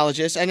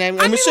paleontologist, and I'm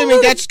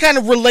assuming that's kind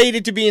of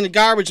related to being a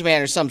garbage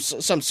man or some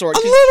sort. A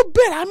little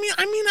bit. I've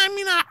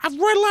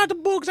read a lot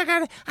of books. I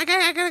got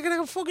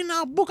a fucking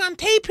book on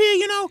tape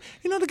here.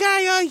 The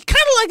guy. He kind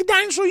of like a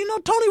dinosaur.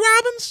 Tony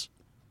Robbins.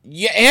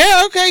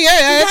 Yeah. Okay. Yeah.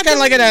 That's kind of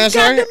like a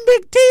dinosaur. He got them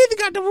big teeth. He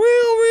got the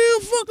real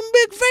fucking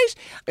big face.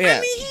 Yeah. I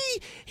mean,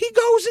 he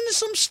goes into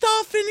some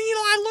stuff, and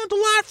I learned a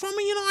lot from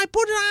him. I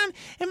put it on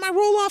in my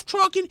roll-off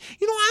truck, and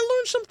I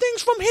learned some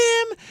things from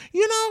him.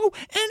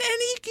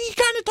 And he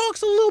kind of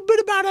talks a little bit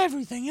about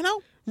everything.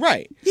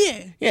 Right.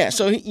 Yeah. Yeah.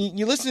 So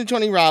you listen to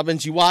Tony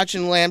Robbins. You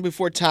watching Land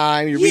Before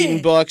Time. You're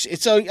reading books.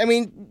 So I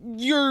mean,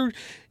 you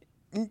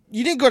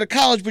didn't go to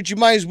college, but you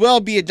might as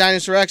well be a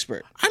dinosaur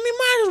expert.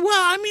 Might as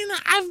well. I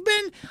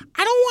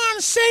don't want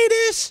to say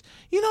this,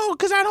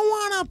 because I don't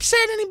want to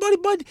upset anybody,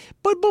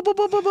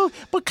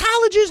 but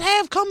colleges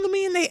have come to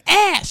me and they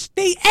asked.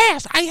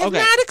 I have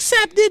not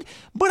accepted,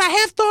 but I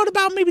have thought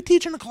about maybe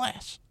teaching a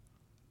class.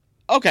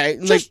 Okay.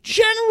 Just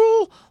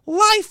general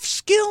life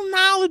skill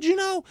knowledge,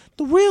 the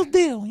real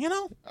deal,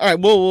 All right.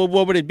 Well,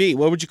 what would it be?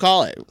 What would you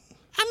call it?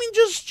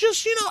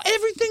 Just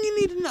everything you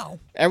need to know.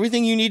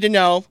 Everything you need to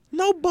know.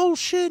 No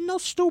bullshit, no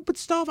stupid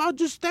stuff.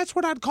 That's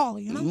what I'd call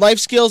it, Life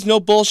skills, no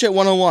bullshit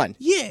 101.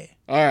 Yeah.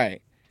 All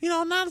right.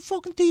 Not a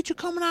fucking teacher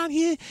coming out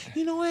here,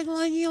 acting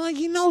like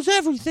he knows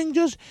everything.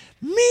 Just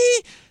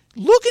me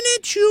looking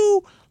at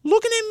you,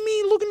 looking at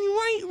me, looking you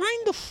right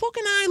in the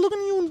fucking eye, looking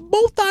at you in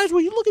both eyes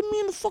where you look at me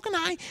in the fucking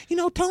eye,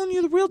 telling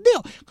you the real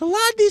deal. 'Cause a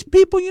lot of these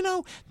people,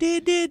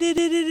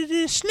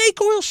 they're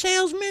snake oil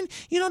salesmen.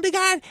 They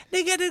got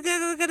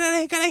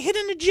a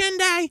hidden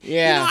agenda.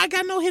 Yeah. I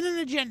got no hidden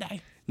agenda.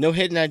 No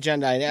hidden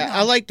agenda. No.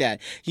 I like that.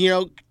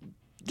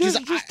 Just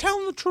tell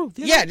them the truth.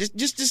 Yeah,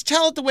 just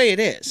tell it the way it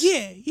is.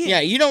 Yeah.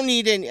 Yeah, you don't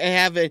need to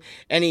have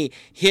any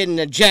hidden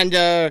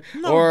agenda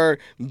or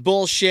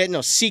bullshit,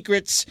 no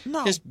secrets.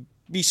 No. Just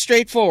be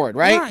straightforward,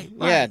 right?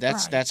 Right.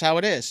 That's how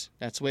it is.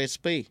 That's the way it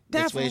be.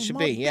 That's the way it should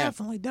be. Yeah.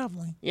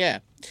 Definitely. Yeah.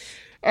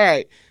 All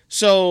right.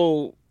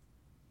 So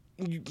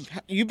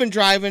you've been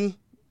driving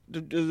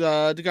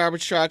the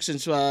garbage truck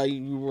since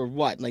you were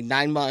what, like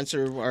 9 months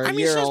or a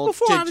year since old?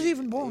 before I was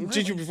even born.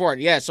 Since you Really. were born,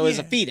 yeah. So as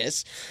a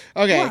fetus,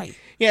 okay. Right.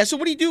 Yeah. So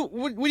what do you do?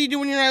 What do you do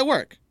when you're not at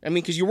work? I mean,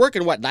 because you're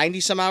working what, 90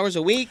 some hours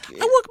a week? I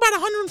work about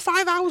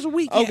 105 hours a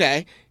week. Yeah.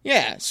 Okay.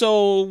 Yeah.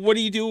 So what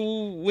do you do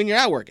when you're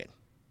not working?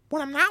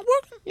 When I'm not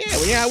working? Yeah,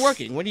 when you're not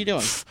working, what are you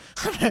doing?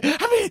 I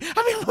mean,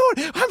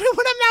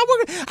 when I'm not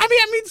working,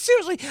 I mean,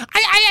 seriously,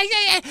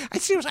 I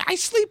seriously, I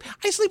sleep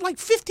like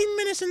 15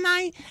 minutes a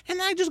night, and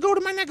I just go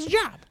to my next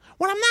job.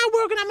 When I'm not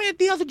working, I'm at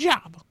the other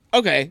job.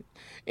 Okay.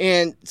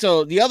 And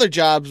so the other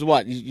jobs,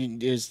 what?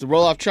 Is the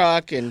roll-off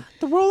truck and...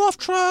 The roll-off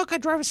truck, I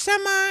drive a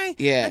semi.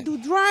 Yeah. I do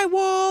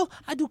drywall,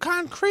 I do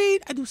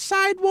concrete, I do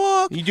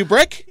sidewalk. You do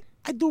brick?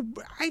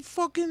 I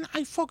fucking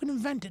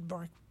invented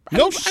brick.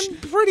 No I'm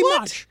pretty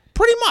much.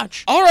 Pretty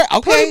much. All right.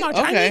 Okay. Pretty much.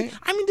 Okay.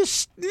 I mean,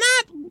 this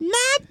not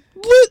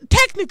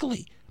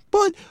technically,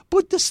 but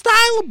the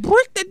style of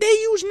brick that they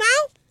use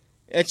now.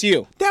 That's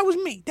you. That was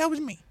me.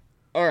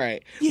 All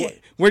right. Yeah.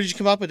 Where did you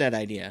come up with that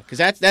idea? Because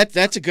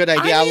that's a good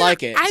idea. I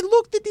like it. I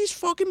looked at these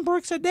fucking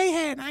bricks that they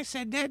had, and I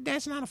said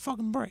that's not a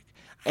fucking brick.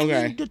 I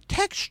mean, the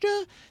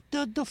texture,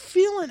 the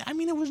feeling. I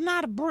mean, it was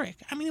not a brick.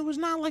 I mean, it was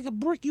not like a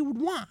brick you would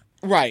want.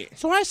 Right.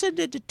 So I said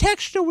that the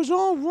texture was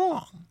all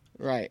wrong.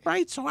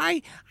 Right. So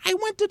I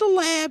went to the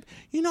lab,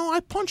 I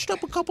punched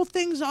up a couple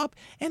things up,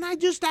 and I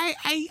just kind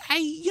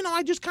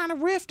of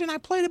riffed and I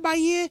played it by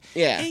ear.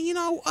 Yeah.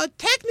 And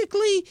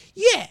technically,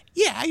 yeah,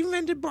 I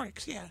invented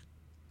bricks. Yeah.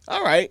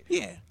 All right.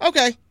 Yeah.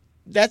 Okay.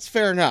 That's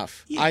fair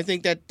enough. Yeah. I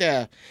think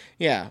that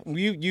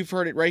you've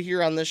heard it right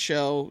here on this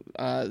show.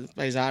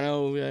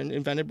 Paisano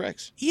invented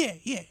bricks. Yeah.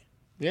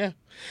 Yeah.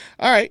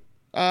 All right.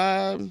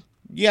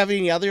 You have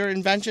any other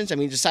inventions? I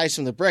mean, besides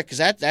from the brick, because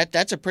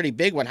that's a pretty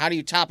big one. How do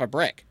you top a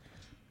brick?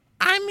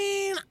 I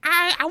mean,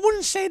 I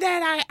wouldn't say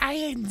that I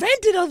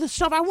invented other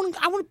stuff. I wouldn't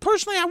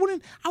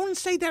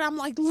say that I'm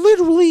like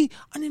literally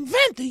an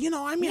inventor.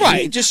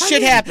 Right. Just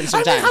shit happens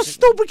sometimes. I mean, how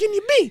stupid can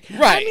you be?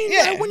 Right. I mean,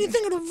 yeah. When you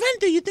think of an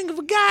inventor, you think of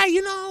a guy,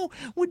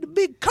 with the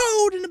big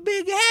coat and the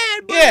big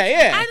head. But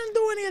Yeah. I don't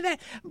do any of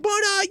that. But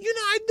I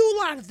do a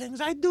lot of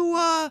things. I do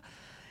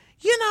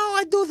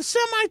I do the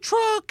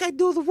semi-truck, I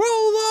do the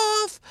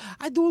roll-off,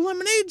 I do a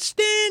lemonade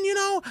stand,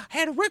 I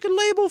had a record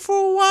label for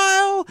a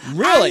while.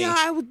 Really?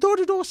 I was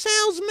door-to-door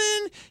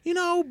salesman,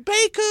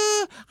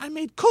 baker, I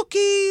made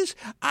cookies,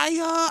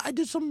 I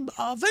did some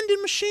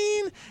vending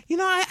machine,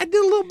 I did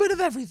a little bit of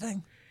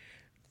everything.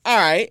 All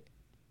right.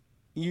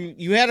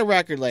 You had a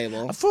record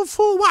label. For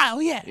a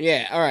while, yeah.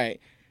 Yeah, all right.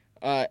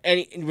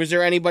 Was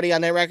there anybody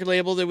on that record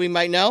label that we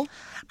might know?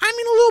 I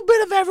mean, a little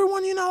bit of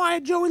everyone, I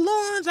had Joey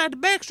Lawrence, I had the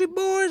Backstreet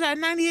Boys, I had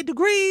 98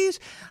 Degrees,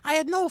 I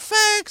had No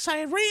Effects, I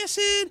had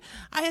Rancid,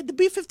 I had the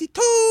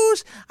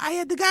B-52s, I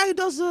had the guy who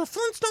does the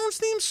Flintstones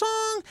theme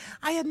song,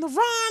 I had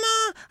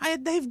Nirvana, I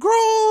had Dave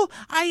Grohl,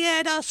 I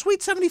had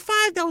Sweet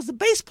 75, that was the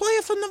bass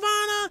player for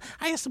Nirvana,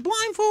 I had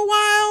Sublime for a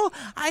while,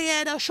 I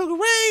had Sugar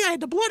Ray, I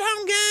had the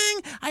Bloodhound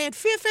Gang, I had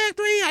Fear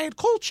Factory, I had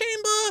Cold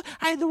Chamber,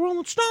 I had the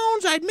Rolling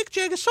Stones, I had Mick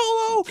Jagger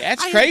solo.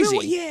 That's crazy.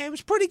 Yeah, it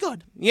was pretty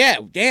good. Yeah,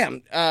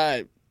 damn.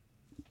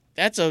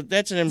 That's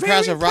an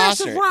impressive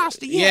roster.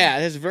 Yeah,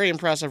 that's a very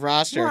impressive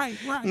roster. Right.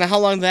 Now, how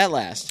long did that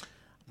last?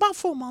 About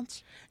 4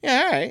 months.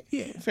 Yeah, all right.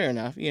 Yeah. Fair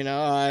enough.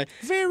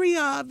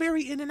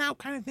 Very in and out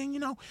kind of thing,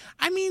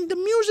 I mean, the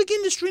music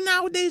industry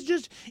nowadays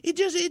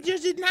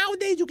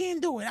nowadays you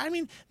can't do it. I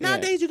mean,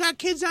 nowadays you got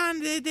kids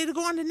on, they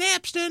go on to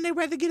Napster and they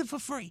rather get it for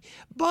free.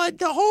 But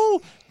the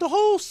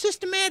whole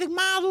systematic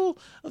model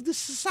of the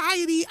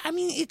society, I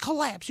mean, it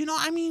collapsed,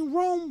 I mean,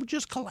 Rome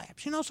just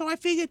collapsed, so I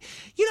figured,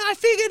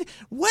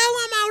 well,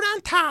 I'm out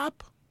on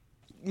top.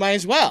 Might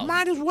as well.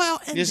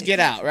 And just get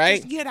out,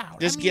 right?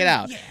 Just get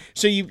out. Yeah.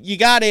 So you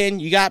got in,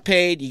 you got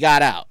paid, you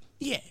got out.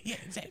 Yeah,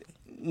 exactly.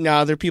 No,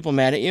 are there people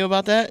mad at you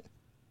about that?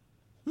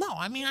 No,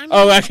 I mean,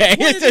 oh, okay.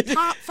 One of the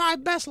top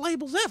 5 best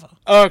labels ever.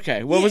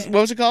 Okay, what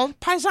was it called?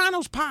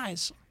 Paisano's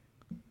Pies.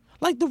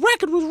 Like the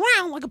record was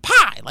round like a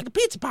pie, like a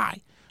pizza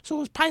pie. So it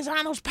was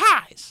Paisano's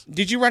Pies.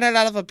 Did you run it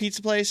out of a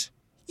pizza place?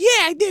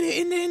 Yeah, I did it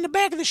in the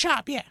back of the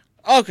shop. Yeah.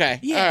 Okay.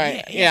 Yeah, all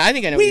right. Yeah, I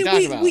think I know what you're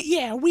talking about.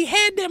 We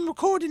had them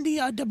recording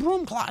the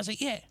broom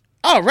closet. Yeah.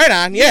 Oh, right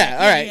on. Yeah.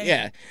 All right.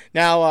 Yeah.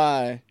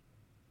 Now,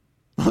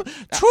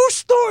 true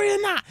story or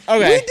not,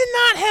 okay. We did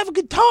not have a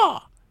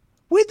guitar.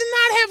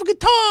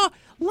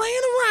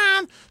 Laying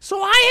around,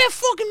 so I had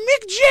fucking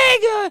Mick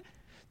Jagger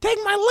take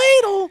my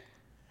ladle,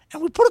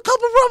 and we put a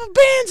couple rubber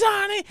bands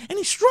on it, and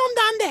he strummed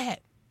on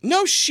that.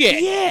 No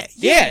shit.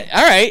 Yeah.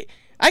 All right.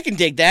 I can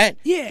dig that.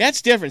 Yeah.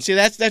 That's different. See,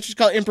 that's what's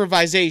called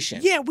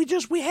improvisation. Yeah, we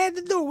had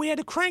to do it. We had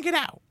to crank it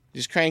out.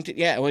 Just cranked it.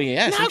 Yeah. Well,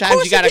 yeah. Now,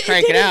 sometimes you got to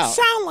crank it out. It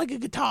didn't sound like a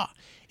guitar.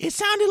 It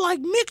sounded like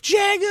Mick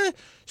Jagger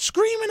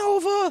screaming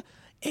over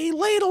a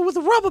ladle with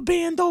a rubber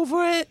band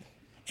over it.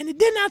 And it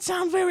did not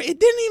sound technically, it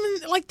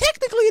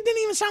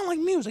didn't even sound like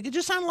music. It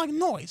just sounded like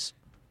noise.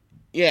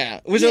 Yeah.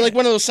 Was it like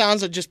one of those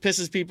sounds that just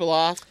pisses people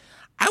off?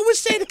 I would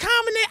say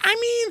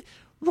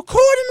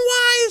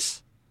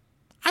recording-wise,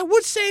 I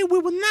would say we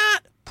were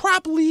not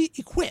properly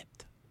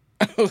equipped.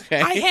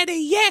 Okay. I had a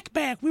yak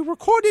back. We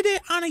recorded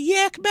it on a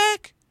yak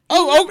back.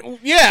 Oh,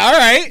 yeah, all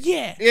right.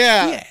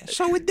 Yeah.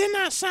 So it did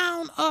not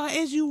sound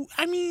I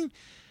mean,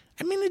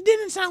 it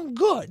didn't sound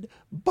good,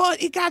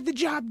 but it got the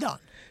job done.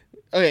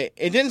 Okay,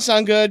 it didn't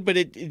sound good, but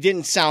it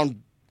didn't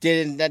sound.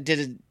 Did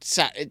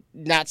it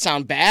not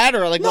sound bad,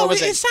 or like no, what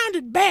was it? It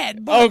sounded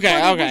bad. But,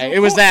 Okay. It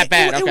was that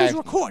bad. It okay. was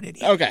recorded.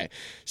 Yeah. Okay,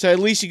 so at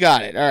least you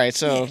got it. All right,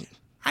 so. Yeah.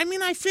 I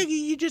mean, I figure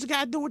you just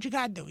gotta do what you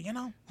gotta do, you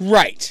know.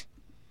 Right.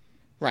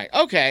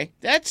 Okay,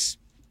 that's.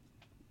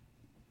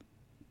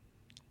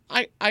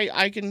 I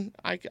can.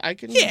 Yeah, I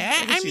can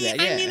see that.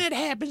 Yeah. I mean, it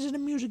happens in the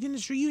music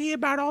industry. You hear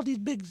about all these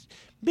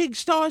big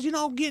stars, you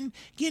know,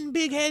 getting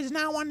big heads,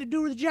 not wanting to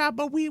do the job,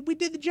 but we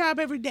did the job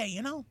every day,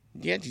 you know.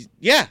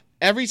 Yeah.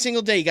 Every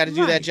single day you got to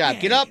do that job.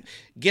 Yeah. Get up,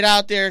 get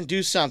out there, and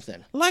do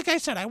something. Like I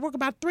said, I work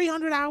about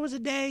 300 hours a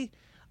day.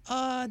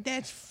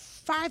 That's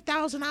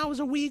 5,000 hours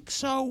a week.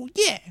 So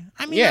yeah,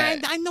 I mean,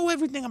 I know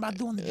everything about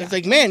doing the job. It's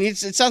like, man, it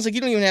sounds like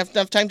you don't even have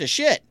enough time to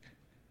shit.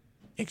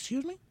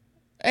 Excuse me?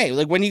 Hey,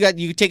 like when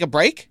you take a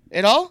break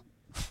at all?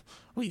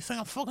 What, you think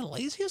I'm fucking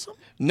lazy or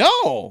something?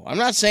 No, I'm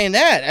not saying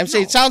that. I'm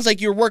saying it sounds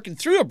like you're working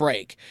through a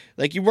break.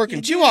 Like you're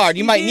working too hard.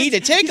 You might need to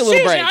take a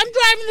little break. I'm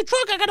driving the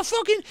truck. I got a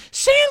fucking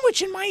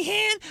sandwich in my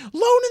hand,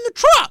 loading the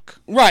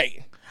truck.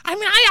 Right. I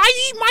mean,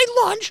 I eat my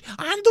lunch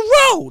on the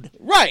road.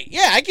 Right.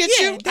 Yeah, I get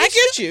you. I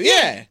get you.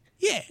 Yeah.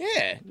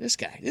 Yeah.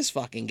 This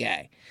fucking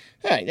guy.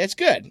 All right, that's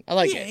good. I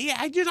like it. Yeah.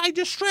 I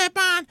just strap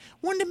on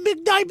one of the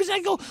big diapers. I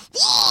go.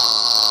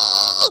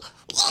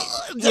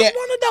 Just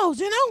one of those,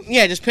 you know?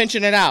 Yeah, just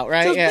pinching it out,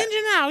 right? Just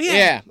pinching out, yeah.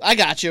 Yeah, I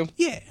got you.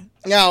 Yeah.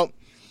 Now,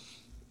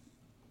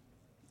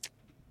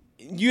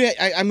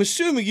 I'm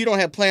assuming you don't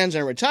have plans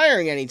on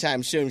retiring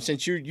anytime soon,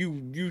 since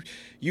you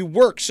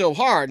work so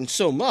hard and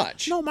so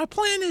much. No, my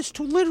plan is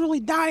to literally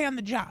die on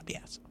the job.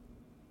 Yes.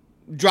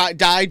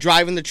 Die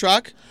driving the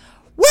truck?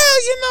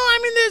 Well, you know, I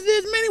mean,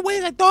 there's many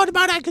ways I thought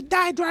about it. I could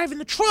die driving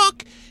the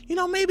truck. You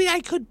know, maybe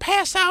I could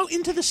pass out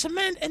into the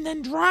cement and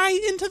then dry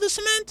into the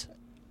cement.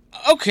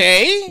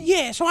 Okay.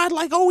 Yeah, so I'd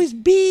like always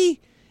be,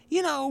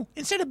 you know,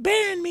 instead of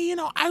burying me, you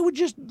know,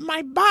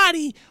 my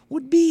body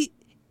would be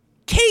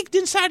caked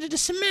inside of the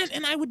cement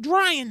and I would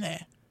dry in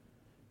there.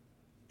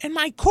 And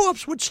my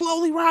corpse would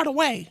slowly rot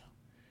away.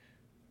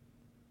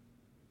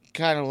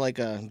 Kind of like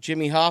a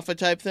Jimmy Hoffa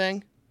type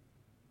thing?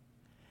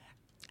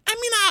 I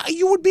mean,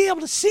 you would be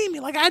able to see me.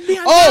 Like, I'd be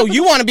on Oh,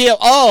 you want to be able...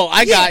 Oh,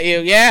 I got you.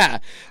 Yeah.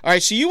 All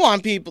right, so you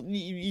want people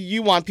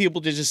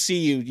to just see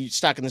you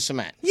stuck in the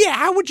cement. Yeah,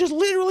 I would just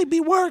literally be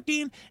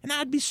working, and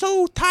I'd be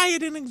so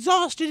tired and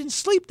exhausted and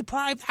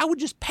sleep-deprived, I would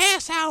just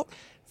pass out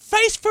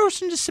face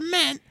first into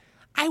cement.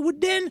 I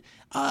would then...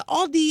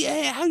 all the...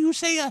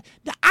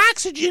 the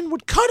oxygen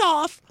would cut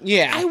off.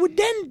 Yeah. I would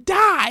then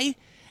die,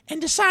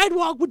 and the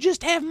sidewalk would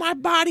just have my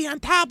body on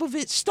top of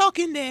it, stuck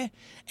in there,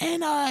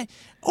 and...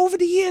 over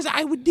the years,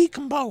 I would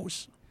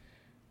decompose.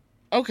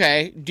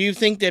 Okay. Do you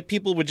think that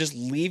people would just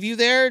leave you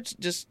there,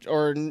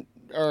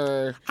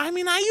 or? I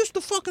mean, I used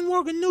to fucking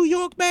work in New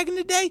York back in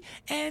the day,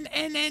 and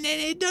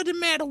it doesn't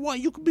matter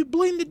what. You could be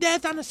bleeding to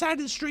death on the side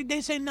of the street.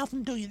 They say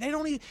nothing to you. They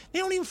don't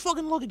even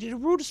fucking look at you. The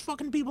rudest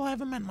fucking people I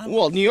ever met in my life.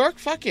 Well, New York,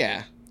 fuck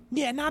yeah.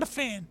 Yeah, not a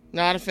fan.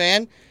 Not a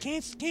fan.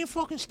 Can't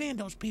fucking stand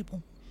those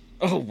people.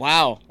 Oh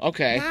wow.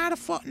 Okay. Not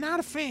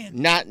a fan.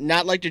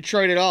 Not like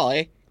Detroit at all,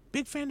 eh?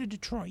 Big fan of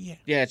Detroit, yeah.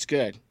 Yeah, it's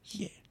good.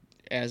 Yeah.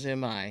 As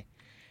am I.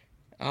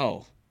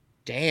 Oh,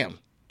 damn.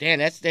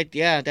 That's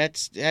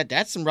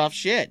some rough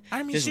shit.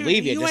 I mean, just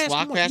seriously, leave you. Just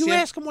walk past you. You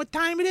ask them what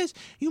time it is,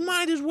 you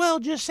might as well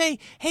just say,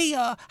 hey,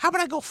 how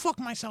about I go fuck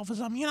myself or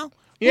something, you know?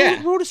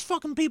 Yeah. Rudest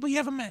fucking people you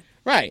ever met.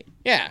 Right,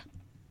 yeah.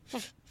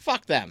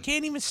 Fuck them.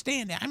 Can't even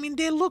stand it. I mean,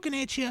 they're looking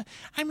at you.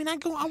 I mean, I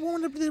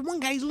went up to this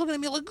one guy, he's looking at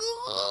me like,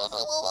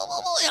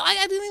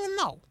 I didn't even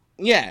know.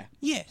 Yeah.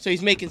 Yeah. So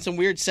he's making some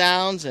weird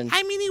sounds and...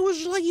 I mean, he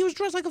was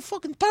dressed like a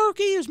fucking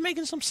turkey. He was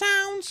making some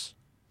sounds.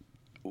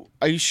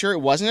 Are you sure it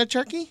wasn't a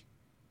turkey?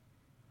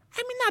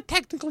 I mean, not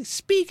technically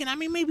speaking. I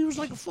mean, maybe it was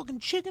like a fucking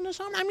chicken or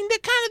something. I mean, they're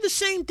kind of the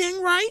same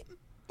thing, right?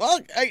 Well,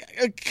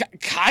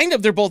 kind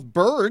of. They're both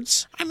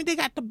birds. I mean, they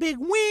got the big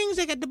wings.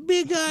 They got the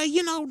big,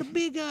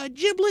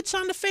 giblets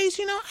on the face,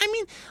 you know? I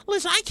mean,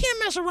 listen, I can't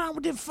mess around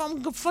with these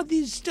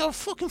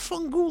fucking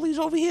fungoolies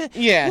over here.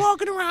 Yeah.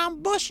 Walking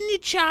around, busting your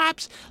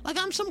chops like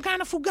I'm some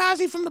kind of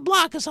Fugazi from the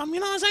block or something,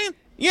 you know what I'm saying?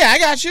 Yeah, I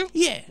got you.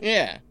 Yeah.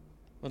 Yeah.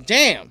 Well,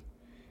 damn.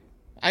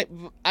 I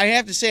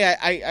have to say,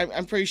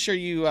 I'm pretty sure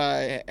you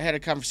had a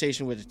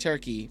conversation with a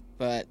turkey,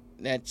 but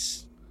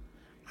that's...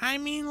 I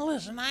mean,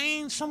 listen, I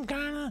ain't some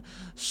kind of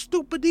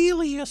stupid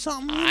ely or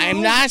something. I'm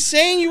not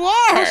saying you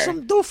are. Or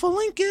some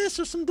Dufalinkus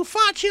or some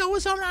Dufaccio or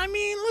something. I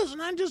mean,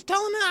 listen, I'm just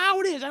telling you how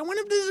it is. I went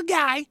up to this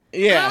guy.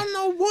 Yeah. I don't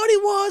know what he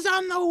was. I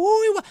don't know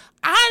who he was.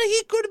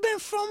 He could have been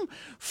from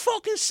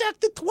fucking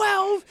Sector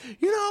 12,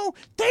 you know.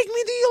 Take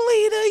me to your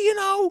leader, you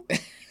know.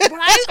 But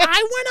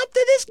I went up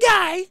to this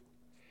guy,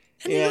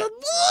 and yeah.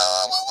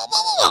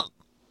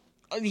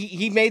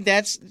 He made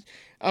that...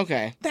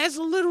 Okay. That's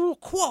a literal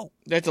quote.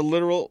 That's a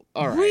literal...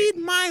 All right. Read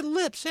my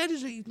lips. That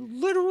is a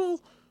literal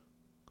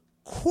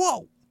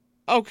quote.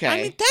 Okay.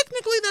 I mean,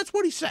 technically, that's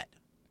what he said.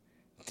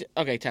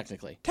 Okay,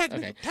 technically. Okay.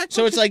 Technically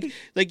So it's like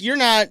you're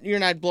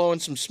not blowing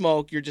some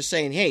smoke. You're just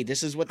saying, hey,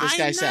 this is what this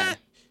guy said. I'm not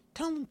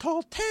telling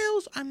tall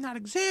tales. I'm not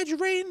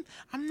exaggerating.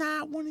 I'm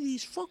not one of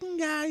these fucking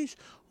guys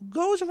who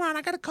goes around.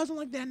 I got a cousin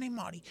like that named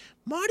Marty.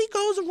 Marty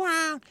goes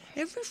around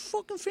every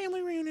fucking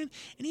family reunion,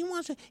 and he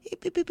wants to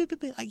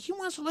like he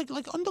wants to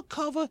like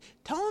undercover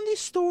telling these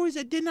stories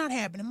that did not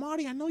happen. And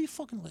Marty, I know you're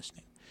fucking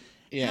listening.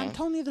 Yeah. And I'm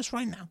telling you this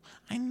right now.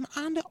 I'm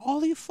on to all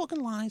of your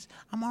fucking lies.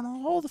 I'm on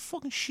all the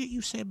fucking shit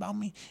you say about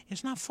me.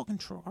 It's not fucking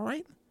true, all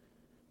right?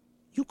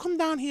 You come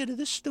down here to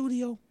this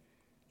studio.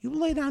 You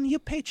lay down your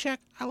paycheck.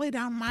 I lay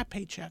down my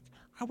paycheck.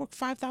 I work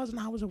 5,000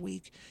 hours a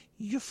week.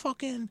 You're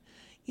fucking,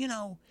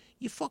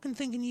 you're fucking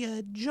thinking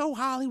you're Joe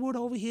Hollywood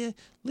over here,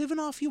 living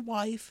off your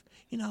wife.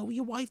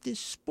 Your wife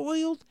is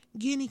spoiled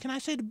guinea. Can I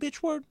say the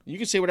bitch word? You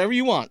can say whatever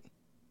you want.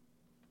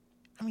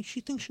 I mean, she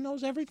thinks she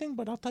knows everything,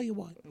 but I'll tell you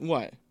what.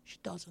 What? She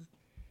doesn't.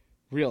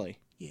 Really?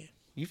 Yeah.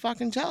 You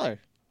fucking tell her.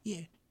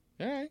 Yeah.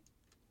 All right.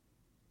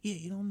 Yeah,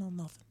 you don't know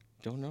nothing.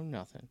 Don't know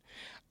nothing.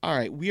 All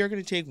right, we are going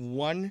to take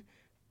one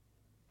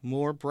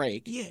more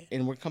break. Yeah.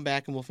 And we'll come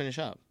back and we'll finish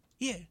up.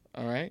 Yeah.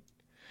 All right.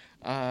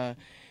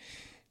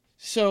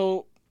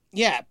 So,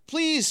 yeah,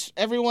 please,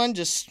 everyone,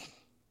 just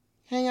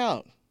hang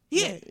out.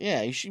 Yeah.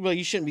 Yeah, you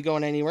shouldn't be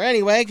going anywhere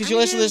anyway because you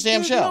listen to this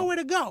damn show. There's nowhere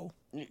to go.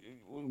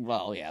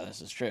 Well, yeah,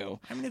 this is true.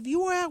 I mean, if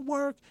you were at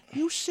work,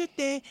 you sit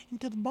there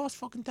until the boss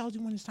fucking tells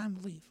you when it's time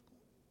to leave.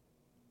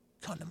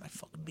 Come to my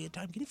fucking beer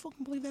time. Can you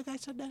fucking believe that guy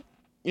said that?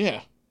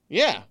 Yeah.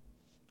 Yeah.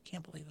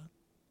 Can't believe it.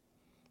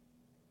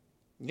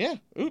 Yeah.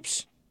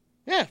 Oops.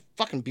 Yeah.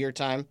 Fucking beer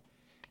time.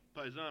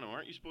 Paisano,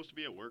 aren't you supposed to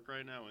be at work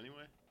right now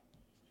anyway?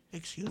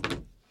 Excuse me?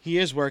 He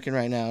is working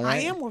right now,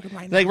 right? I am working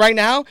right now. Like right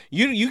now,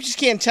 you just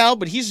can't tell,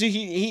 but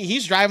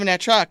he's driving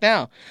that truck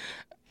now.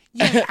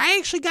 Yeah, I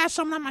actually got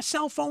something on my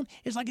cell phone.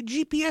 It's like a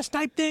GPS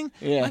type thing.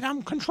 Yeah. Like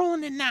I'm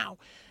controlling it now.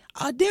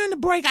 During the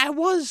break, I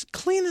was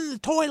cleaning the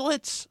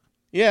toilets.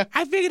 Yeah.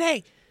 I figured,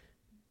 hey,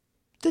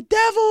 the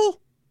devil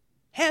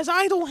has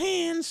idle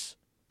hands,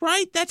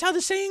 right? That's how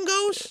the saying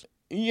goes?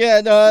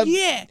 Yeah.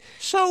 Yeah.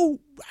 So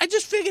I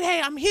just figured,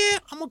 hey, I'm here.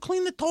 I'm going to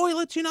clean the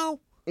toilets,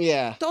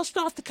 Yeah. Dust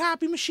off the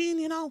copy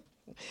machine,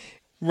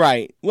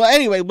 Right. Well,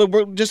 anyway, but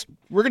we're going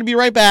to be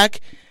right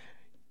back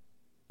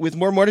with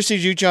more Motor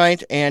City Juke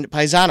Joint and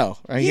Paisano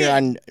right here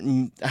on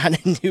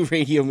New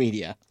Radio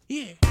Media.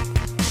 Yeah.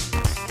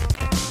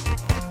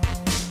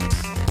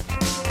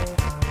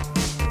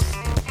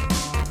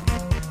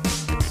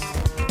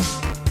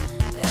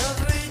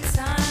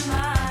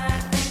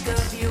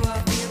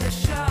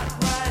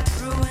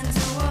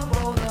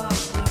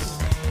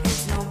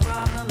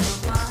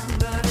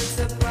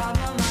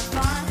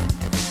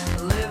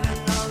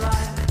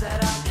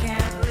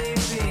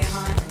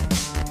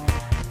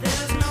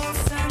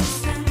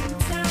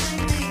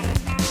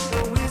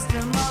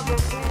 Wisdom of a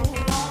fool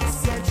won't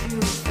set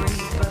you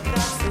free, but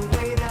that's the way.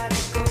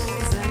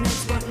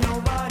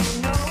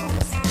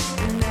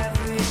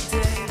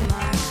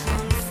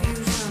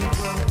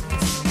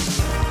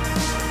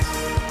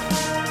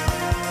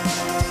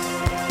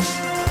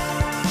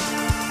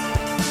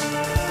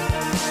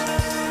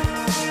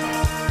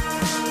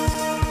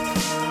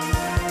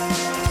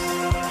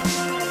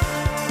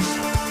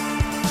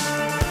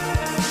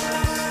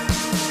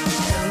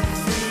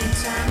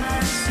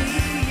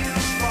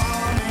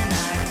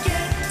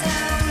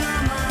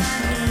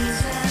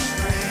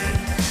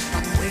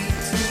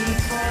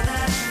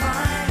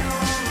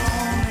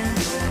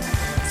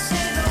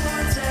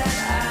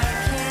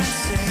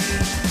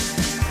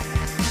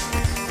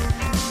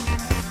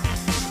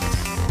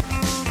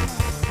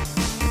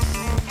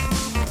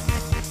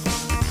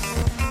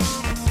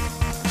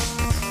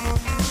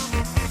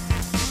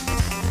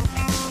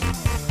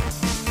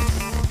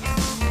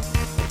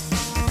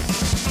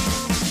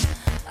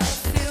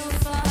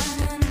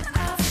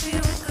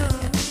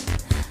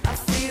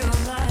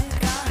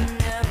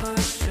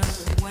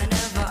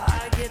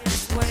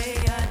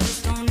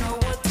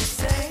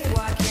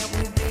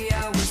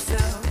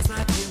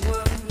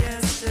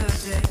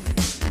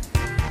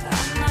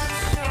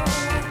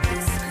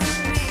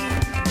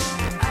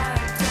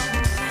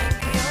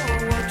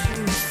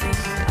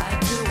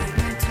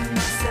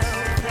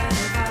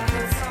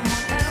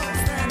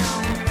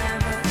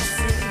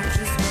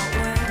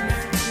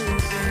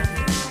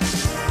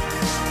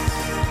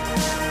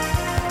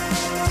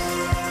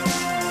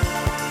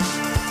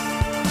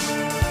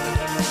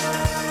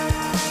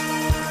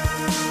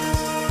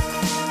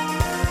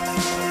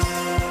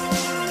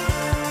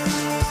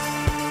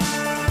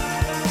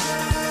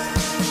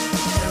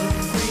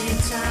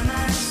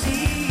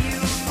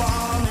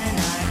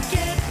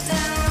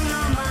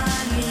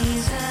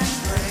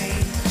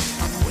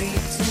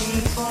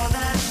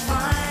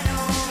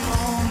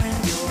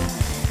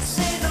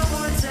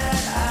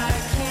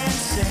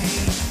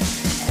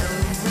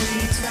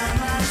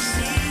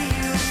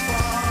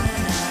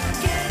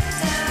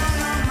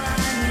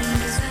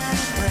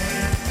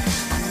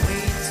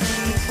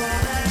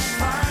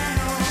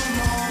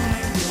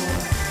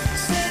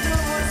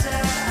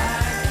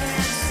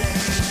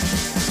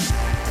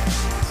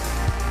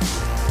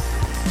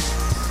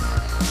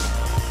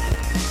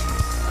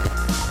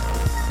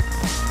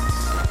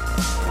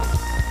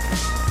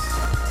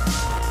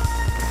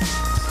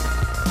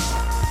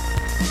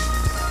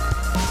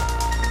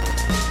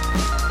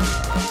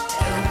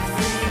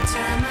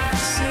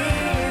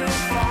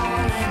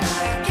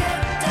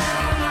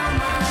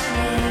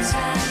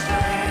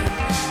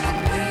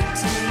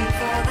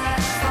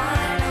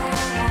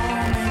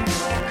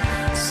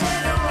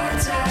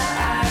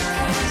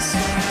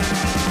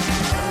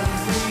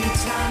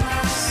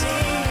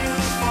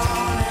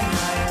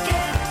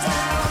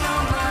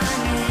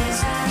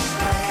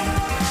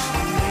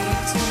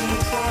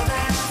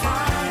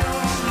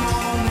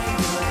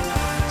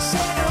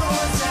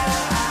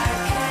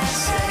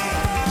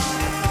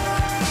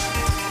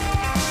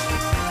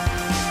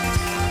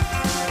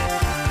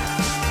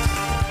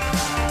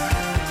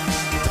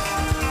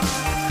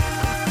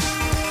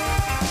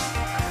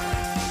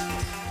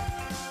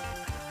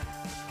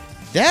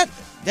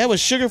 That was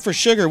Sugar for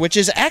Sugar, which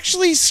is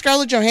actually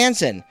Scarlett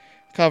Johansson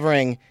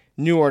covering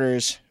New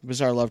Order's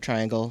Bizarre Love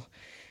Triangle.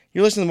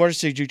 You're listening to the Motor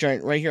City Juke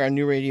Joint right here on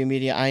New Radio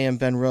Media. I am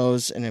Ben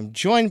Rose, and I'm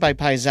joined by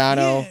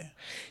Paisano.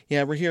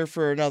 Yeah, we're here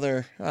for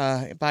another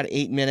about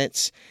 8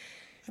 minutes.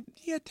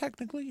 Yeah,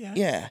 technically, yeah.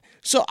 Yeah.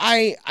 So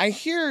I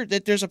hear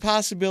that there's a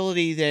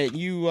possibility that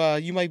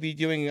you might be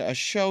doing a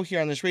show here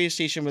on this radio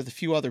station with a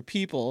few other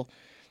people.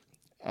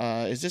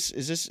 Is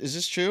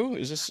this true?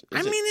 It's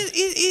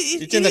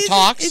in the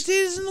talks. It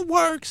is in the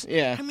works.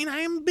 Yeah. I mean, I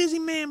am a busy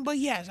man, but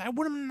yes, I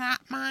would not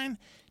mind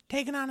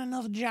taking on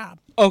another job.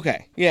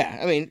 Okay. Yeah.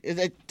 I mean,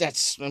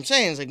 that's what I'm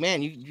saying. It's like,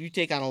 man, you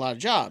take on a lot of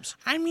jobs.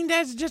 I mean,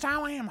 that's just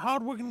how I am.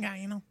 Hardworking guy,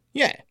 you know.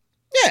 Yeah.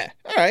 Yeah.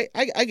 All right.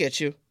 I get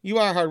you. You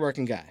are a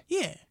hardworking guy.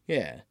 Yeah.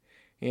 Yeah.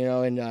 You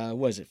know, and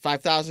what is it,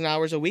 5,000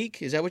 hours a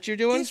week? Is that what you're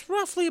doing? It's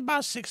roughly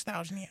about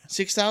 6,000, yeah.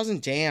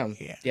 6,000? Damn.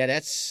 Yeah. Yeah,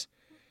 that's,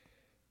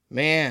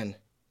 man,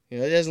 you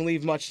know, it doesn't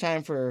leave much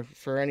time for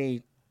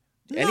anything.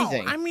 No,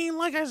 I mean,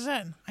 like I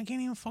said, I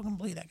can't even fucking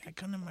believe that guy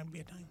couldn't have be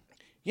a time.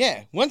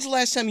 Yeah. When's the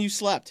last time you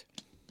slept?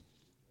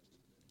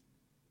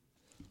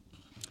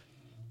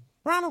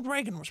 Ronald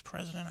Reagan was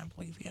president, I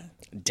believe, yeah.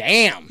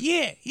 Damn.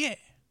 Yeah. It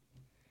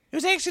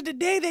was actually the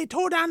day they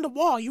tore down the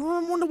wall. You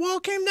remember when the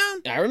wall came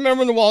down? I remember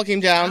when the wall came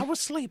down. I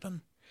was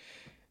sleeping.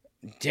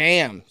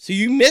 Damn. So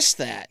you missed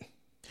that.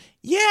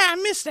 Yeah, I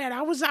missed that.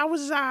 I was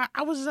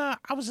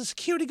a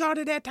security guard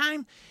at that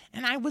time,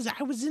 and I was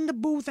in the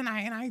booth, and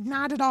I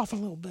nodded off a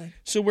little bit.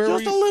 So where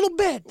just were you, a little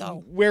bit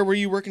though. Where were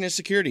you working as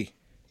security?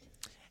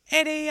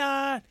 At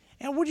a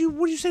and what do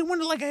you say? When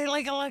like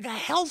a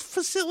health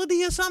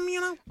facility or something,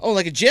 you know? Oh,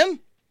 like a gym?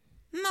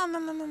 No.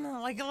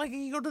 Like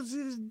you go to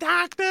the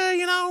doctor,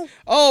 you know?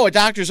 Oh, a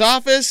doctor's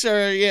office or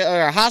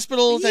a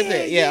hospital type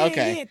thing? Yeah,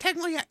 okay. Yeah.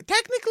 Technically,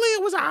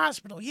 it was a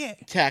hospital. Yeah.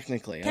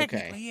 Technically,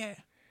 yeah.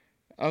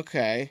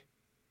 Okay.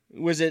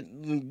 Was it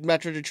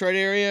Metro Detroit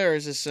area or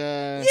is this? Yeah,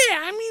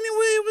 I mean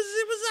it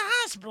was a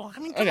hospital. I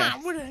mean, come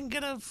on, we didn't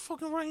get a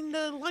fucking rain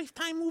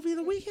Lifetime movie of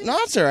the weekend. No,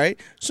 that's all right.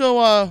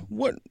 So,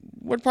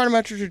 what part of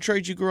Metro Detroit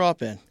did you grow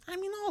up in? I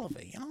mean, all of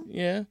it, you know.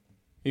 Yeah. Are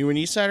you an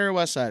East Sider or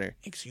West Sider?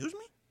 Excuse me?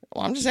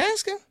 Well, I'm just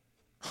asking.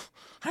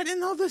 I didn't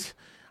know this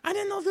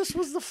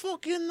was the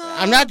fucking.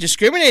 I'm not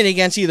discriminating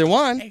against either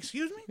one.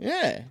 Excuse me?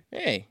 Yeah.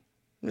 Hey,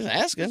 I'm just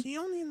asking. You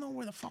don't even know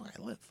where the fuck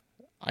I live.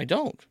 I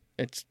don't.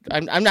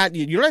 I'm not.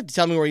 You don't have to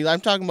tell me where you live.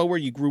 I'm talking about where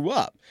you grew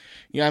up.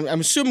 You know, I'm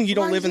assuming you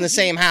don't live in the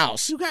same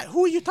house.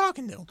 Who are you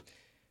talking to?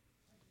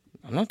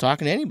 I'm not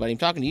talking to anybody. I'm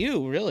talking to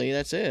you. Really,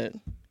 that's it.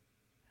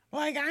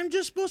 Like I'm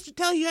just supposed to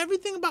tell you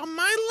everything about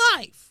my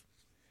life,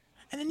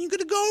 and then you're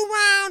gonna go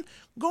around,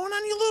 going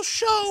on your little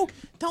show,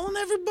 telling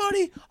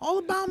everybody all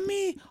about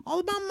me, all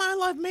about my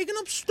life, making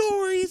up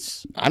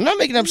stories. I'm not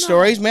making up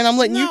stories, man. I'm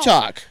letting you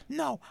talk.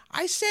 No,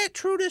 I sat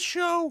through this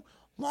show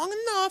long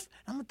enough.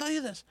 I'm gonna tell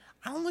you this.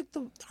 I don't like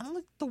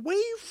the way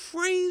you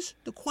phrase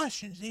the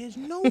questions. There's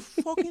no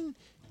fucking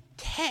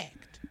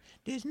tact.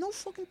 There's no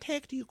fucking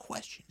tact to your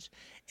questions.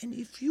 And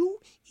if you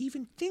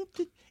even think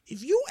that,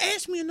 if you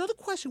ask me another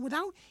question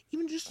without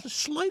even just the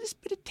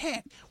slightest bit of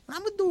tact, what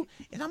I'm gonna do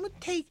is I'm gonna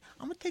take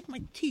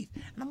my teeth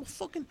and I'm gonna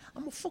fucking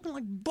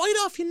like bite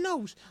off your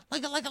nose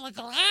like a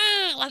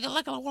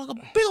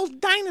big old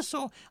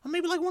dinosaur, or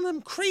maybe like one of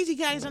them crazy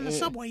guys on the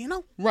subway, you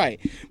know? Right,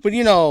 but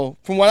you know,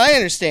 from what I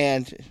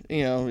understand,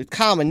 you know, it's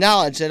common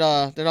knowledge that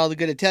all the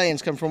good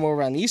Italians come from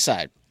over on the east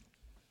side.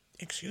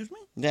 Excuse me?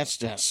 That's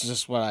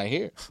just what I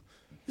hear.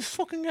 This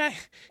fucking guy.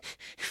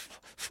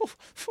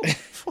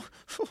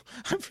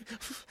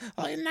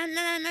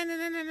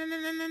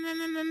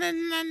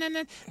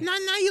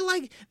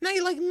 Now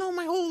you know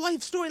my whole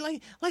life story,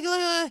 like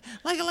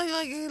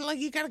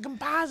you got a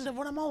composite of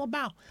what I'm all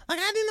about. Like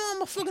I didn't know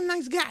I'm a fucking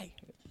nice guy.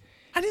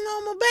 I didn't know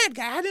I'm a bad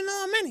guy. I didn't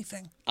know I'm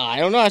anything. I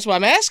don't know. That's why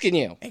I'm asking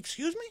you.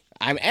 Excuse me?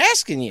 I'm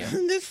asking you.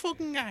 This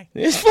fucking guy.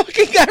 This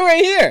fucking guy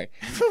right here.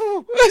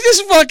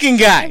 This fucking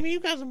guy. I mean, you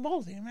guys are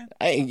both here, man.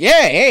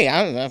 Yeah, hey,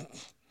 I don't know.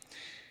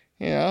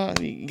 You know,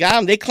 you got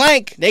them. They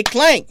clank.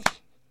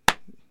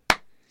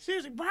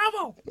 Seriously,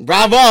 bravo.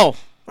 Bravo.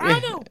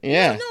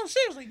 Yeah. No,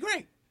 seriously,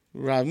 great.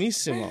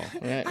 Bravissimo.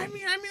 Right. I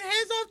mean,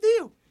 hands off to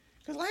you.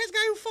 Because last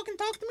guy who fucking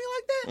talked to me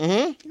like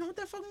that, you know what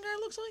that fucking guy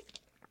looks like?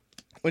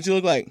 What's he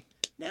look like?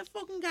 That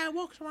fucking guy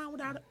walks around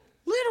without a...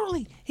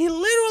 He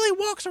literally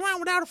walks around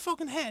without a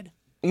fucking head.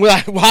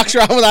 Walks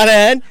around without a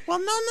head? Well,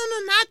 no,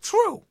 not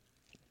true.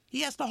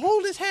 He has to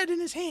hold his head in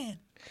his hand.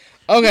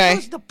 Okay.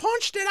 Because the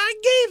punch that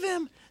I gave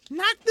him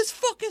knocked this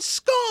fucking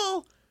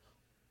skull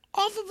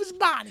off of his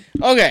body.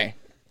 Okay.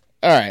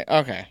 All right.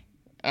 Okay.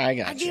 I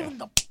got you. I gave him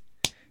the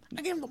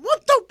 1,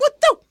 2, 1,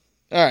 2.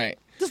 All right.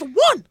 Just a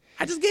 1.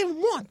 I just gave him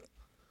 1.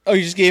 Oh,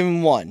 you just gave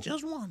him 1?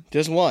 Just 1.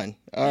 Just 1.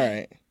 All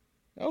right.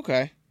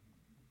 Okay.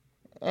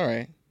 All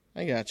right.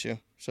 I got you.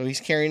 So he's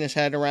carrying his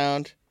head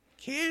around?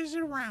 Carries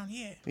it around,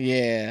 yeah.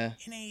 Yeah.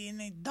 In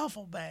a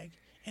duffel bag.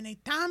 In a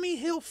Tommy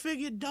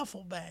Hilfiger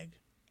duffel bag.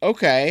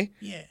 Okay.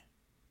 Yeah.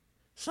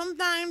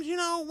 Sometimes,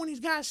 when he's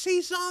got to see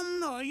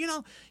something or,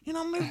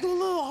 maybe do a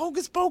little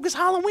hocus pocus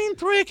Halloween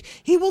trick,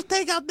 he will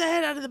take out the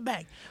head out of the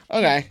bag.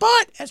 Okay.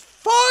 But as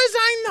far as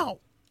I know,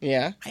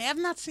 yeah, I have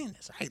not seen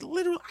this. I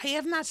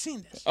have not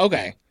seen this.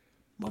 Okay.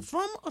 But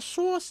from a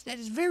source that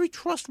is very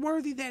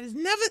trustworthy, that has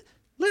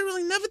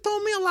literally never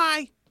told me a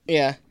lie.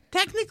 Yeah.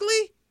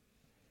 Technically,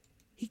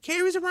 he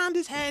carries around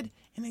his head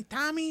in a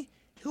Tommy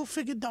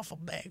Hilfiger duffel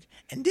bag.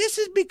 And this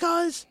is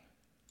because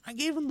I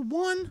gave him the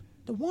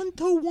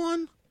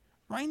 1-2-1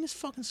 right in his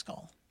fucking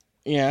skull.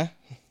 Yeah.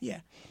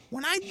 Yeah.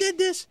 When I did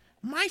this,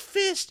 my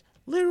fist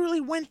literally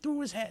went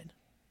through his head.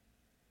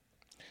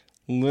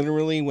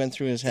 Literally went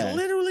through his head. It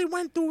literally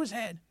went through his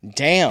head.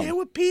 Damn. There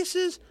were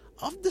pieces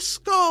of the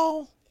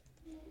skull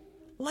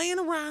laying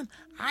around.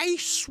 I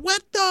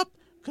swept up,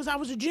 because I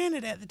was a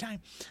janitor at the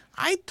time.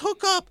 I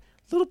took up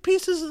little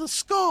pieces of the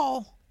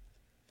skull.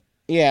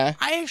 Yeah.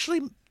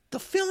 The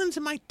fillings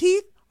in my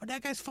teeth are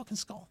that guy's fucking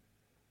skull.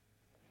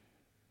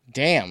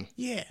 Damn.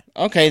 Yeah.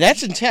 Okay,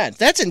 that's intense.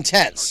 That's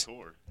intense.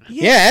 Hardcore.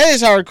 Yeah, it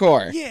is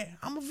hardcore. Yeah,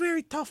 I'm a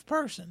very tough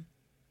person.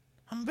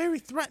 I'm very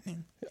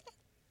threatening.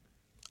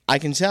 I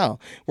can tell.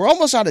 We're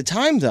almost out of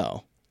time,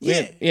 though.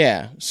 Yeah.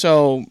 Yeah.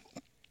 So,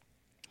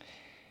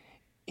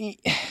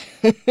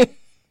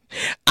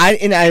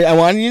 I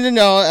wanted you to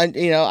know,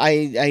 I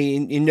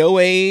in no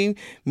way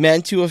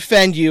meant to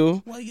offend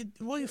you. Well,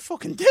 you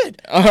fucking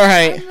did. All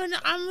right.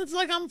 It's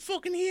like I'm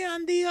fucking here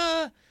on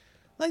the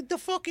like the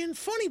fucking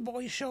Funny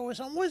Boy show or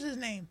something. What's his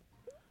name?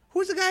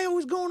 Who's the guy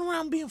always going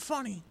around being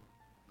funny?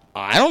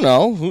 I don't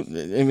know.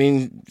 I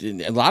mean,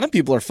 a lot of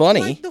people are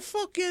funny. Like the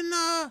fucking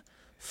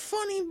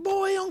Funny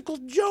Boy Uncle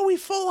Joey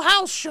Full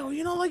House show.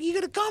 Like you're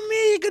gonna come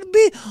here, you're gonna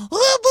be I'm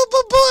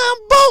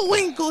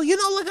Bullwinkle.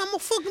 Like I'm a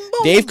fucking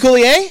Bullwinkle. Dave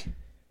Coulier?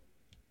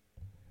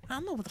 I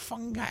don't know what the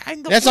fucking guy.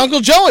 That's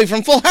Uncle Joey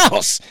from Full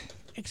House.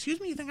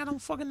 Excuse me, you think I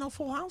don't fucking know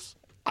Full House?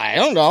 I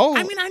don't know.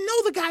 I mean, I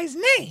know the guy's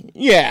name.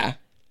 Yeah.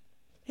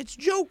 It's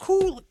Joe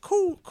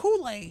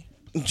Kool-Aid.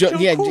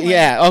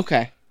 Yeah,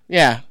 okay.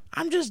 Yeah.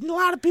 A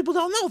lot of people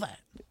don't know that.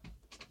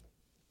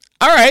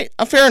 All right.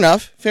 Fair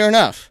enough.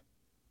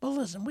 But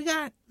listen, we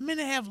got a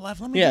minute and a half left.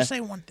 Let me just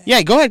say one thing.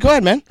 Yeah, go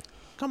ahead, man.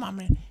 Come on,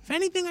 man. If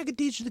anything I could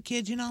teach the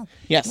kids,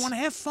 yes. You want to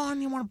have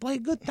fun, you want to play a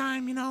good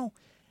time,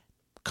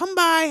 come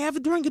by, have a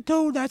drink or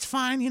two, that's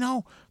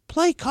fine,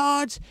 play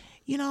cards,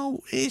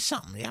 it's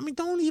something. I mean,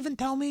 don't even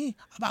tell me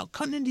about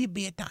cutting into your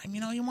beer time,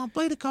 you want to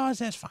play the cards,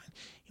 that's fine.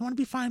 You want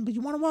to be fine, but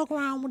you want to walk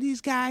around with these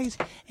guys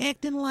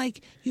acting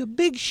like you're a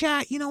big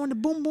shot, in the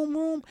boom boom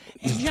room,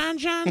 and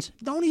John's,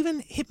 don't even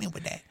hit me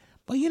with that.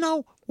 But,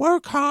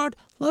 work hard,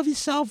 love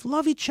yourself,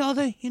 love each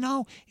other,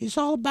 it's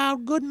all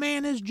about good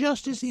manners,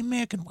 justice, the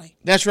American way.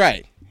 That's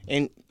right.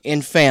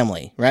 And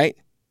family, right?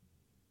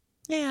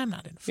 Yeah, I'm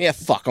not in. Yeah,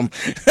 fuck them.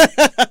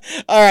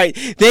 All right.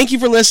 Thank you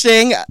for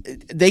listening.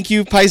 Thank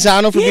you,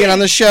 Paisano, for being on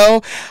the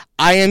show.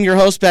 I am your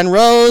host, Ben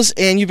Rose,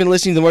 and you've been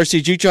listening to the Morris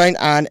City Juke Joint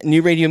on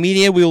New Radio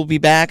Media. We will be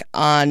back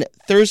on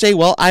Thursday.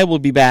 Well, I will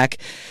be back.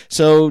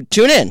 So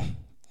tune in.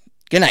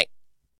 Good night.